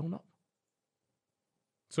it got blown up.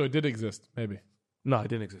 So it did exist, maybe. No, it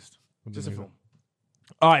didn't exist. Just a film.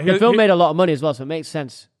 All right, The film made a lot of money as well, so it makes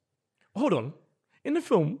sense. Hold on. In the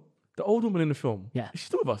film, the old woman in the film, Yeah. is she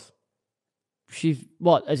still with us? She's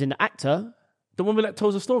what? As an actor? The woman that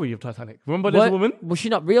tells the story of Titanic. Remember there's a woman? Was she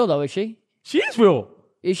not real though? Is she? She is real.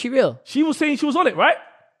 Is she real? She was saying she was on it, right?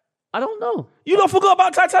 I don't know. You don't forgot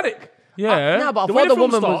about Titanic. Yeah. No, but I The way thought the the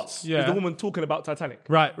film woman starts was. Yeah. is the woman talking about Titanic.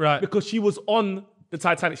 Right. Because she was on the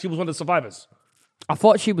Titanic. She was one of the survivors. I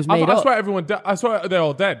thought she was made I up. swear everyone. I swear they're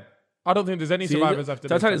all dead. I don't think there's any survivors after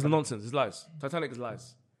this. Titanic is nonsense. It's lies. Titanic is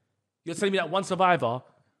lies. You're telling me that one survivor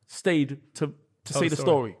stayed to say the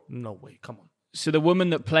story? No way. Come on. So the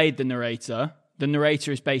woman that played the narrator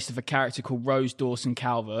is based off a character called Rose Dawson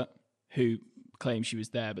Calvert, who claims she was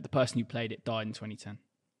there, but the person who played it died in 2010.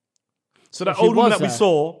 So that She old woman was that we there.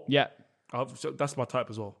 saw, Yeah. so that's my type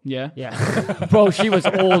as well. Yeah. Yeah, bro, she was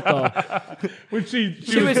old though. When she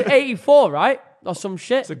She was 84, right, or some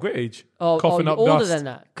shit. It's a great age. coughing up older dust. than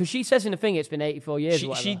that, because she says in the thing it's been 84 years. She,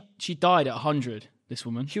 or she whatever. she died at 100, this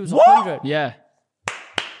woman. She was 100. Yeah.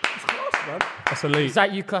 That's elite. Is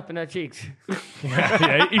that you clapping her cheeks?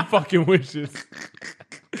 Yeah, he fucking wishes.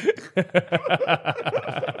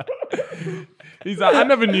 He's like, I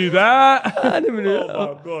never knew that. I never knew.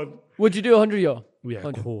 Oh my god. Would you do 100 euro? Yeah,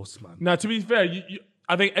 of course, man. Now, to be fair,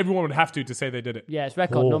 I think everyone would have to say they did it. Yeah, it's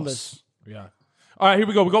record numbers. Yeah. All right, here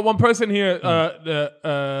we go. We got one person here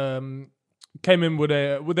that came in with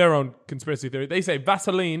their own conspiracy theory. They say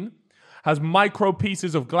Vaseline has micro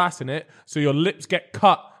pieces of glass in it, so your lips get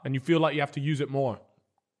cut and you feel like you have to use it more.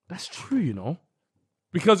 That's true, you know.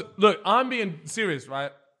 Because look, I'm being serious,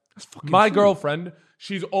 right? That's fucking My true. girlfriend,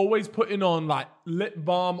 she's always putting on like lip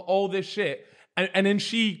balm, all this shit, and then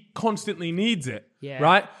she constantly needs it, Yeah.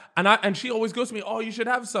 right? And she always goes to me, "Oh, you should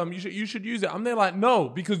have some. You should use it." I'm there like, no,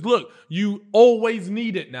 because look, you always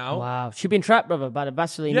need it now. Wow, she's been trapped, brother, by the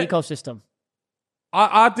Vaseline Yeah. ecosystem.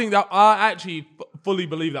 I think that I actually fully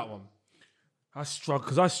believe that one. I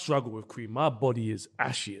struggle with cream. My body is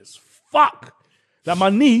ashy as fuck. Like my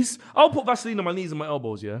knees, I'll put Vaseline on my knees and my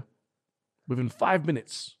elbows, yeah? Within 5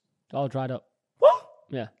 minutes. All dried up. What?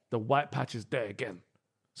 Yeah. The white patch is there again.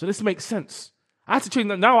 So this makes sense. I had to change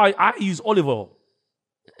that. Now I use olive oil.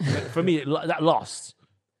 Like, for me, that lasts.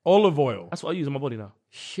 Olive oil. That's what I use on my body now.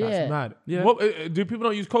 Shit. That's mad. Yeah. What, do people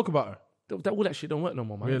not use cocoa butter? All that shit don't work no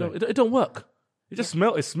more, man. Really? It don't work. It just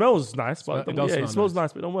smells nice, but It does it smell smells nice.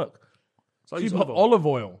 nice, but it don't work. So I You use put olive oil. olive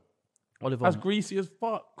oil. Olive oil. That's greasy as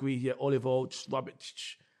fuck. Olive oil, just rub it.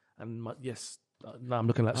 And yes, now I'm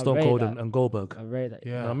looking like I Stone rate Cold that. and Goldberg. I rate that.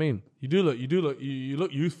 Yeah. You know what I mean? You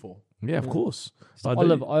look youthful. Yeah, of course.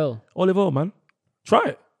 Olive oil. Olive oil, man. Try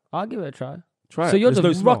it. I'll give it a try. Try it. So you're There's no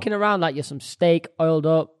just smell. rocking around like you're some steak oiled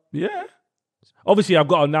up. Yeah. Obviously, I've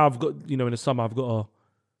got, in the summer, I've got a.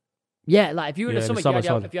 Yeah, like if you were in Yeah, the in the summer,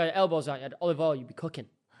 summer sun. if you had your elbows out, you had olive oil, you'd be cooking.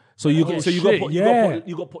 So you Oh, got to shit, put, yeah.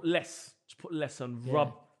 you got to put less. Just put less and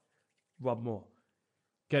rub more.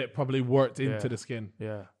 Get it probably worked Yeah. into the skin.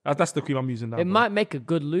 Yeah. That's the cream I'm using now. It bro. might make a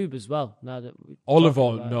good lube as well. Now that we're Olive talking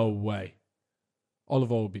oil, about no way.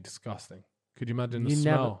 Olive oil would be disgusting. Could you imagine it. the You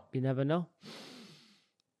smell? never know.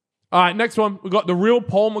 All right, next one. We got the real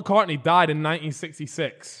Paul McCartney died in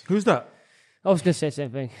 1966. Who's that? I was gonna say the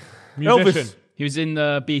same thing. Musician. Elvis. He was in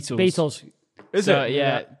the Beatles. Beatles. Is So, it?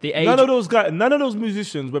 yeah, the age. None of those guys, none of those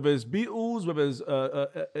musicians, whether it's Beatles, whether it's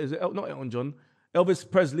is it not Elton John, Elvis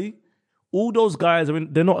Presley, all those guys are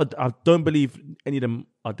in. They're not. I don't believe any of them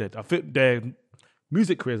are dead. I think their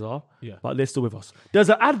music careers are, Yeah. but they're still with us. There's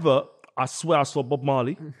an advert. I swear I saw Bob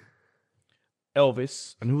Marley,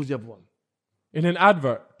 Elvis, and who was the other one? In an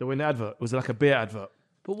advert. They were in the advert. It was like a beer advert.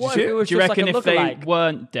 But what Do if you it was Do you just reckon like a if they lookalike?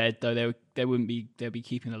 weren't dead though, they wouldn't be? They'd be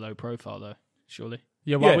keeping a low profile though. Surely.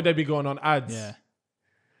 Yeah, why Yeah. would they be going on ads? Yeah.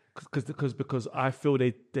 Because I feel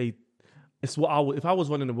they it's what I would, if I was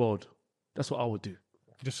running the world, that's what I would do.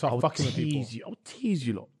 Just I start would fucking with people. tease you. I would tease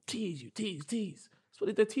you lot. Tease you. Tease. That's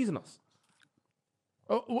what they're teasing us.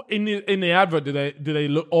 Oh, in the advert, do they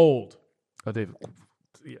look old? Oh, David.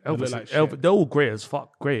 Yeah, look Elvis, like Elvis, shit. they're all grey as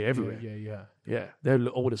fuck. Grey everywhere. Yeah. Yeah, they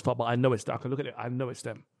look old as fuck, but I know it's them. I can look at it. I know it's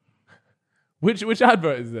them. Which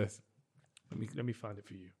advert is this? Let me find it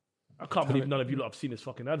for you. I can't believe none of you lot have seen this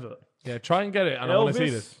fucking advert. Yeah, try and get it, and I want to see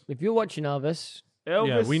this. If you're watching Elvis, Elvis.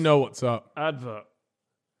 Yeah, we know what's up. Advert.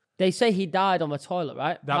 they say he died on the toilet,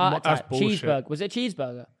 right? Heart that's attack. bullshit. Cheeseburger. Was it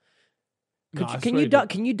cheeseburger? Nah, I Can swear you he die? did.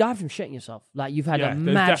 Can you die from shitting yourself? Like you've had Yeah, a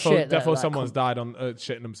there's mad shit. Defo that, someone's died on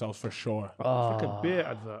shitting themselves for sure. It's like a beer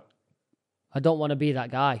advert. I don't want to be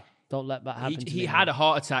that guy. Don't let that happen. to He me, had man. a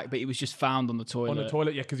heart attack, but he was just found on the toilet. On the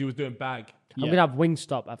toilet, yeah, because he was doing bag. I'm gonna have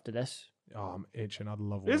Wingstop after this. Oh, I'm itching. I'd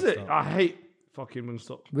love Is one it? stuff. I hate Fucking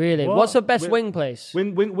Wingstop. Really? What? What's the best wing place?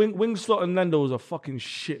 Wingstop and Nando's are fucking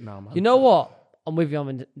shit now, man. You know what? I'm with you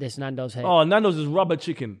on this Nando's hate. Oh, Nando's is rubber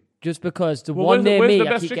chicken. Just because the Well, one near where's me, the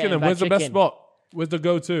I best keep chicken getting then? bad Where's the best chicken. spot? Where's the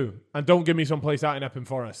go-to? And don't give me some place out in Epping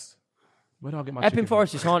Forest. Where do I get my Epping chicken?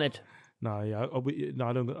 Forest is haunted. Nah, yeah, I don't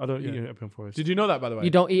eat in Epping Forest. Did you know that, by the way?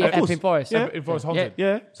 You don't eat at course. Epping Forest. Yeah. Epping Forest haunted.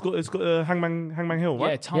 Yeah, it's got Hangman Hill, Yeah,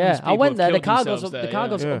 right? tons Yeah, of I people went there. have The killed car goes themselves up. there, The car yeah.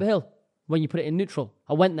 goes Yeah. uphill when you put it in neutral.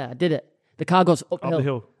 I went there. I did it. The car goes uphill. the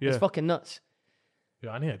hill, yeah. It's fucking nuts.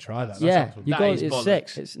 Yeah, I need to try that. That Yeah, sounds you That go. is It's sick.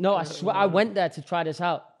 bollocks. No, I swear, I went there to try this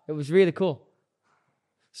out. It was really cool.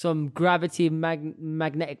 Some gravity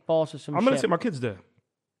magnetic force or some I'm gonna shit. take my kids there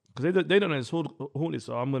because they don't know it's haunted.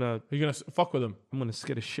 So I'm gonna fuck with them.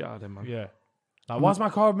 scare the shit out of them, man. Yeah. Like, why's my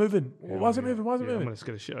car moving? Why is it moving? Why is it I'm moving? gonna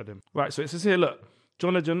scare the shit out of them. Right, so it says here, look,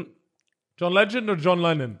 John Legend, John Legend or John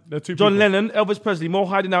Lennon? They're two John people. Lennon, Elvis Presley, more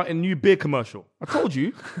hiding out in new beer commercial. I told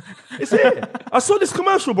you, it's here. I saw this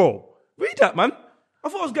commercial, bro. Read that, man. I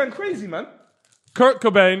thought I was going crazy, man. Kurt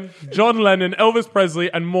Cobain, John Lennon, Elvis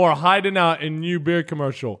Presley, and more hiding out in new beer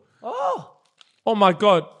commercial. Oh my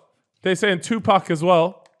God. They're saying Tupac as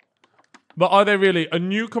well. But are they really? A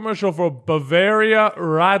new commercial for Bavaria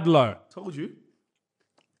Radler. Told you.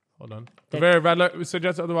 Hold on. Bavaria Radler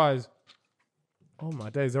suggests otherwise. Oh my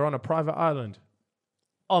days. They're on a private island.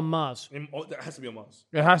 on Mars. That has to be on Mars.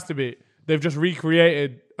 It has to be. They've just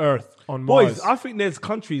recreated Earth on Mars. Boys, I think there's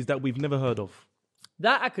countries that we've never heard of.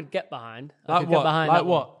 That I could get behind. I like could what? get behind Like that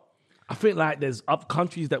one. what? I think like there's up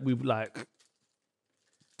countries that we've like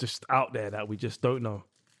just out there that we just don't know.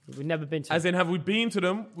 We've never been to. As in, have we been to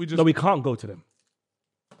them? We just. No, we can't go to them.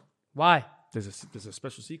 Why? There's a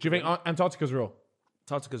special secret. Do you think Antarctica's real?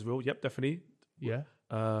 Antarctica's real? Yep, definitely. Yeah.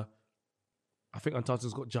 I think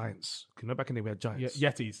Antarctica's got giants. You know, back in the day we had giants.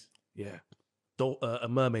 Yetis. Yeah.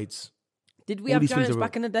 Mermaids. Did we All have these things giants are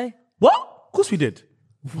back in the day? What? Of course we did.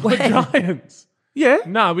 Giants. Yeah.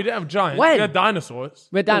 Nah, we didn't have giants. When? We had dinosaurs.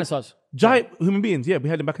 We're dinosaurs. Giant human beings. Yeah, we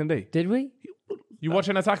had them back in the day. Did we? You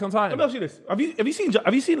watching Attack on Let me Titan? ask you this: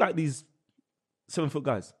 Have you seen like these 7-foot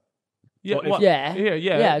guys? Yeah. Or if- what? Yeah. Yeah.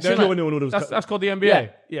 Yeah, They're sure. not- No, those that's called the NBA. Yeah.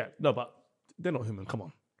 Yeah, no, but they're not human. Come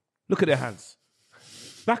on, look at their hands.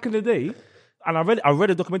 Back in the day, and I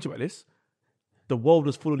read a documentary about this. The world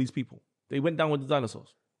was full of these people. They went down with the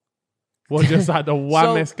dinosaurs. Well, just like the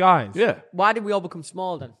whammest guys. Yeah, Why did we all become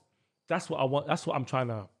small then? that's what I want. That's what I'm trying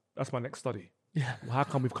to. That's my next study. Yeah, well, how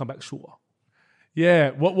come we've come back shorter? Yeah.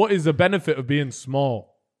 What is the benefit of being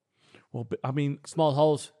small? Well, but, I mean, Small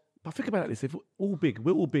holes. but think about it like this: if we're all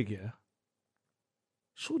big, yeah.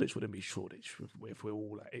 Shoreditch wouldn't be Shoreditch if we're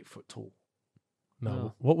all like 8 foot tall. No.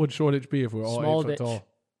 No. What would Shoreditch be if we were all Small 8 foot ditch. tall?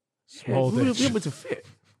 Yeah, Small we wouldn't ditch. be able to fit.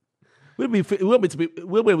 We wouldn't be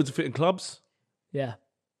able to fit in clubs. Yeah.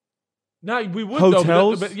 No, we would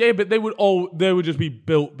Hotels? though. But they would just be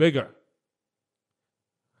built bigger.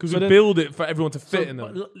 Because So we then- build it for everyone to So, fit in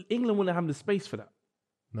them. but England wouldn't have the space for that.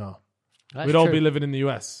 No. That's We'd all true. be living in the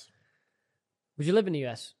US. Would you live in the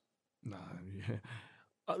US? Nah, yeah.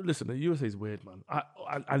 Listen, the USA is weird, man.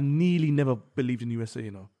 I nearly never believed in USA,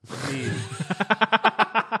 you know. Nearly.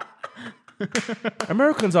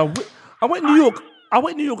 Americans are. I went New York. I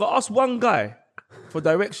asked one guy for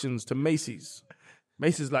directions to Macy's.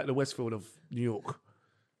 Macy's is like the Westfield of New York.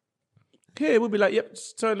 Here we'll be like, yep,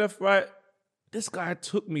 just turn left, right. This guy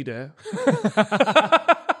took me there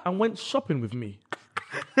and went shopping with me.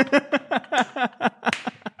 There's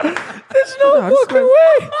no fucking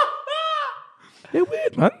way. They're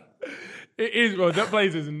weird, man. It is, bro. That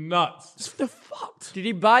place is nuts. They're fucked. Did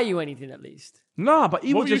he buy you anything at least? Nah, but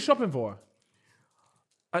he What was were you just shopping for?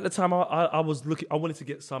 at the time. I was looking. I wanted to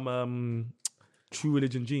get some True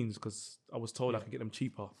Religion jeans because I was told I could get them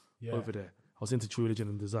cheaper over there. I was into True Religion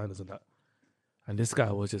and designers and that. And this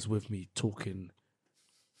guy was just with me talking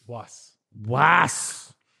Was.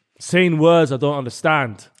 saying words I don't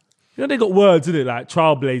understand. You know they got words in it like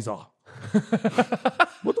trailblazer.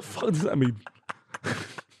 What the fuck does that mean?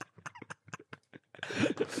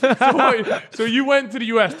 So you went to the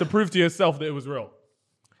US to prove to yourself that it was real.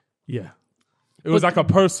 Yeah, It was like a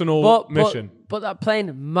personal mission. But that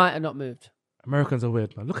plane might have not moved. Americans are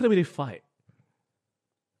weird, man. Look at the way they fight.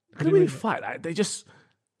 Look at the way they fight. Like they just,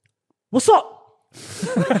 what's up?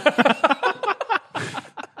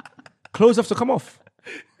 Clothes have to come off.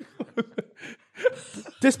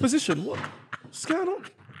 This position, what's going on?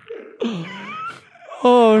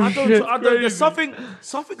 Oh, I don't, there's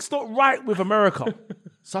something's not right with America.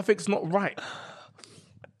 Something's not right.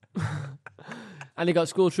 And they got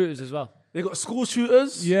school shooters as well. They got school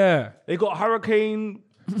shooters. Yeah. They got Hurricane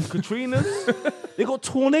Katrinas. They got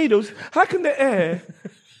tornadoes. How can the air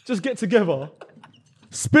just get together,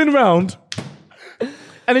 spin round,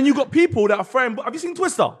 And then you got people that are throwing. Have you seen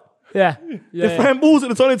Twister? Yeah. They're throwing balls at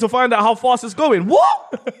the toilet to find out how fast it's going.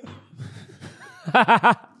 What?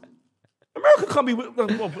 America can't be.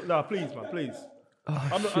 No, please, man, please.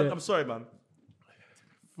 I'm sorry, man.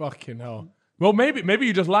 Fucking hell. Well, maybe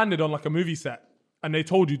you just landed on like a movie set and they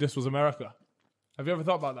told you this was America. Have you ever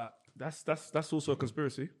thought about that? That's also a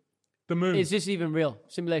conspiracy. The moon. Is this even real?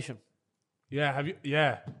 Simulation. Yeah. Have you?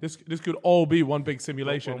 Yeah. This could all be one big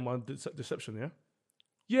simulation. One deception, yeah.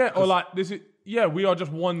 Yeah, or like this is. Yeah, we are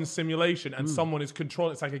just one simulation, and someone is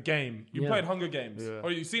controlling. It's like a game. You played Hunger Games,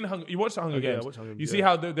 or you seen You watched the Hunger Games. Yeah, I watched Hunger Games, you see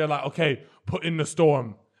how they're like, okay, put in the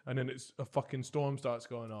storm, and then it's a fucking storm starts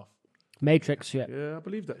going off. Matrix shit. Yeah, I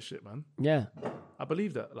believe that shit, man. Yeah. I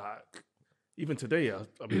believe that. Like, even today,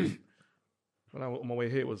 I mean, when I was on my way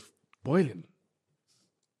here, it was boiling.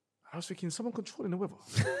 I was thinking, someone controlling the weather.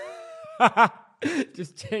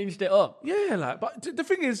 Just changed it up. Yeah, like, but the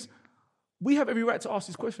thing is, we have every right to ask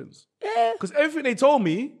these questions. Yeah. Because everything they told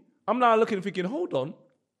me, I'm now looking and thinking, hold on.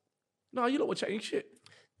 No, you lot were chatting shit.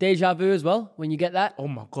 Deja vu as well, when you get that. Oh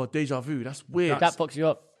my God, deja vu. That's weird. That fucks you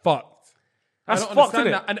up. Fucked. That's I don't fucked,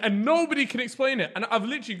 understand innit? that. And nobody can explain it. And I've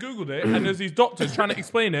literally Googled it, and there's these doctors trying to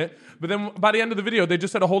explain it, but then by the end of the video, they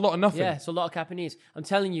just said a whole lot of nothing. Yeah, it's a lot of Japanese. I'm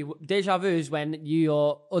telling you, deja vu is when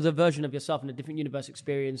your other version of yourself in a different universe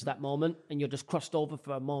experience that moment, and you're just crossed over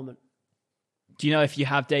for a moment. Do you know if you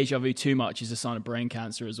have deja vu too much is a sign of brain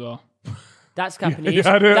cancer as well? That's Japanese.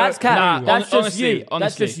 Yeah, I do. That's Nah, that's just honestly, you.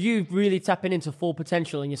 honestly. That's just you really tapping into full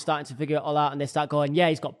potential, and you're starting to figure it all out. And they start going, "Yeah,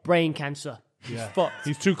 he's got brain cancer. Yeah. He's fucked.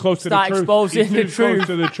 He's too close to Start the truth. exposing He's the too close truth.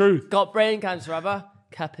 to the truth. Got brain cancer, brother.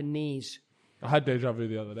 Japanese. I had deja vu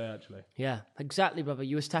the other day, actually. Yeah, exactly, brother.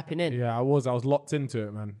 You was tapping in. Yeah, I was locked into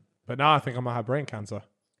it, man. But now I think I might have brain cancer.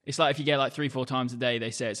 It's like if you get like 3-4 times a day,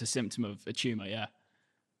 they say it's a symptom of a tumor. Yeah.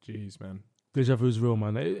 Jeez, man. Deja vu is real,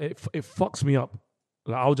 man. It fucks me up.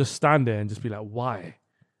 Like, I'll just stand there and just be like, why?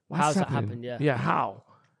 How's that happened? Yeah. Yeah, how?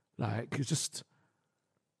 Like, it's just...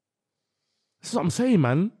 This is what I'm saying,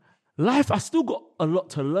 man. Life, I still got a lot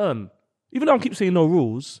to learn. Even though I keep saying no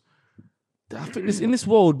rules, I think in this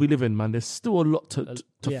world we live in, man, there's still a lot to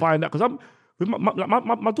yeah. find out. Because I'm with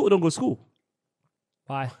my daughter don't go to school.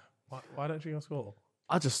 Why? Why don't you go to school?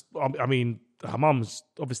 I mean, her mum's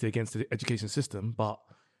obviously against the education system, but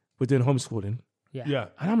we're doing homeschooling. Yeah. Yeah.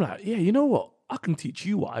 And I'm like, yeah, you know what? I can teach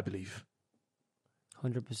you what I believe.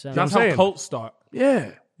 100%. That's I'm how saying? cults start.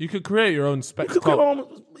 Yeah. You could create your own You spec could create my cult.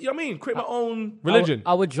 own, you know what I mean? Create my own... Religion.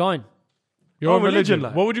 I would join. Your own religion, religion.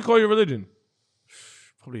 like. What would you call your religion?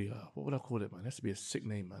 Probably, what would I call it, man? It has to be a sick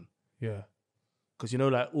name, man. Yeah. Because, you know,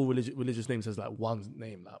 like, all religious names has, like, one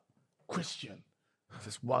name. Like, Christian.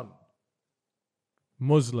 Just one.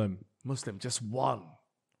 Muslim. Muslim, just one.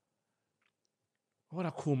 What would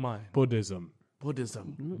I call mine? Buddhism.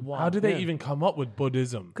 Buddhism. One. How did they even come up with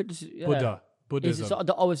Buddhism? Could just, yeah. Buddha. Is Buddhism. it sort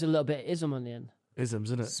of always a little bit of ism on the end? Isms,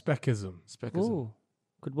 isn't it? Specism. Specism. Ooh,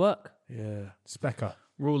 could work. Yeah. Specker.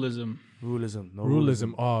 Rulism. Rulism. No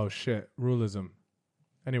Rulism. Oh, shit. Rulism.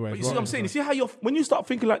 Anyway. But you see what I'm saying? You see how when you start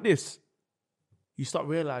thinking like this, you start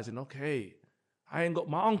realizing, okay, I ain't got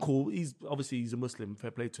my uncle. He's a Muslim.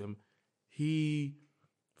 Fair play to him. He,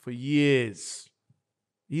 for years,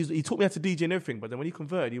 he taught me how to DJ and everything. But then when he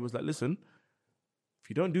converted, he was like, listen, if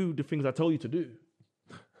you don't do the things I told you to do,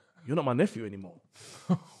 you're not my nephew anymore.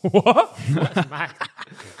 What?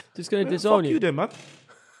 Just going to Fuck disown you you. then, man.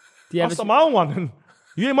 Do you, I'll ever, start my own one.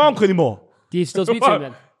 You ain't my uncle anymore. do you still speak to him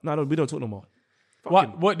then? No, we don't talk no more. Fuck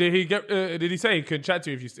him. What did he get? Did he say he could chat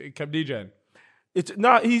to you if you kept DJing?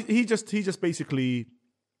 He just basically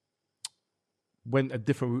went a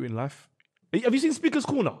different route in life. Have you seen Speaker's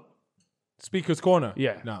Corner? Speaker's Corner?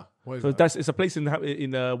 Yeah. No. What is So that? it's a place in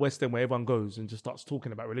the West End where everyone goes and just starts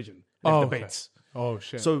talking about religion, Oh, debates. Oh,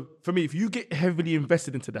 shit. So for me, if you get heavily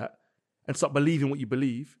invested into that and start believing what you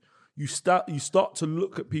believe, you start to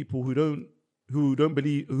look at people who don't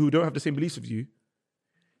have the same beliefs as you.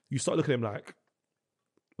 You start looking at them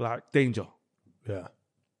like danger. yeah.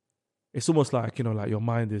 It's almost like, you know, like your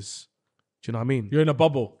mind is. Do you know what I mean? You're in a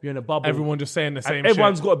bubble. You're in a bubble. Everyone just saying the same and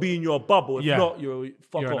everyone's shit. got to be in your bubble. If Yeah. not, you're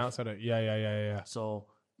fuck You're an off. outsider. Yeah. So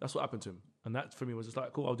that's what happened to him. And that for me was just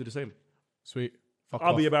like, cool, I'll do the same. Sweet. Fuck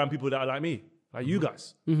I'll off. be around people that are like me, like you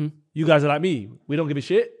guys. Mm-hmm. You guys are like me. We don't give a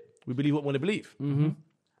shit. We believe what we want to believe. Mm-hmm.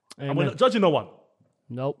 And we're not judging no one.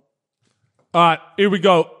 Nope. All right, here we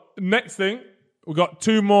go. Next thing, we got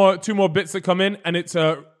two more bits that come in, and it's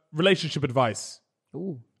relationship advice.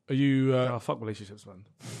 Ooh. Are you? Fuck relationships, man.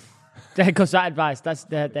 There goes that advice.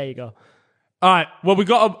 There you go. All right. Well, we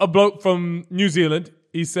got a bloke from New Zealand.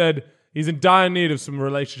 He said, He's in dire need of some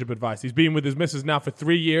relationship advice. He's been with his missus now for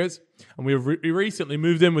 3 years, and we recently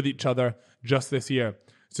moved in with each other just this year.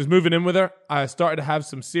 Since moving in with her, I started to have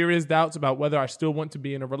some serious doubts about whether I still want to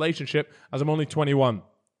be in a relationship, as I'm only 21.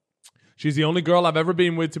 She's the only girl I've ever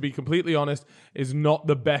been with, to be completely honest, is not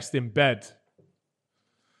the best in bed.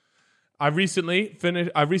 I recently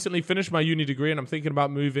finished my uni degree, and I'm thinking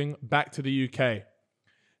about moving back to the UK.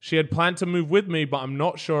 She had planned to move with me, but I'm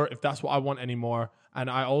not sure if that's what I want anymore. And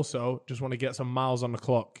I also just want to get some miles on the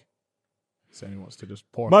clock. So he wants to just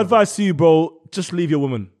pour. My advice to you, bro, just leave your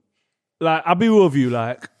woman. Like, I'll be real with you.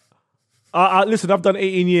 Like, listen, I've done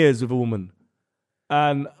 18 years with a woman.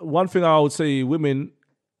 And one thing I would say, women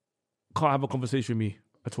can't have a conversation with me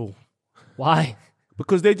at all. Why?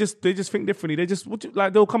 Because they just think differently.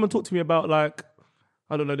 They'll come and talk to me about, like,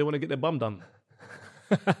 I don't know, they want to get their bum done.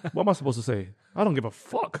 What am I supposed to say? I don't give a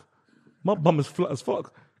fuck. My bum is flat as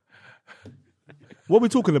fuck. What are we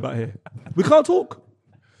talking about here? We can't talk.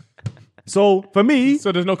 So for me,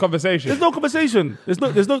 so there's no conversation. There's no conversation.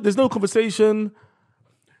 There's no conversation.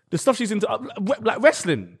 The stuff she's into, like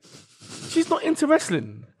wrestling. She's not into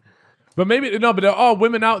wrestling. But maybe but there are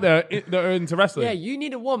women out there that are into wrestling. Yeah, you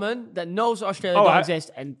need a woman that knows Australia don't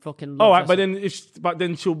exist and fucking loves all right, wrestling. but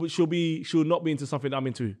then she'll not be into something I'm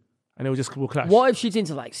into, and we'll clash. What if she's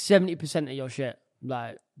into like 70% of your shit,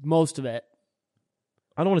 like most of it?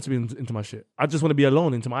 I don't want her to be into my shit. I just want to be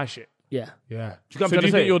alone into my shit. Yeah. Yeah. Do you So do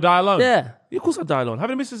you think you'll die alone? Yeah. Yeah, of course I die alone.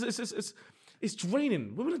 Having a missus, it's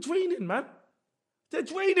draining. Women are draining, man. They're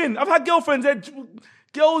draining. I've had girlfriends.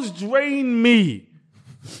 Girls drain me.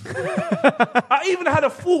 I even had a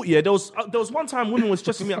thought. Yeah, there was one time women were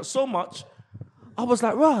stressing me out so much. I was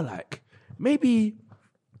like, well, like maybe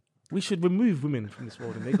we should remove women from this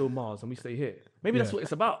world and they go Mars and we stay here. Maybe that's what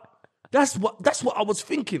it's about. That's what I was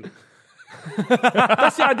thinking.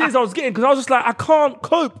 That's the ideas I was getting because I was just like, I can't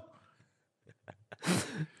cope.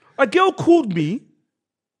 A girl called me,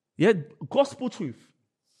 yeah, gospel truth.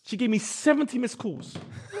 She gave me 70 missed calls.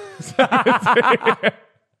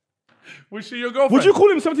 Was she your girlfriend? Would you call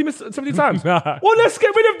him 70 times? Nah. Well, let's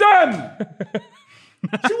get rid of Dan.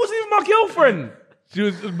 She wasn't even my girlfriend. She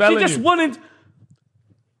was She belling just you. wanted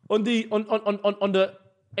on the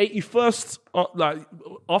 81st, like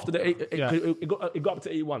after the it got up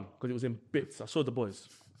to 81 because it was in bits. I saw the boys.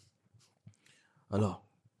 Hello.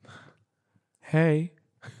 Hey.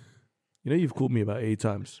 You know you've called me about 8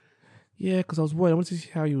 times. Yeah, because I was worried. I wanted to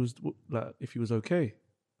see how you was, like, if he was okay.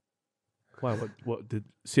 Why? What did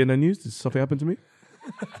CNN News? Did something happen to me?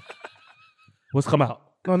 What's come out?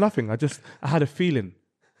 No, nothing. I had a feeling.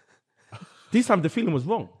 This time the feeling was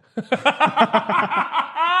wrong. What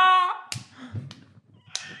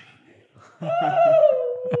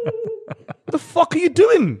the fuck are you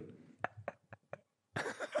doing?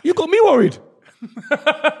 You got me worried.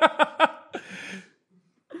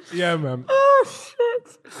 Yeah, man. Oh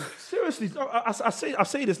shit! Seriously, I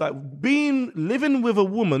say this, like, living with a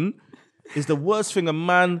woman is the worst thing a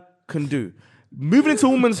man can do. Moving into a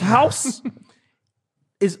woman's house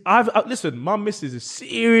is listen. My missus is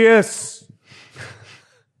serious.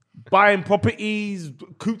 Buying properties,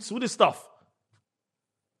 coots, all this stuff.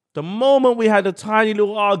 The moment we had a tiny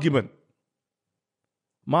little argument,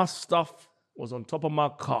 my stuff was on top of my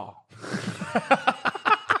car.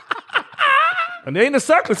 And they ain't a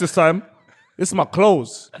cyclist this time. This is my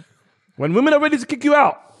clothes. When women are ready to kick you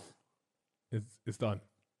out, It's done.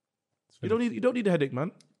 you don't need a headache,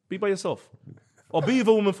 man. Be by yourself. Or be with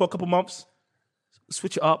a woman for a couple months.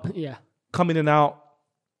 Switch it up. Yeah. Come in and out.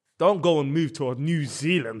 Don't go and move to New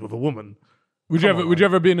Zealand with a woman. Would you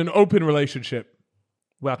ever be in an open relationship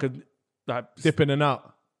Where I could, like, dip in and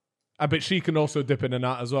out? I bet she can also dip in and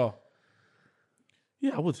out as well.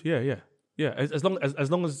 yeah, I would. Yeah. As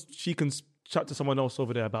long as she can chat to someone else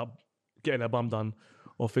over there about getting her bum done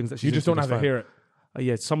or things that she's You just into, don't have to that's hear it. fine.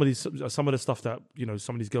 Yeah, some of the stuff that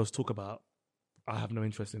some of these girls talk about, I have no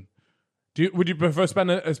interest in. Would you prefer spend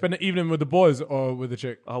an evening with the boys or with the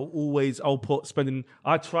chick?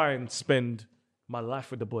 I try and spend my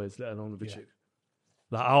life with the boys, let alone with the chick.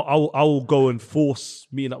 Like I'll go and force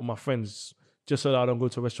meeting up with my friends just so that I don't go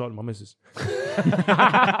to a restaurant with my missus.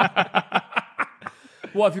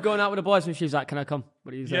 What if you're going out with the boys and she's like, "Can I come?"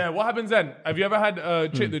 What do you say? Yeah, what happens then? Have you ever had a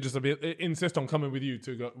chick that just insist on coming with you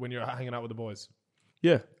to go when you're hanging out with the boys?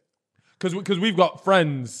 Yeah. Because we've got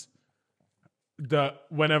friends that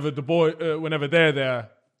whenever they're there,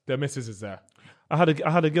 their missus is there. I had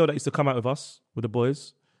a girl that used to come out with us, with the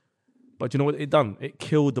boys. But you know what it done? It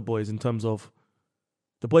killed the boys in terms of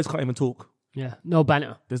the boys can't even talk. Yeah. No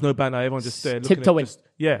banter. There's no banter. Everyone's just there looking Tiptoeing.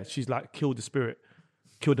 she's like killed the spirit,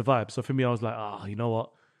 killed the vibe. So for me, I was like, you know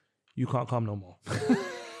what? You can't come no more.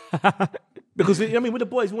 Because, I mean, with the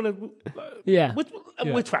boys, we want to... Yeah.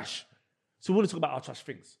 We're trash. So we want to talk about our trash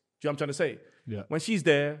things. Do you know what I'm trying to say? Yeah. When she's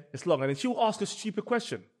there, it's long. And then she'll ask a stupid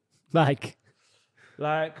question. Like,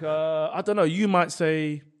 I don't know, you might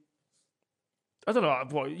say... I don't know,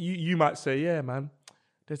 what you might say, yeah, man,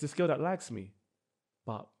 there's this girl that likes me,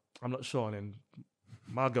 but I'm not sure. And then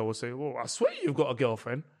my girl will say, well, I swear you've got a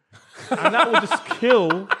girlfriend. And that will just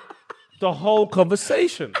kill the whole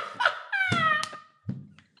conversation.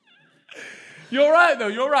 You're right, though.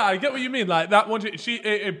 You're right. I get what you mean. Like that one,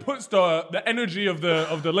 it puts the energy of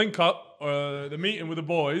the link up, the meeting with the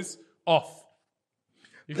boys off.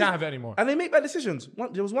 You can't have it anymore. And they make bad decisions.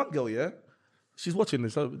 There was one girl, yeah, she's watching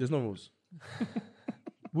this, so there's no rules.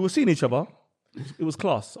 We were seeing each other. It was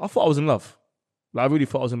class. I thought I was in love. Like, I really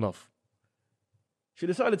thought I was in love. She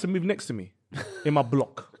decided to move next to me in my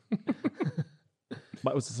block.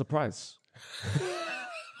 But it was a surprise.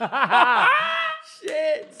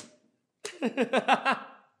 shit.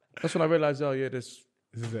 That's when I realized, oh yeah, This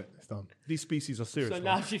is it. It's done. these species are serious. So man.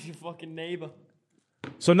 now she's your fucking neighbor.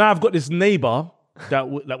 So now I've got this neighbor that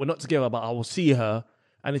we're not together, but I will see her,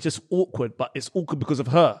 and it's just awkward. But it's awkward because of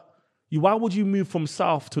her. Why would you move from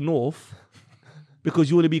south to north? Because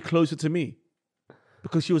you want to be closer to me.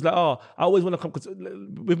 Because she was like, oh, I always want to come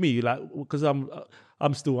with me, like, because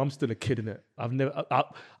I'm still a kid in it.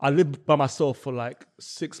 I lived by myself for like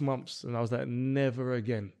 6 months, and I was like, never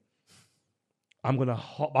again. I'm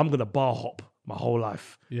gonna bar hop my whole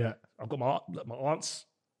life. Yeah. I've got my aunts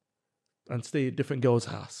and stay at different girls'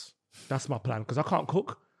 house. That's my plan, because I can't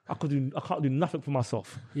cook. I can't do nothing for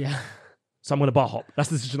myself. Yeah. So I'm gonna bar hop. That's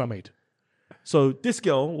the decision I made. So this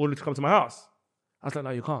girl wanted to come to my house. I was like, no,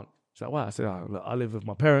 you can't. She's like, why? I said, oh, look, I live with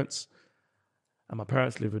my parents, and my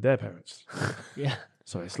parents live with their parents. Yeah.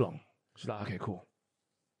 So it's long. She's like, okay, cool.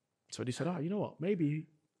 So they said, oh, you know what? Maybe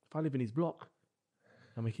if I live in his block,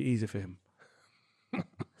 I'll make it easier for him.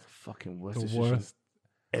 Fucking worst decision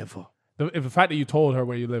ever. The fact that you told her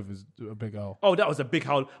where you live is a big O. Oh, that was a big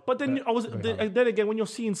howl. But then then again, when you're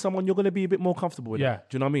seeing someone, you're going to be a bit more comfortable with Yeah. it.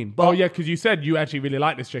 Do you know what I mean? But Oh, yeah, because you said you actually really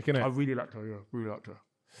like this chick, innit? I really liked her, yeah. Really liked her.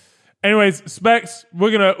 Anyways, Specs, we're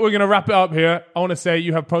gonna wrap it up here. I want to say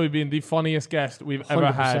you have probably been the funniest guest we've ever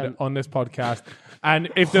 100%. had on this podcast. And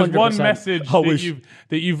if there's one 100%. message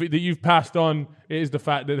that you've passed on, it is the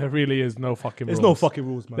fact that there really is no fucking rules. There's no fucking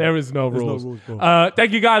rules, man. There is no There's rules. no rules, bro.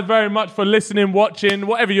 Thank you guys very much for listening, watching,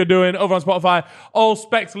 whatever you're doing over on Spotify. All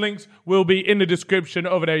Specs links will be in the description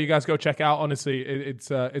over there. You guys go check out. Honestly, it's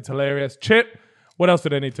hilarious. Chip, what else do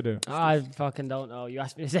they need to do? I fucking don't know. You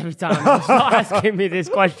ask me this every time. You start asking me this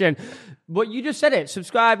question. But you just said it.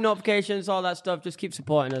 Subscribe, notifications, all that stuff. Just keep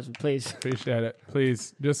supporting us, please. Appreciate it.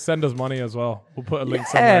 Please, just send us money as well. We'll put a link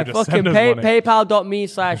somewhere. Just fucking send us money.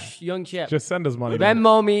 paypal.me/youngchip. Just send us money. man.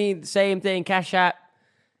 Venmo me, same thing, Cash App.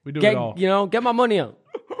 We do it all. Get my money up.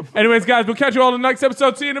 Anyways, guys, we'll catch you all in the next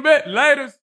episode. See you in a bit. Later.